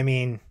go. So, I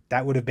mean,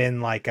 that would have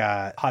been like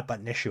a hot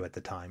button issue at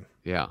the time.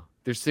 Yeah.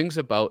 There's things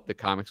about the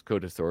Comics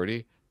Code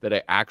Authority that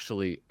I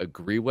actually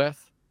agree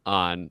with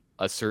on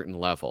a certain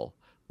level.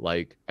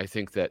 Like, I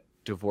think that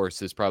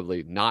divorce is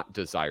probably not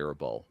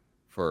desirable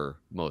for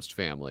most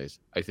families.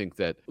 I think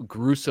that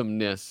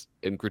gruesomeness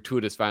and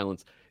gratuitous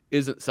violence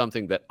isn't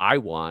something that I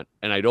want,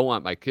 and I don't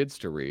want my kids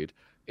to read.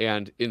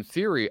 And in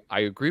theory, I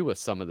agree with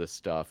some of this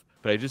stuff,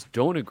 but I just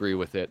don't agree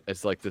with it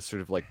as like this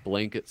sort of like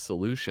blanket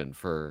solution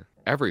for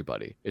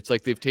everybody. It's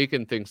like they've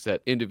taken things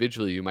that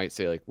individually you might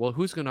say like, well,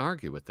 who's going to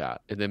argue with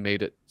that? And then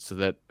made it so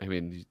that, I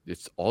mean,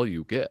 it's all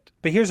you get.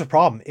 But here's the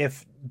problem.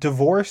 If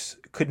divorce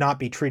could not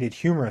be treated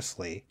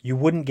humorously, you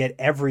wouldn't get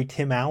every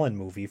Tim Allen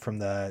movie from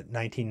the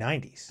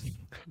 1990s.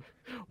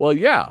 Well,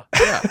 yeah.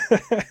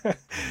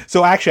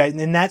 So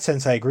actually, in that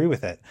sense, I agree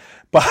with it.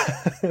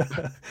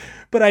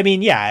 But I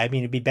mean, yeah, I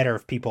mean, it'd be better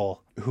if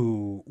people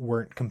who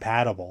weren't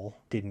compatible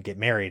didn't get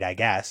married, I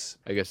guess.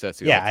 I guess that's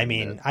the yeah. I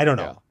mean, I don't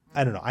know. Yeah.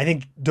 I don't know. I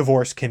think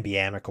divorce can be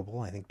amicable.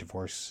 I think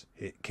divorce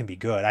it can be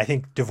good. I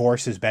think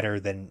divorce is better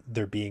than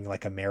there being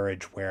like a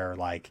marriage where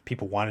like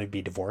people want to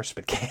be divorced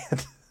but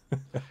can't.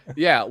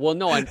 Yeah. Well,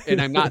 no,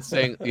 and I'm not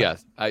saying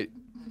yes. I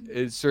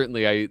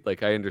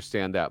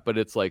understand that, but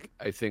it's like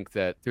I think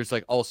that there's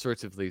like all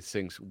sorts of these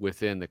things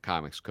within the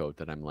Comics Code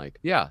that I'm like,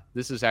 yeah,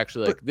 this is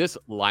actually like this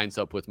lines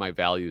up with my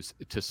values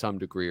to some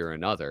degree or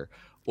another,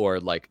 or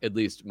like at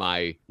least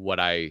what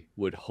I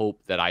would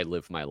hope that I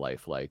live my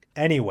life like.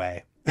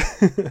 Anyway,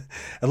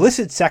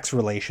 illicit sex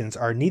relations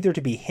are neither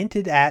to be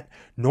hinted at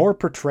nor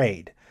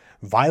portrayed.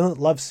 Violent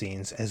love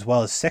scenes as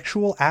well as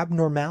sexual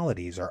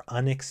abnormalities are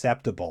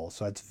unacceptable.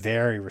 So that's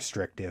very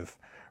restrictive.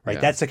 Right.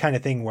 Yeah. That's the kind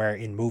of thing where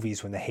in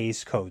movies, when the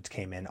Hays Codes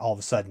came in, all of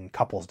a sudden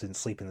couples didn't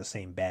sleep in the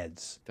same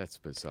beds. That's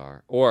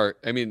bizarre. Or,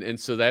 I mean, and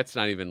so that's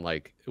not even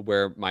like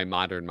where my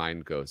modern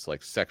mind goes.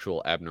 Like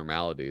sexual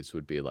abnormalities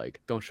would be like,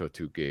 don't show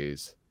two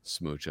gays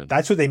smooching.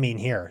 That's what they mean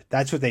here.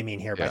 That's what they mean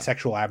here by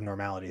sexual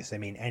abnormalities. They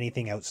mean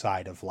anything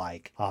outside of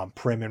like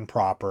prim and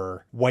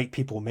proper white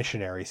people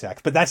missionary sex.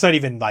 But that's not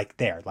even like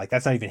there. Like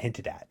that's not even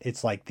hinted at.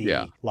 It's like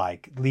the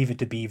like Leave It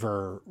to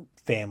Beaver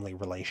family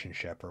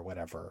relationship or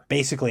whatever.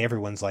 Basically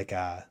everyone's like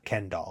a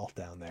Ken doll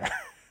down there.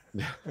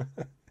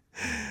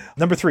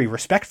 Number 3,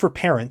 respect for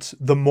parents,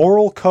 the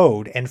moral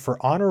code, and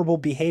for honorable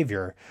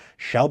behavior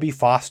shall be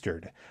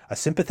fostered. A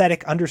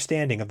sympathetic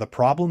understanding of the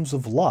problems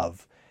of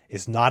love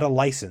is not a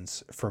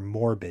license for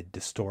morbid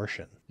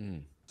distortion.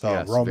 So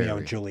yes, Romeo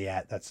and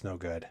Juliet, that's no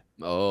good.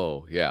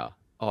 Oh, yeah.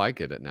 Oh, I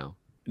get it now.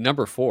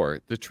 Number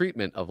 4, the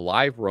treatment of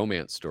live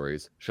romance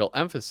stories shall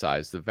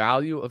emphasize the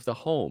value of the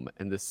home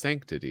and the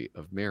sanctity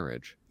of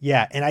marriage.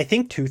 Yeah, and I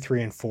think 2,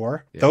 3, and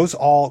 4, those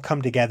all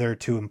come together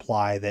to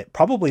imply that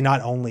probably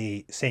not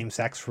only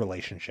same-sex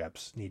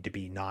relationships need to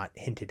be not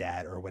hinted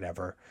at or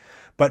whatever,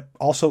 but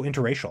also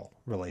interracial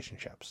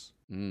relationships.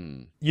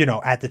 You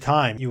know, at the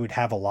time, you would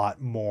have a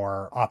lot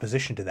more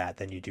opposition to that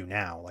than you do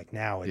now. Like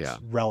now, it's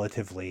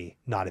relatively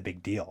not a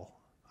big deal.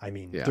 I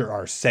mean, there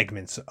are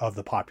segments of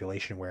the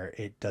population where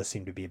it does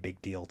seem to be a big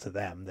deal to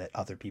them that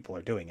other people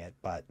are doing it.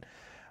 But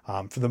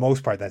for the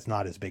most part, that's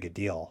not as big a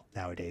deal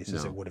nowadays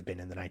as it would have been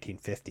in the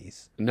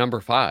 1950s. Number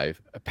 5,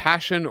 a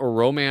passion or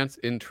romance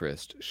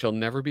interest shall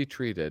never be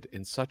treated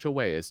in such a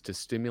way as to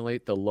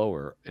stimulate the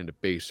lower and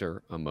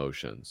baser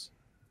emotions.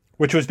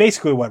 Which was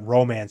basically what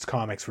romance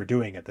comics were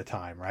doing at the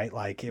time, right?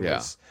 Like it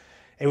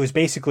was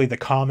basically the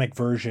comic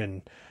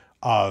version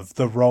of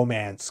the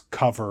romance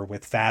cover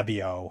with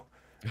Fabio.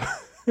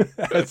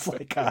 It's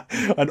like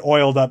an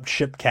oiled up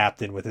ship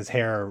captain with his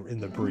hair in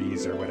the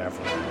breeze or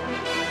whatever.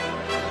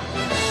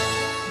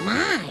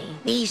 My,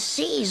 these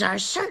seas are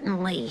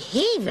certainly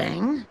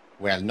heaving.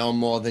 Well, no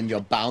more than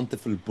your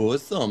bountiful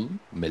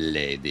bosom,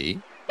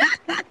 milady.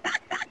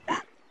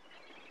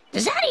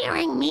 Does that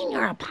earring mean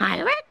you're a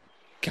pirate?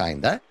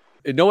 Kinda.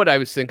 You know what I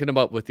was thinking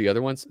about with the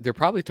other ones? They're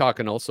probably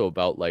talking also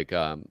about like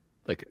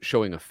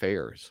showing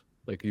affairs.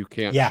 Like you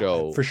can't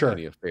show for sure.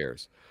 any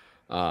affairs.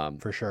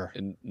 For sure.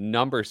 And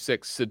number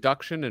 6,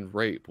 seduction and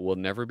rape will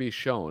never be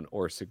shown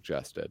or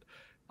suggested.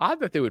 Odd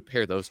that they would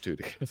pair those two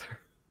together.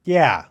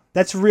 Yeah,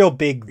 that's real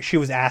big. She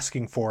was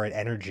asking for it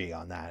energy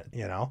on that,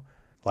 you know?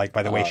 Like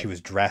by the way she was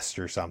dressed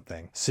or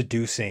something.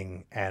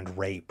 Seducing and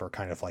rape are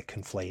kind of like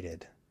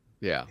conflated.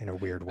 Yeah. In a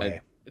weird way.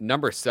 And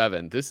number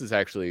 7, this is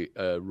actually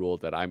a rule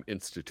that I'm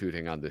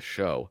instituting on this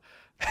show.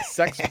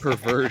 Sex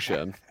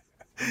perversion.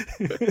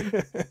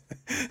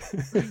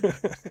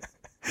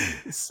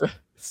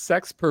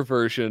 Sex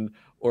perversion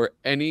or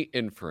any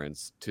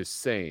inference to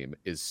same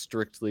is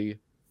strictly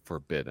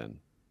forbidden.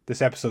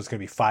 This episode's going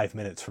to be 5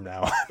 minutes from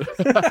now.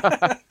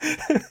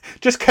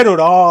 Just cut out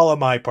all of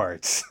my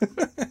parts.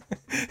 I'm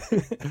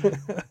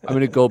going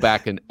to go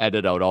back and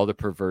edit out all the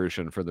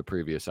perversion from the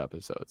previous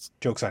episodes.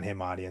 Joke's on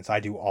him, audience. I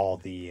do all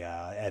the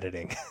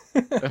editing.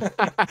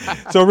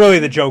 So really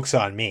the joke's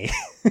on me.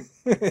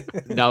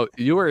 Now,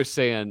 you were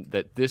saying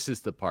that this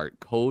is the part,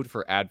 code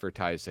for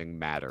advertising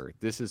matter.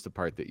 This is the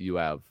part that you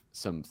have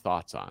some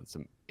thoughts on,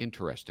 some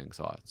interesting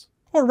thoughts.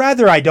 Or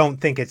rather, I don't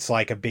think it's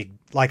like a big,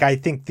 like, I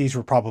think these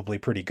were probably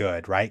pretty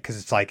good, right?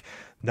 Because it's like,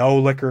 no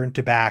liquor and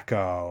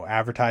tobacco,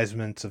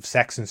 advertisements of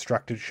sex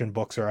instruction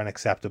books are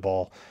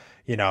unacceptable.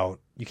 You know,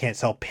 you can't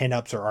sell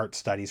pinups or art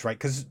studies, right?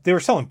 Because they were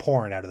selling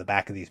porn out of the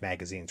back of these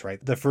magazines, right?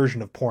 The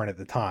version of porn at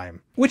the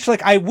time. Which,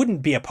 like, I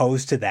wouldn't be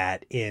opposed to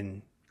that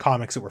in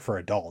comics that were for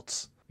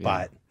adults. Yeah.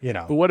 But, you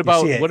know. But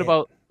what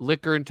about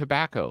liquor and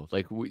tobacco?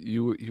 Like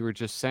you were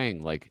just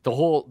saying, like the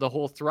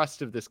whole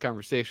thrust of this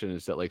conversation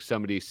is that like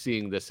somebody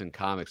seeing this in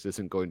comics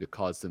isn't going to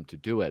cause them to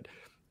do it.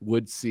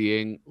 Would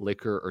seeing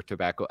liquor or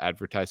tobacco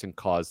advertising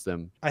cause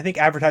them? I think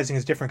advertising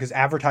is different because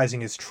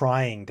advertising is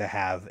trying to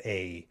have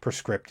a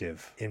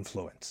prescriptive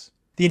influence.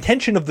 The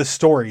intention of the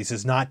stories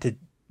is not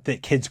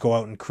that kids go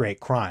out and create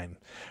crime,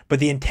 but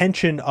the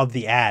intention of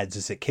the ads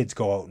is that kids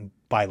go out and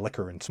buy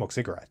liquor and smoke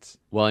cigarettes.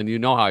 Well, and you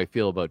know how I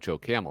feel about Joe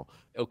Camel.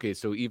 Okay,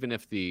 so even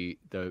if the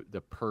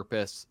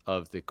purpose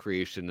of the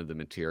creation of the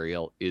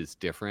material is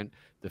different,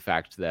 the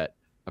fact that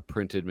a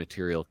printed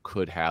material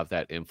could have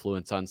that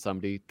influence on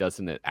somebody,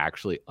 doesn't it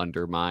actually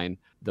undermine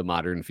the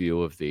modern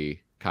view of the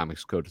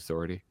Comics Code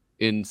Authority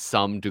in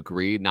some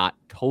degree, not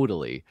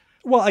totally?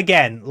 Well,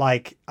 again,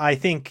 like I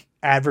think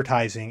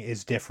advertising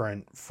is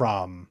different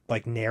from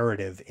like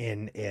narrative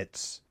in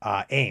its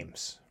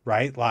aims,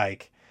 right?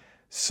 Like,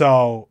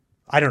 so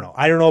I don't know.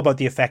 I don't know about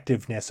the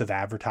effectiveness of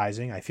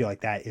advertising. I feel like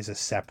that is a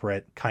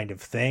separate kind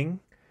of thing.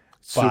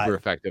 Super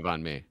effective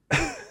on me.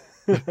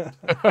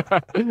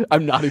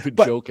 I'm not even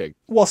joking.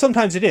 Well,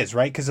 sometimes it is,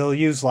 right? Because they'll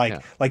use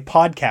like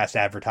podcast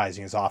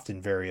advertising is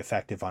often very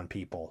effective on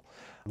people,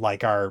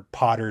 like our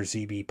Potter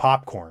ZB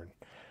popcorn,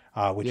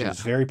 which is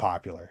very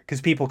popular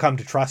because people come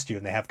to trust you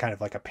and they have kind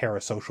of like a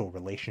parasocial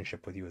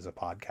relationship with you as a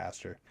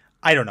podcaster.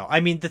 I don't know. I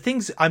mean,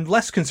 I'm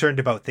less concerned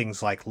about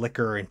things like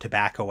liquor and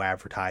tobacco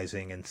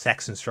advertising and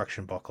sex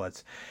instruction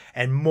booklets,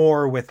 and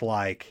more with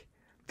like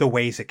the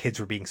ways that kids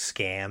were being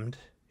scammed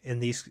in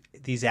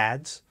these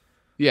ads.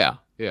 Yeah,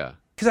 yeah.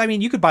 Because I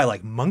mean, you could buy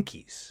like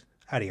monkeys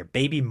out of here,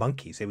 baby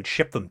monkeys. They would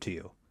ship them to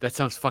you. That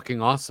sounds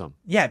fucking awesome.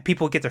 Yeah,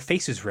 people get their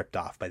faces ripped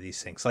off by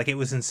these things. Like, it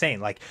was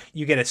insane. Like,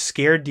 you get a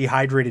scared,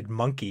 dehydrated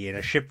monkey in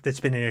a ship that's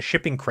been in a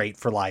shipping crate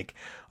for like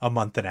a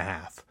month and a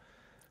half.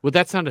 Well,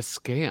 that's not a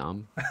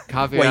scam.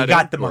 Well, you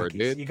got the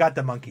monkeys. Dude. You got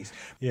the monkeys.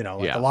 You know,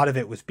 like a lot of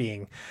it was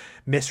being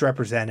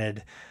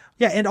misrepresented.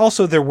 Yeah, and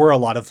also there were a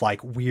lot of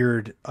like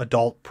weird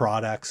adult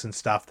products and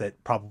stuff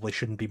that probably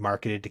shouldn't be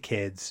marketed to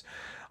kids.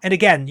 And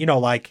again, you know,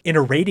 like in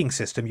a rating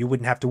system, you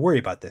wouldn't have to worry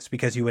about this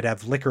because you would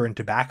have liquor and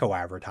tobacco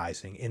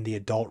advertising in the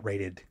adult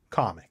rated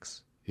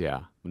comics.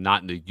 Yeah,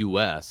 not in the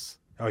U.S.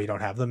 Oh, you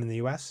don't have them in the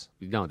U.S.?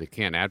 No, they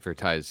can't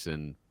advertise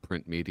in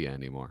print media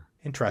anymore.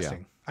 Interesting.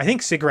 Yeah. I I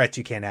think cigarettes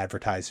you can't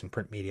advertise in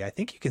print media. I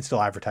think you can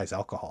still advertise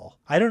alcohol.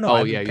 I don't know. Oh,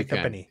 I yeah, haven't you picked up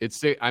can. any.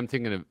 I'm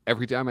thinking of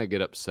every time I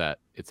get upset,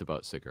 it's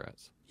about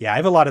cigarettes. Yeah, I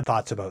have a lot of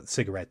thoughts about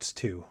cigarettes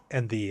too,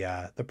 and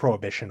the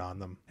prohibition on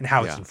them and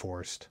how it's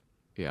enforced.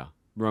 Yeah.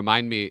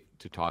 Remind me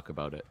to talk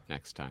about it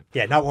next time.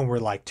 Yeah, not when we're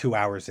like 2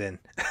 hours in.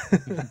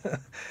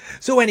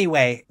 So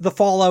anyway, the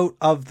fallout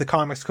of the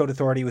Comics Code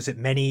Authority was that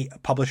many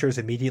publishers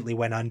immediately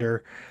went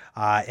under,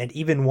 and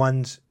even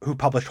ones who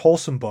published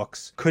wholesome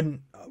books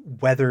couldn't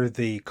weather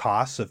the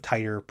costs of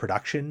tighter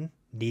production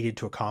needed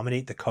to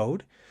accommodate the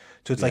code.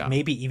 So it's like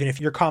maybe even if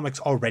your comics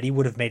already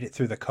would have made it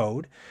through the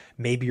code,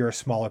 maybe you're a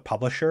smaller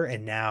publisher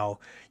and now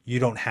you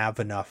don't have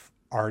enough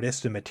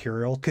artists and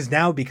material.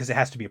 Because it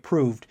has to be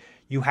approved,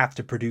 you have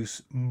to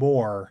produce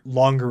more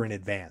longer in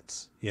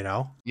advance, you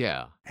know?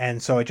 Yeah.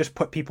 And so it just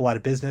put people out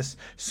of business.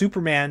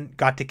 Superman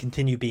got to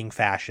continue being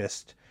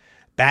fascist.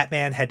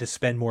 Batman had to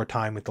spend more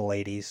time with the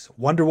ladies.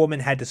 Wonder Woman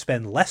had to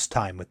spend less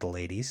time with the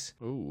ladies.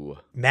 Ooh.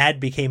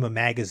 Mad became a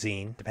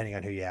magazine, depending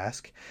on who you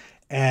ask.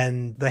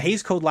 And the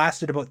Hays Code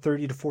lasted about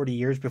 30 to 40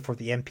 years before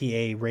the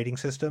MPA rating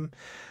system.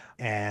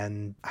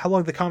 And how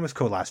long did the Comics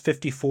Code last?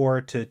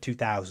 54 to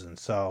 2000.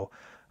 So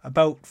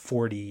about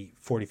 40,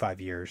 45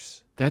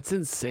 years. That's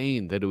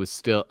insane that it was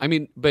still, I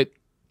mean, but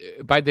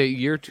by the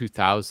year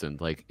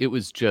 2000, like it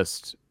was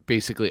just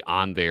basically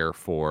on there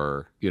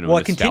for, you know, well,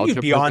 it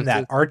continued beyond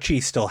purposes. that. Archie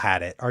still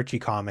had it. Archie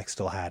Comics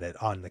still had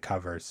it on the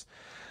covers.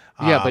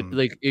 Yeah, but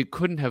like it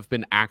couldn't have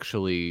been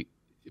actually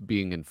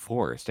being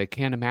enforced. I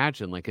can't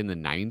imagine like in the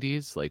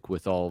 90s, like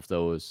with all of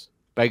those.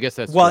 But I guess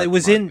that's well, it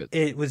was in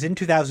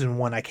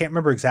 2001. I can't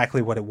remember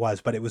exactly what it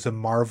was, but it was a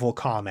Marvel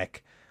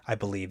comic, I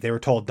believe. They were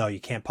told, no, you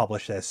can't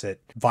publish this.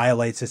 It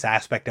violates this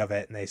aspect of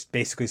it. And they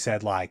basically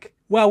said like,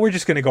 well, we're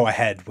just going to go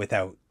ahead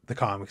without the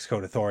Comics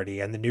Code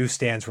Authority. And the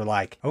newsstands were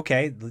like,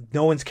 okay,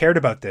 no one's cared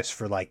about this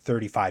for like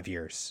 35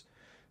 years.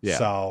 Yeah.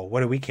 So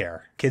what do we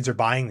care? Kids are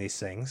buying these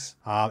things.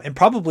 And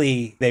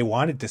probably they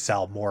wanted to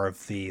sell more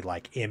of the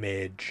like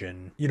Image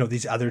and,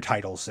 these other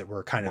titles that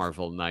were kind of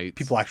Marvel Knights.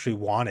 people actually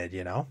wanted,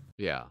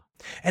 Yeah.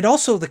 And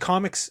also the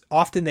comics,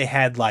 often they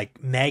had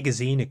like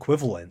magazine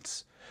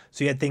equivalents.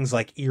 So you had things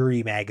like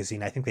Eerie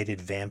magazine. I think they did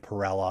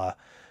Vampirella.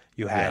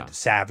 You had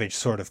Savage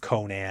sort of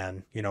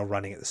Conan,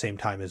 running at the same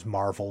time as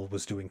Marvel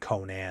was doing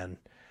Conan.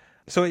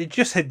 So it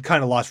just had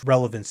kind of lost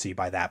relevancy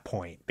by that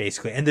point,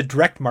 basically. And the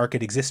direct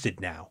market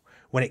existed now.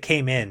 When it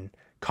came in,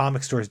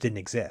 comic stores didn't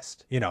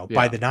exist.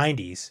 By the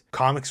 90s,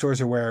 comic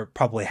stores are where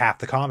probably half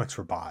the comics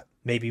were bought.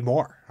 Maybe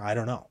more. I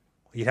don't know.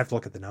 You'd have to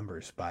look at the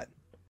numbers, but...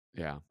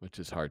 Yeah, which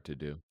is hard to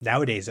do.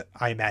 Nowadays,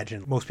 I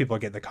imagine most people are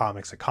getting the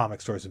comics at comic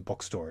stores and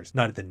bookstores,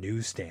 not at the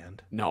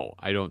newsstand. No,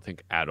 I don't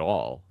think at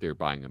all they're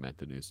buying them at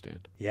the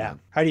newsstand. Yeah.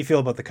 How do you feel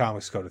about the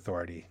Comics Code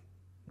Authority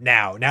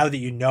now that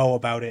you know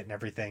about it and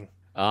everything?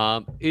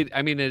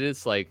 It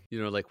is like,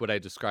 like what I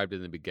described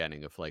in the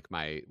beginning of like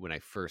when I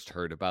first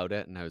heard about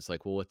it, and I was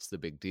like, well, what's the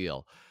big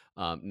deal?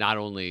 Not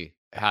only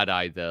had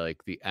I the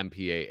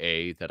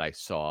MPAA that I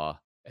saw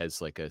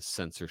as like a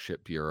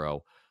censorship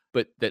bureau,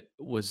 but that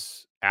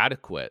was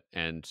adequate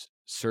and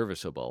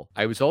serviceable.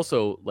 I was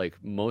also like,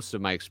 most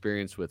of my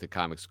experience with the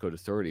Comics Code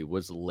Authority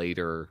was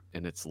later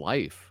in its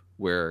life,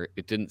 where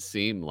it didn't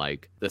seem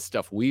like the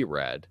stuff we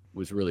read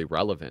was really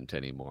relevant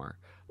anymore,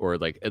 or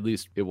like at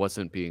least it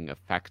wasn't being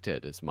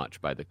affected as much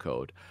by the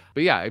code.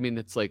 But yeah,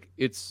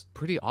 it's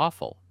pretty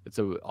awful. It's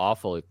an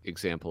awful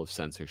example of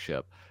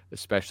censorship,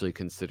 especially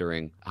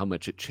considering how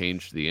much it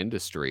changed the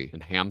industry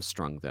and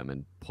hamstrung them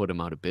and put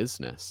them out of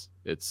business.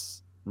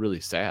 It's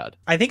really sad.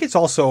 I think it's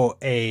also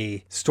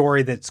a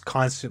story that's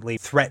constantly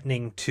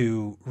threatening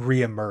to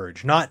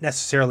reemerge, not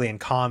necessarily in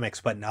comics,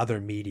 but in other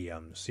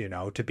mediums,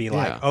 to be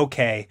like,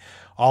 okay,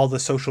 all the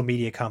social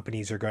media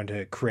companies are going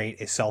to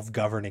create a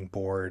self-governing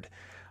board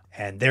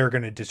and they're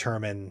going to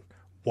determine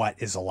what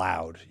is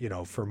allowed,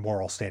 for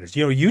moral standards.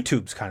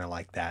 YouTube's kind of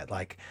like that.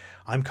 Like,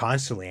 I'm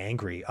constantly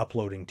angry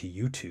uploading to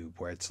YouTube,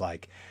 where it's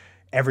like,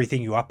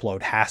 everything you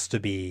upload has to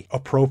be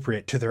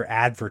appropriate to their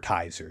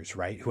advertisers,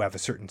 right? Who have a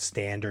certain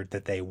standard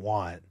that they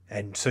want.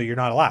 And so you're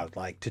not allowed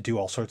to do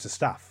all sorts of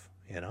stuff,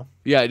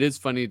 Yeah, it is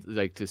funny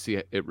to see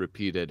it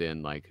repeated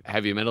in like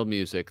heavy metal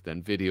music,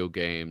 then video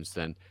games,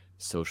 then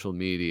social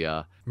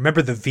media.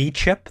 Remember the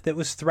V-chip that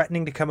was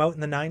threatening to come out in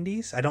the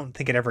 90s? I don't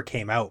think it ever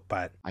came out,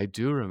 but I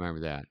do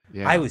remember that.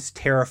 Yeah. I was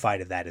terrified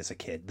of that as a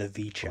kid, the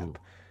V-chip. Ooh,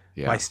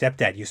 yeah. My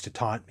stepdad used to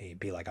taunt me,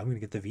 be like, I'm going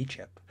to get the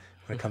V-chip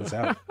when it comes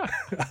out.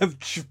 I would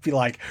just be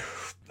like,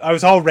 I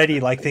was already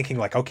thinking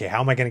okay,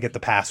 how am I going to get the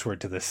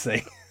password to this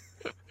thing?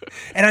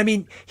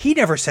 And he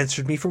never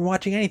censored me from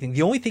watching anything.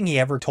 The only thing he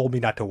ever told me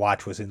not to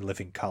watch was in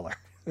living color.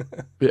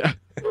 Yeah.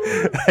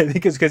 I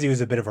think it's because he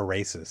was a bit of a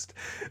racist.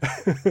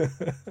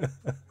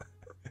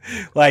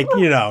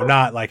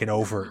 Not like an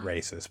overt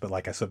racist, but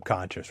like a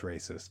subconscious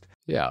racist.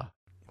 Yeah.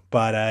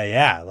 But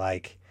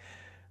I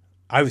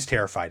was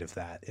terrified of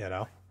that,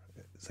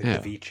 It's like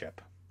the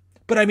V-chip.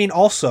 But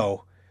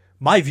also,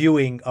 my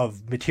viewing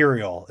of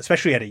material,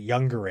 especially at a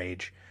younger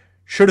age,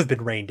 should have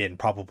been reined in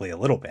probably a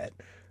little bit.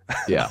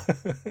 Yeah.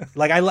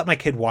 I let my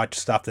kid watch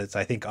stuff that's,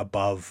 I think,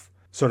 above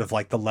sort of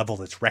like the level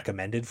that's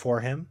recommended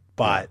for him,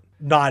 but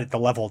not at the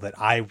level that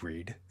I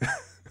read.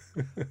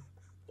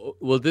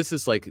 Well, this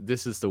is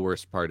the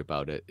worst part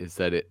about it, is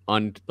that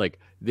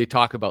they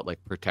talk about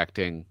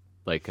protecting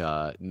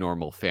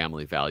normal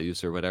family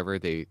values or whatever.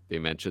 They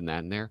mention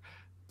that in there.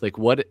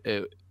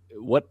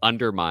 What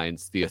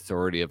undermines the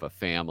authority of a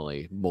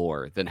family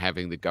more than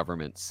having the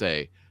government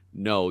say,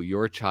 no,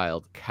 your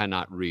child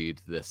cannot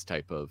read this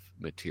type of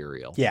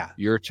material. Yeah.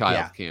 Your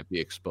child can't be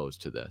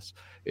exposed to this.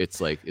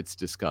 It's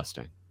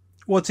disgusting.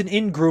 Well, it's an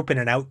in-group and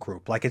an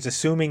out-group. It's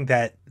assuming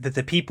that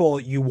the people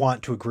you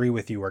want to agree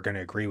with you are going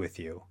to agree with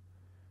you.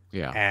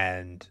 Yeah.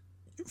 And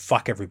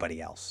fuck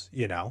everybody else,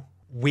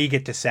 We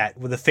get to set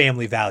what the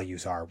family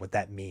values are, what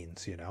that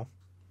means,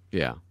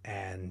 Yeah.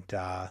 And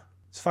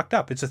it's fucked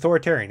up. It's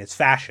authoritarian. It's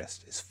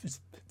fascist. It's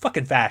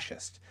fucking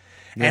fascist.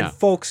 Yeah. And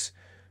folks,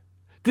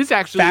 this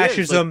actually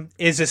fascism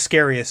is the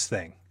scariest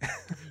thing.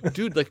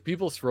 Dude,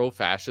 people throw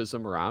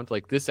fascism around.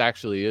 This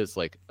actually is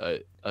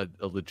a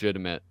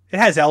legitimate. It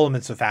has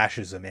elements of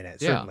fascism in it,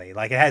 certainly.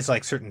 It has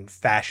certain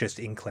fascist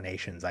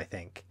inclinations, I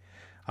think,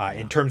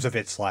 in terms of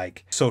its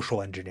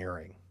social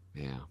engineering.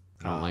 Yeah,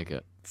 I don't like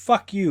it.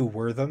 Fuck you,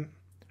 Wortham.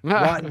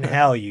 Rot in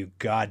hell, you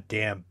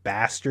goddamn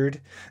bastard.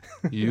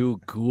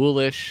 You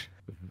ghoulish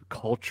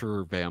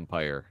culture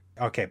vampire.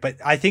 Okay, but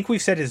I think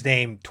we've said his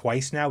name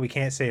twice now. We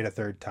can't say it a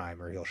third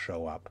time or he'll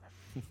show up.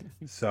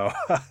 So.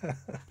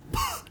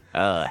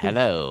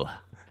 Hello.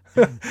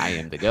 I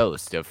am the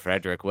ghost of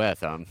Frederick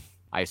Witham.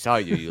 I saw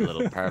you, you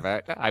little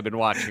pervert. I've been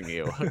watching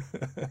you.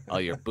 All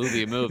your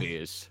booby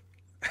movies.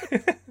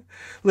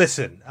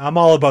 Listen, I'm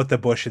all about the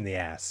bush in the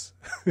ass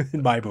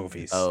in my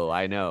movies. Oh,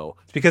 I know.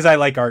 It's because I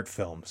like art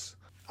films.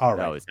 All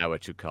right. Oh, is that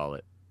what you call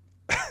it?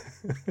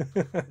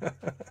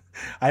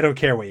 I don't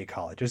care what you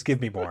call it. Just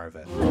give me more of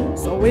it.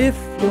 So if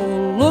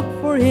you'll look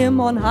for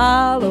him on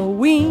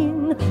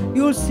Halloween,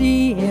 you'll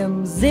see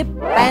him zip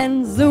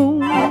and zoom.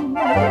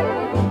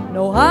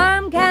 No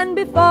harm can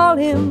befall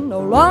him, no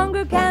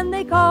longer can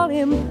they call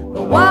him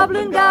the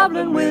wobbling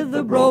goblin with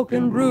the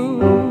broken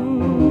broom.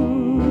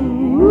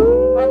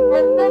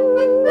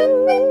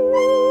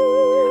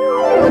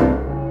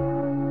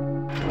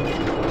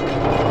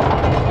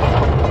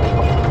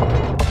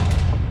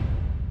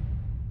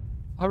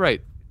 All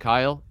right,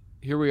 Kyle,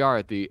 here we are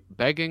at the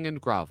begging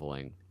and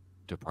groveling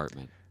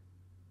department.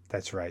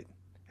 That's right.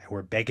 And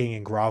we're begging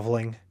and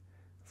groveling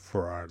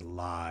for our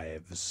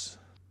lives.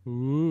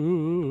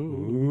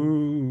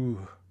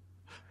 Ooh.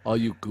 All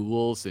you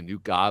ghouls and you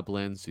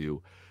goblins,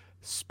 you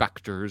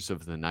specters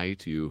of the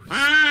night, you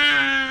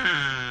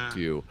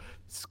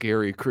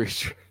scary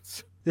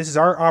creatures. This is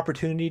our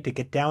opportunity to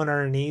get down on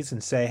our knees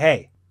and say,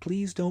 hey,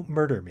 please don't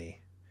murder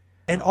me.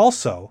 And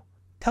also,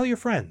 tell your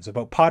friends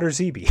about Potter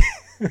Zeeby.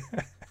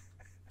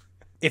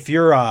 If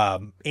you're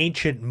an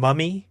ancient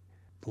mummy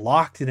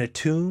locked in a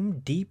tomb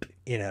deep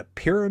in a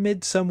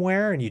pyramid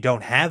somewhere and you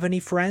don't have any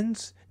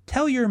friends,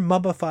 tell your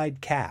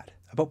mummified cat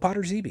about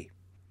Potter Zeeby.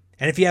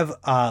 And if you have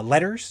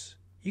letters,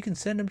 you can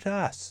send them to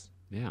us.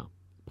 Yeah.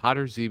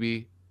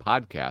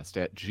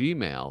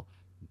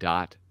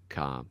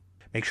 potterzebypodcast@gmail.com.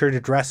 Make sure to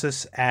address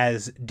us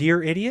as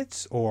Dear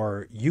Idiots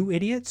or You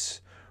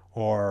Idiots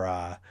or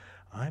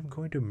I'm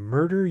going to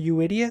murder you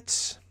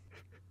idiots.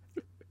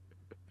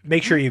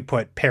 Make sure you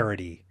put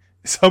parody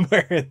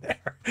somewhere in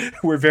there.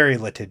 We're very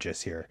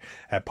litigious here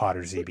at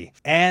Potter Zeeby.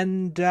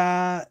 And,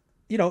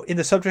 in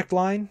the subject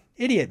line,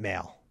 idiot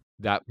mail.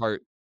 That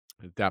part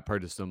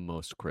is the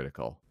most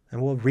critical.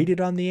 And we'll read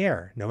it on the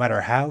air, no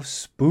matter how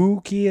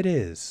spooky it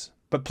is.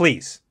 But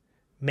please,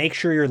 make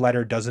sure your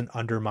letter doesn't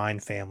undermine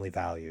family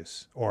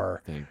values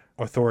or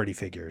authority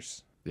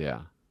figures.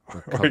 Yeah.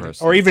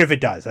 Or even if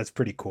it does, that's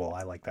pretty cool.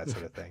 I like that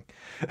sort of thing.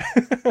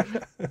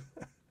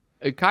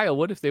 Hey, Kyle,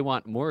 what if they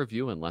want more of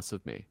you and less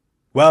of me?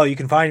 Well, you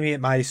can find me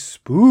at my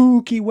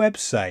spooky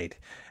website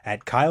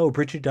at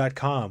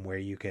kylebridget.com, where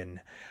you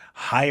can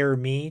hire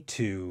me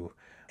to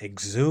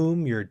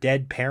exhume your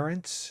dead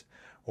parents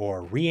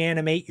or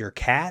reanimate your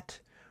cat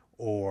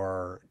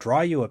or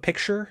draw you a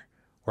picture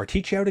or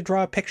teach you how to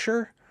draw a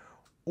picture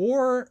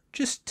or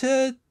just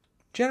to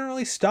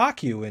generally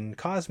stalk you and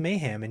cause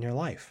mayhem in your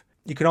life.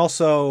 You can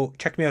also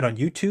check me out on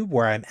YouTube,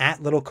 where I'm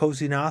at Little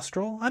Cozy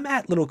Nostril. I'm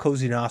at Little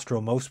Cozy Nostril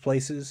most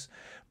places,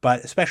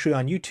 but especially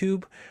on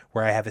YouTube,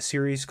 where I have a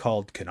series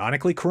called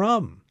Canonically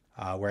Crumb,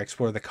 where I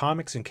explore the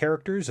comics and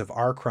characters of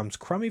R. Crumb's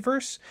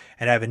Crummyverse,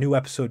 and I have a new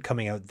episode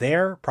coming out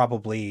there,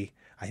 probably,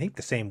 I think,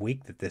 the same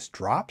week that this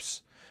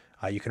drops.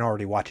 You can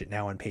already watch it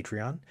now on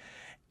Patreon.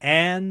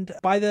 And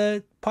buy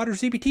the Potter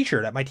Zeeby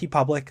t-shirt at my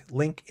TeePublic,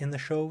 link in the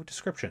show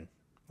description.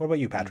 What about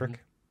you, Patrick?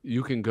 Mm-hmm.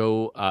 You can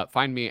go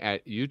find me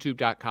at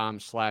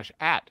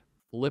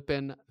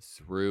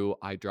youtube.com/@flippinthrough.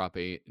 I drop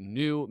a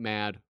new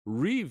mad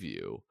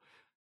review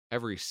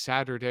every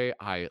Saturday.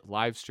 I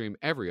live stream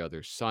every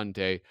other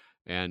Sunday.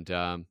 And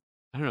I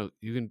don't know,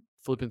 you can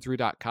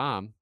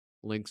flippinthrough.com,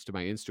 links to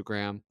my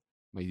Instagram,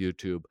 my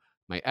YouTube,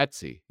 my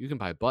Etsy. You can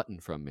buy a button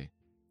from me.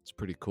 It's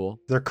pretty cool.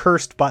 They're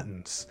cursed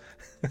buttons.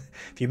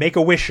 If you make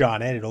a wish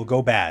on it, it'll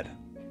go bad.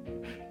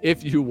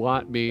 If you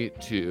want me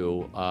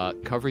to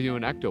cover you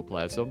in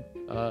ectoplasm,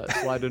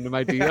 slide into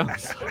my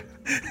DMs.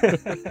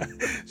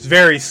 It's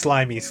very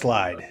slimy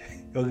slide.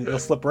 You'll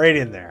slip right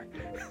in there.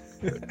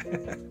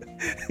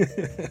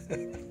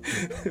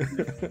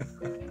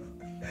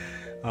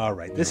 All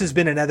right. This has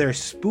been another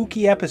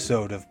spooky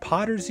episode of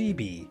Potter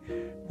Zeeby.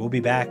 We'll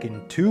be back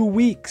in 2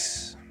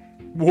 weeks.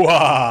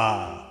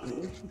 Wah!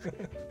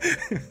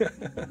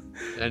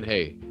 And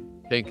hey,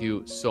 thank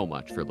you so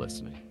much for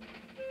listening.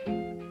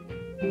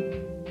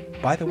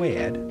 By the way,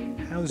 Ed,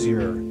 how's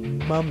your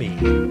mummy?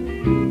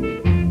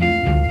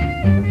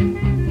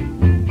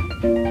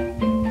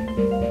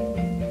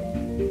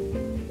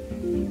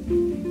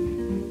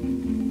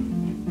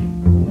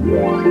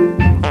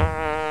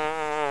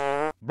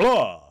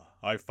 Blah!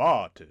 I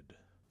farted.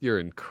 You're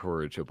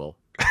incorrigible.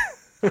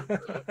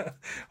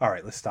 All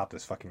right, let's stop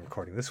this fucking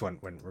recording. This one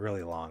went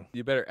really long.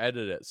 You better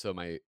edit it so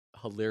my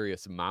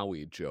hilarious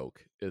Maui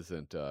joke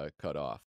isn't cut off.